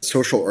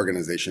 social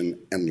organization,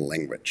 and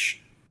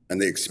language,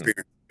 and the experience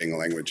of being a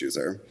language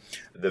user.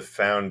 The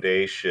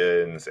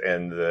foundations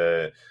and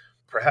the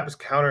perhaps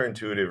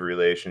counterintuitive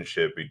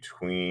relationship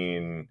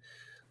between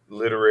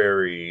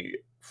literary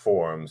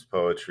forms,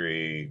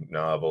 poetry,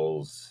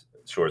 novels,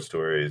 short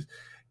stories,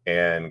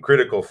 and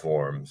critical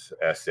forms,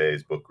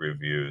 essays, book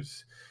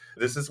reviews.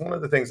 This is one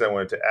of the things I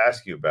wanted to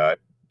ask you about.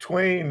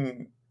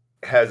 Twain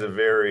has a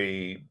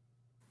very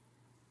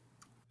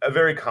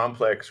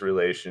complex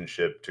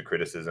relationship to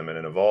criticism and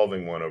an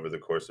evolving one over the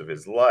course of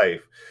his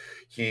life.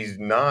 He's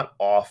not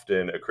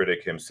often a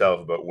critic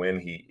himself, but when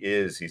he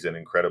is, he's an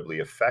incredibly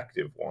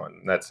effective one.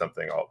 And that's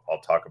something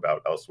I'll talk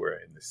about elsewhere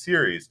in the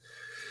series.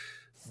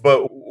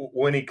 But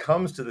when he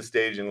comes to the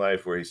stage in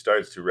life where he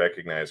starts to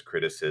recognize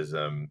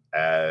criticism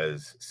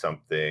as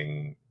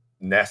something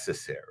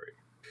necessary,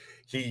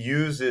 he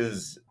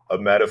uses a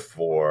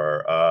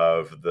metaphor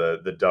of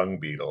the dung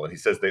beetle. And he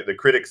says that the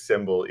critic's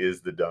symbol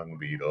is the dung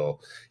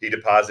beetle. He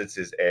deposits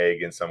his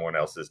egg in someone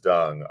else's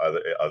dung,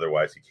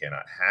 otherwise he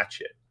cannot hatch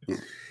it.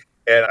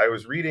 And I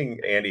was reading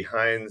Andy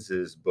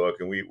Hines's book,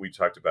 and we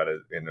talked about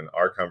it in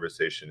our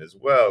conversation as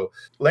well.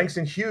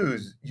 Langston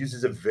Hughes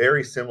uses a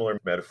very similar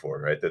metaphor,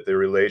 right? That the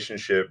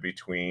relationship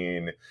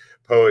between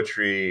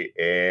poetry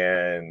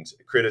and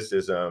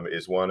criticism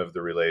is one of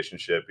the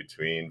relationship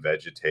between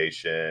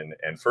vegetation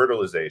and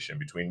fertilization,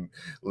 between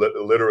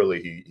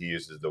literally he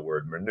uses the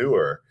word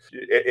manure.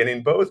 And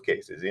in both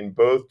cases, in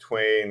both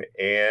Twain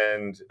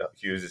and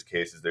Hughes's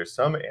cases, there's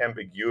some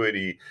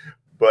ambiguity,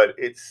 but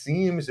it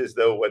seems as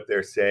though what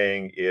they're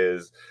saying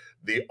is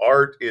the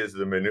art is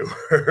the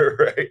manure,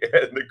 right?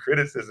 And the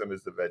criticism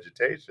is the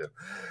vegetation.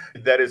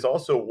 That is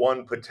also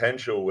one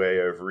potential way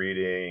of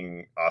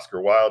reading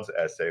Oscar Wilde's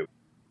essay.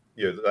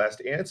 The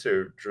last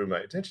answer drew my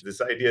attention. This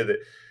idea that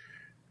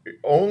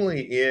only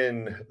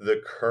in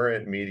the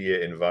current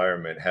media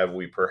environment have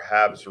we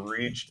perhaps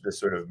reached the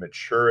sort of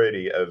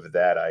maturity of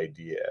that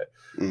idea,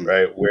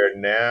 right? Where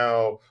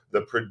now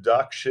the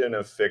production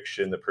of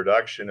fiction, the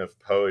production of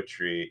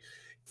poetry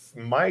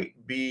might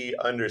be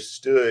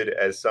understood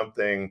as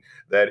something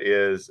that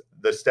is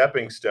the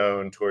stepping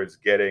stone towards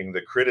getting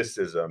the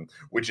criticism,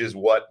 which is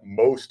what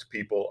most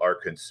people are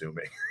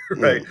consuming,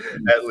 right?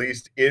 At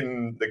least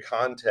in the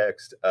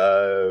context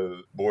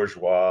of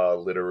bourgeois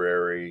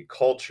literary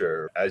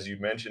culture. As you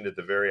mentioned at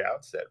the very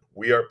outset,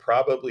 we are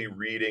probably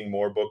reading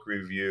more book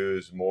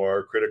reviews,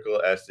 more critical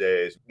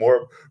essays,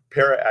 more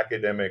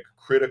para-academic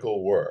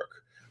critical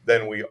work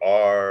than we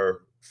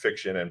are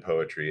fiction and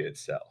poetry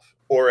itself.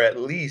 Or at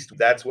least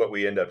that's what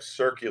we end up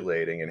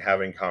circulating and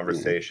having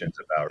conversations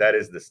about. That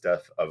is the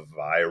stuff of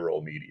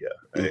viral media,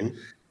 right?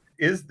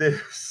 Is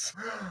this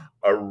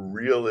a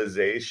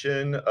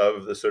realization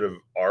of the sort of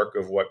arc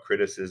of what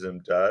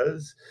criticism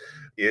does?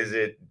 Is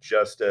it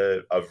just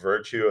a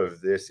virtue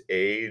of this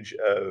age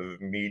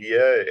of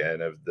media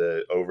and of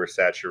the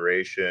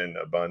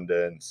oversaturation,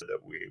 abundance that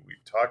we've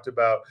talked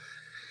about?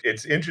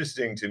 It's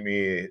interesting to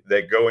me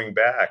that going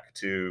back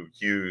to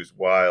Hughes,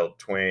 Wilde,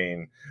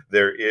 Twain,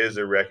 there is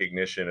a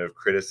recognition of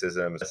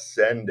criticism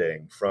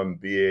ascending from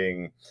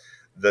being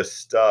the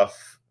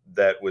stuff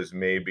that was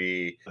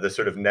maybe the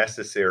sort of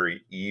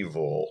necessary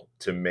evil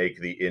to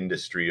make the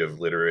industry of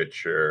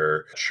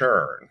literature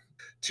churn,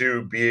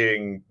 to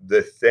being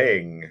the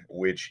thing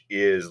which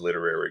is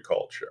literary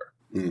culture.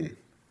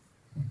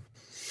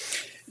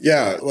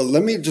 Yeah, well,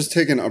 let me just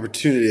take an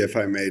opportunity, if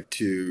I may,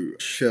 to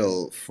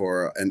shill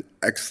for an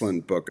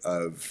excellent book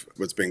of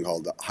what's being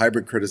called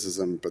hybrid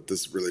criticism, but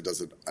this really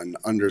does it an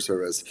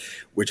underservice,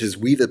 which is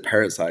We the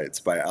Parasites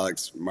by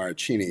Alex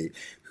Maricini,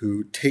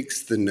 who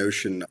takes the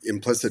notion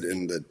implicit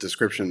in the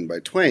description by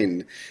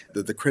Twain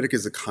that the critic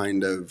is a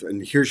kind of,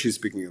 and here she's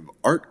speaking of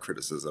art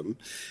criticism,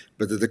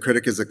 but that the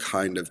critic is a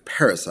kind of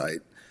parasite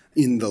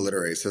in the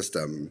literary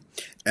system,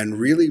 and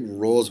really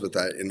rolls with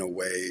that in a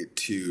way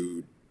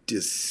to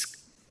discuss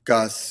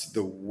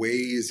the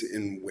ways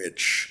in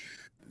which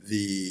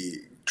the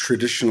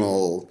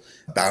traditional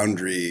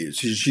boundary,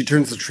 she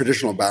turns the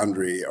traditional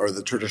boundary or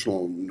the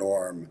traditional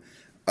norm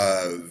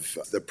of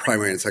the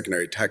primary and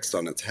secondary text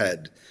on its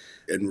head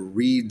and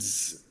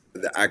reads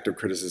the act of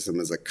criticism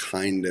as a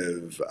kind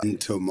of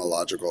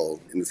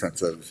entomological, in the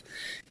sense of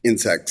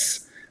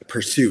insects,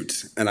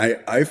 pursuit. And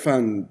I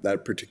found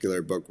that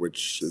particular book,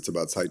 which it's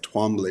about Cy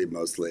Twombly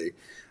mostly,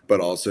 but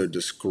also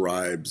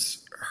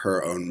describes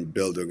her own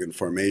building and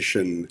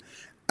formation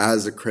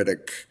as a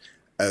critic,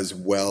 as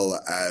well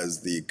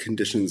as the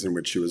conditions in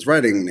which she was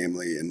writing,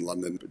 namely in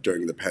London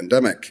during the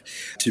pandemic,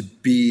 to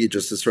be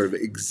just a sort of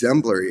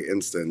exemplary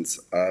instance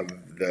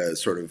of the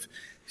sort of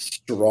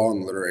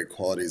strong literary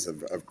qualities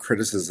of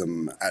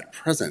criticism at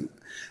present.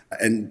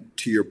 And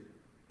to your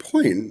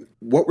point,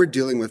 what we're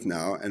dealing with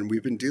now, and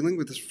we've been dealing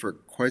with this for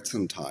quite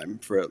some time,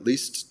 for at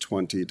least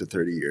 20 to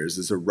 30 years,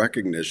 is a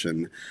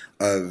recognition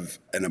of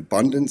an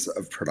abundance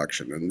of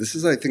production. And this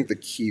is, I think, the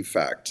key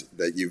fact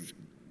that you've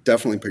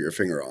definitely put your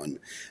finger on,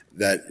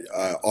 that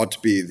ought to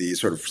be the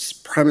sort of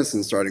premise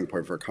and starting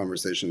point for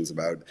conversations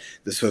about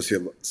the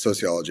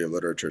sociology of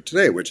literature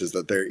today, which is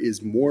that there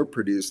is more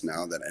produced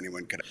now than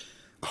anyone could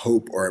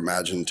hope or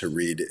imagine to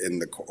read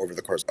over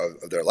the course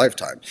of their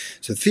lifetime.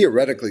 So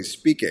theoretically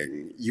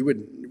speaking,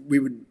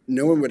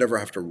 no one would ever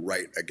have to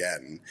write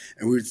again,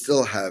 and we would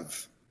still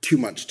have too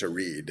much to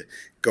read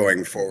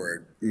going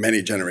forward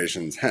many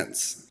generations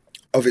hence.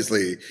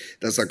 Obviously,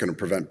 that's not going to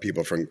prevent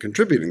people from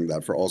contributing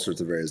that for all sorts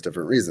of various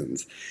different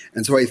reasons.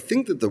 And so I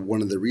think that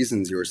one of the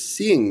reasons you're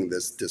seeing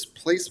this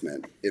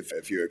displacement,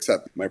 if you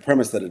accept my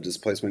premise that a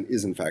displacement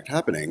is in fact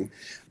happening,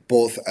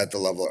 both at the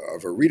level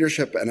of a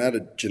readership and at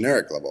a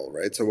generic level,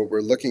 right? So what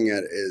we're looking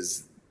at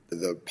is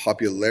the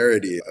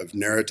popularity of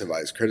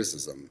narrativized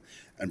criticism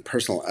and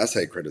personal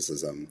essay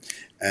criticism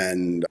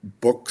and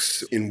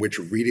books in which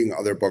reading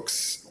other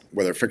books,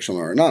 whether fictional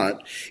or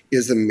not,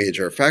 is a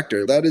major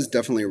factor. That is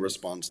definitely a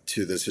response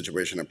to the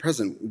situation at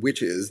present,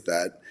 which is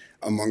that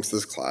amongst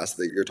this class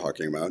that you're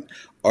talking about,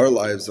 our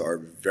lives are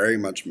very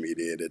much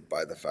mediated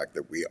by the fact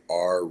that we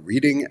are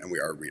reading and we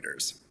are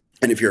readers.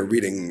 And if you're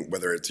reading,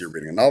 whether it's you're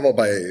reading a novel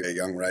by a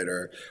young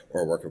writer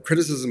or a work of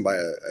criticism by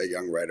a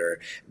young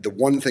writer, the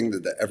one thing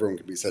that everyone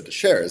can be said to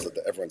share is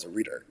that everyone's a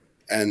reader.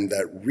 And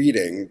that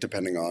reading,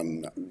 depending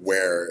on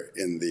where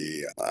in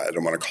the, I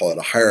don't want to call it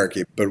a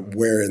hierarchy, but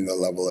where in the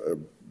level of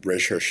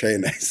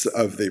rechercheness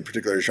of the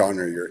particular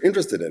genre you're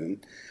interested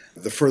in,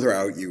 the further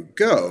out you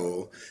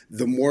go,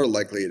 the more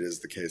likely it is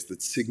the case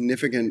that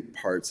significant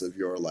parts of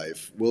your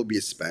life will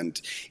be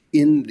spent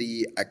in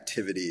the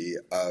activity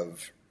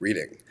of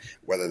reading,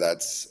 whether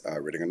that's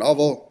reading a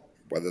novel,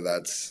 whether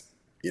that's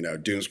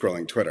doom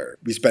scrolling Twitter.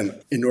 We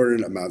spend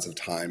inordinate amounts of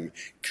time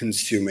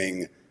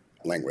consuming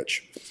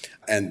language.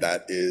 And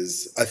that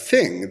is a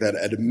thing that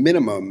at a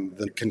minimum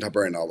the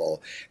contemporary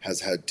novel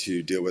has had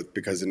to deal with,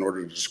 because in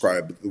order to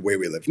describe the way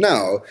we live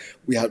now,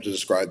 we have to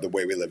describe the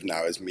way we live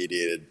now as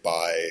mediated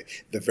by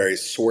the very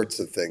sorts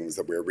of things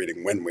that we're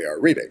reading when we are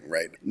reading,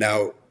 right?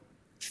 Now,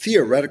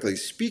 theoretically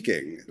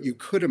speaking, you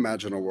could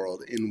imagine a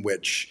world in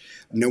which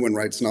no one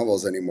writes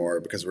novels anymore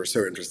because we're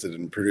so interested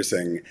in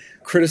producing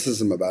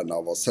criticism about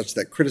novels, such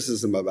that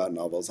criticism about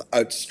novels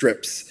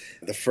outstrips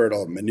the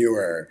fertile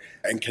manure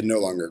and can no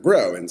longer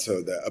grow. And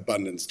so the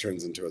abundance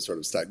turns into a sort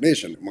of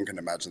stagnation. One can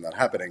imagine that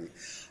happening.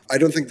 I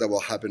don't think that will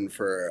happen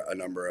for a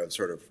number of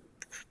sort of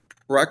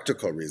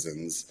practical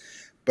reasons,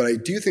 but I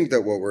do think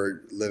that what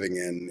we're living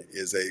in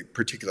is a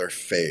particular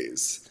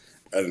phase.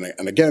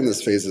 And again,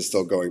 this phase is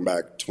still going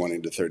back 20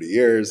 to 30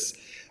 years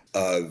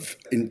of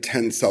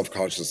intense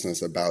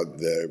self-consciousness about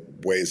the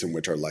ways in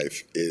which our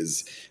life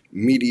is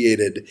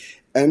mediated.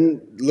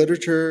 And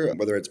literature,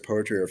 whether it's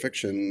poetry or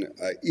fiction,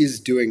 is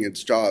doing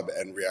its job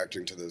and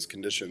reacting to those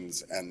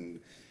conditions and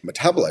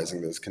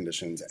metabolizing those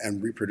conditions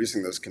and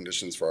reproducing those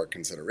conditions for our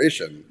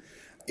consideration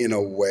in a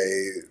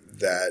way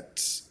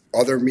that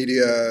other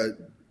media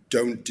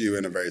don't do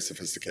in a very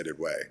sophisticated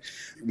way.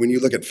 When you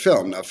look at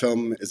film, now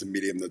film is a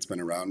medium that's been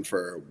around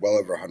for well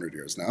over 100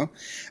 years now,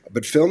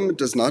 but film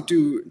does not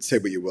do, say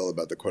what you will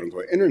about the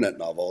quote-unquote internet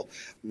novel,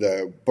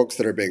 the books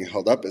that are being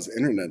held up as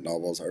internet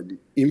novels are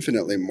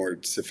infinitely more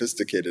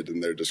sophisticated in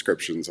their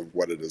descriptions of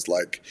what it is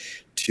like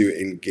to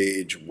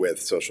engage with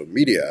social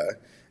media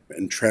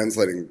and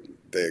translating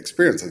the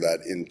experience of that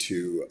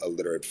into a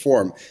literate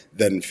form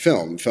than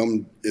film.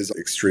 Film is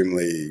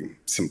extremely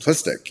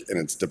simplistic in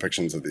its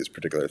depictions of these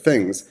particular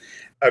things.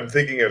 I'm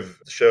thinking of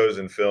shows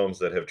and films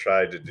that have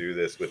tried to do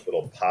this with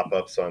little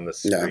pop-ups on the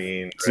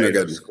screen. Yeah, it's no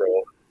good.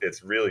 Scroll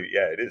it's really,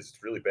 yeah, it is.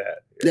 It's really bad.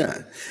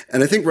 Yeah.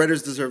 And I think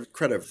writers deserve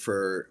credit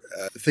for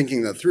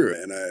thinking that through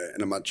in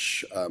a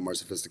much more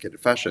sophisticated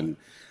fashion,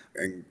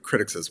 and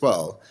critics as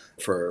well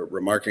for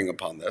remarking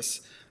upon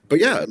this. But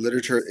yeah,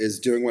 literature is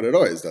doing what it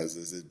always does,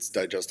 is it's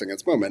digesting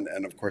its moment.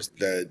 And of course,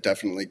 the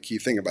definitely key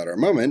thing about our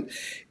moment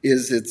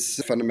is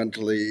its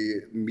fundamentally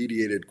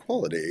mediated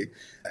quality.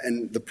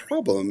 And the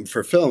problem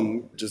for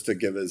film, just to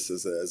give as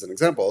an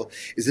example,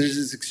 is that it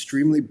is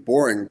extremely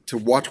boring to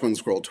watch one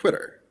scroll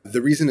Twitter.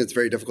 The reason it's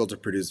very difficult to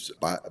produce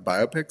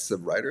biopics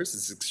of writers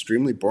is it's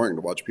extremely boring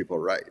to watch people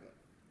write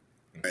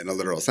in a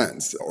literal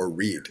sense or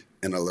read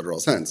in a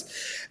literal sense.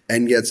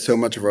 And yet so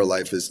much of our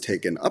life is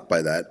taken up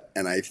by that.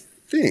 And I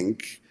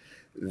think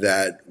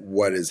that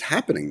what is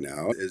happening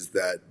now is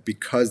that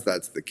because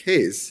that's the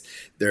case,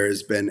 there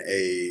has been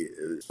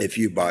if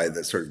you buy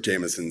the sort of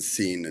Jameson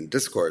scene and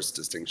discourse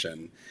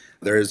distinction,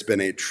 there has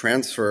been a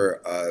transfer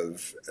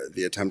of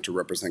the attempt to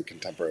represent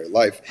contemporary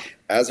life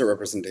as a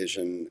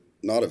representation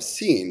not of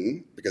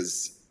scene,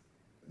 because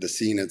the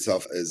scene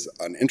itself is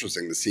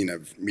uninteresting, the scene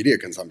of media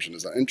consumption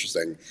is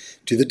uninteresting,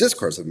 to the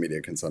discourse of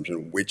media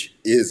consumption, which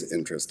is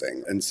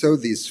interesting. And so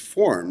these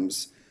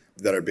forms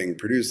that are being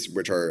produced,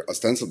 which are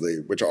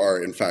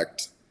in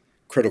fact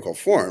critical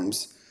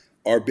forms,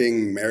 are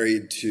being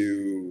married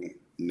to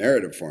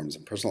narrative forms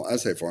and personal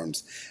essay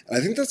forms. And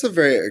I think that's a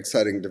very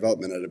exciting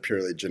development at a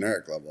purely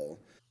generic level.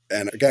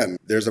 And again,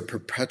 there's a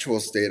perpetual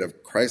state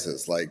of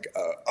crisis, like,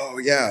 oh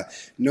yeah,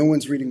 no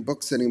one's reading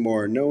books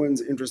anymore. No one's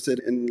interested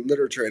in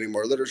literature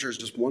anymore. Literature is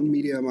just one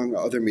media among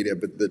other media.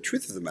 But the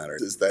truth of the matter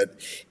is that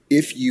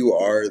if you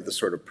are the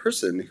sort of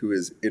person who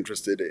is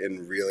interested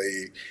in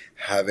really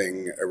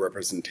having a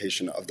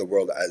representation of the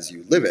world as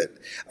you live it,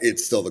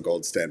 it's still the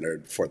gold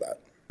standard for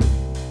that.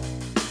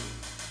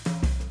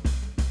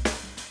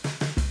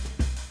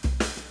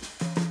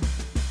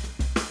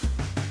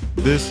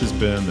 This has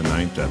been the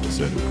 9th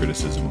episode of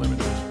Criticism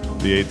Limited,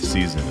 the 8th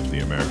season of the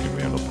American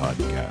Vandal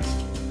podcast,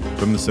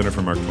 from the Center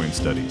for Mark Twain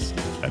Studies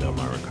at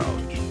Elmira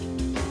College.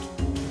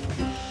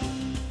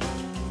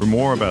 For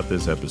more about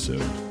this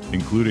episode,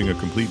 including a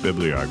complete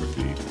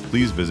bibliography,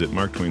 please visit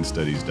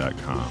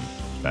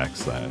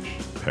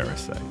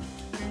marktwainstudies.com/parasite.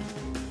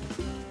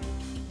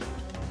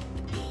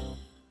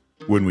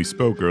 When we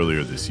spoke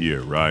earlier this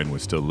year, Ryan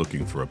was still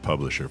looking for a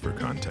publisher for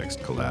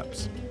Context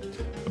Collapse.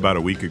 About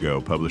a week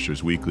ago,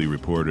 Publishers Weekly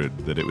reported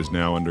that it was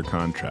now under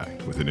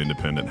contract with an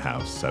independent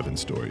house, 7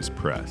 Stories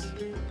Press.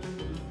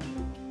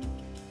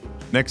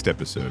 Next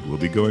episode, we'll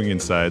be going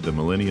inside the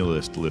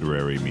millennialist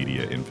literary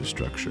media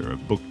infrastructure of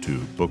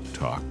BookTube,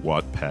 BookTalk,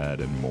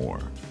 Wattpad, and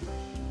more.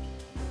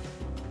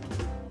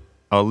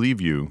 I'll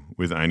leave you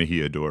with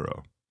Ainahi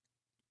Adoro,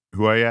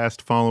 who I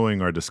asked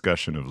following our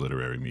discussion of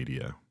literary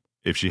media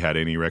if she had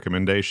any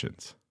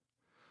recommendations.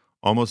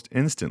 Almost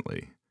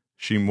instantly,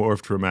 she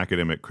morphed from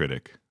academic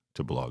critic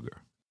to blogger.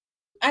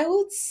 I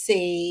would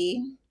say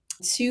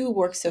 2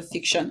 works of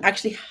fiction. I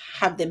actually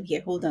have them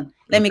here. Hold on.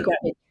 Let me grab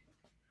it.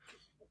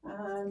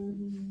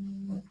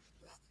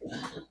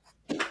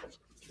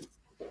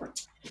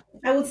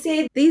 I would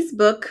say this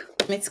book,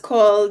 it's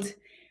called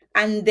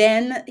And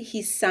Then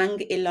He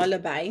Sang a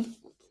Lullaby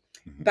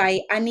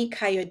by Annie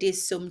Kayode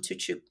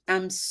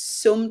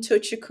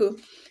Somtochukwu.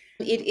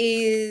 It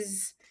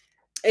is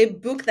a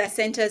book that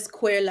centers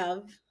queer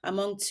love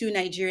among 2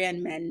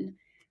 Nigerian men.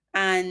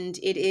 And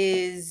it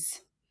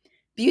is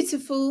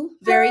beautiful,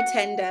 very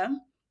tender.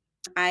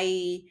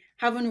 I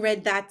haven't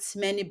read that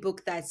many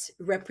books that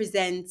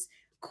represent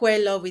queer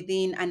love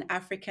within an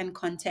African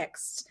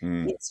context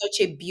in such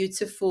a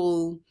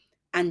beautiful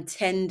and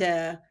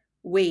tender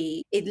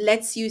way. It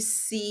lets you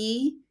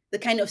see the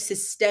kind of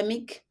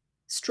systemic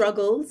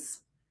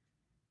struggles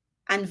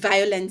and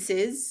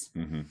violences,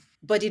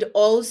 but it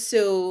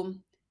also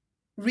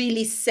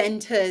really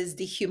centers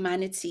the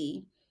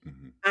humanity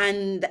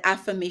and the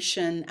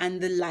affirmation and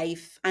the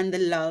life and the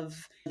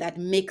love that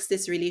makes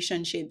these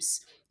relationships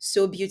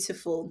so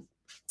beautiful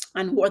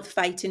and worth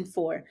fighting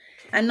for.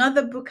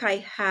 Another book I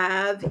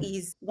have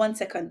is one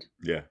second.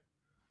 Yeah.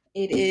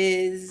 It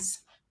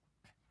is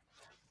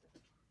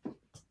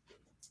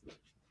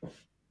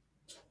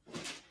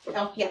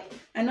oh yeah.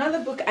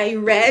 Another book I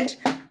read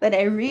that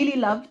I really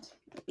loved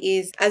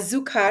is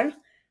Azukar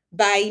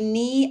by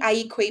Ni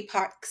Aikwe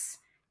Parks.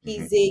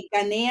 He's a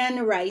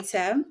Ghanaian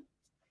writer.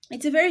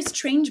 It's a very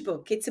strange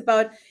book. It's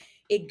about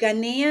a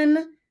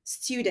Ghanaian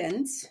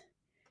student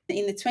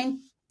in the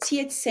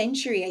 20th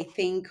century, I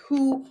think,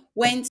 who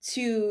went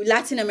to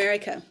Latin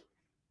America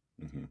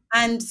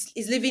and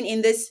is living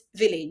in this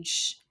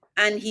village.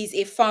 And he's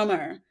a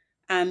farmer.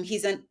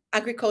 He's an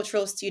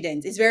agricultural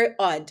student. It's very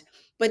odd.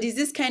 But it's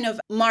this kind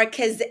of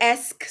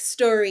Marquez-esque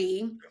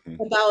story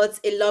about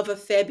a love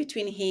affair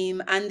between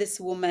him and this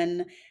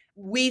woman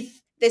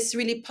with this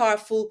really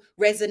powerful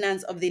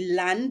resonance of the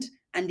land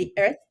and the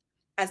earth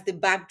as the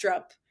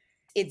backdrop.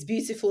 It's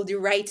beautiful. The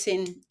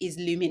writing is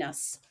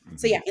luminous.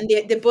 So yeah, and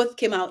they both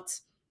came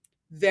out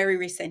very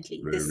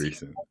recently. Very This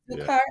recent.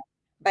 Yeah. Car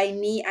by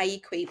Ni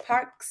Aikwe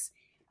Parks,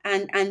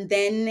 and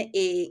then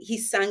He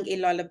Sang a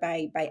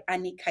Lullaby by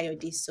Annie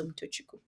Kayode Somtochukwu.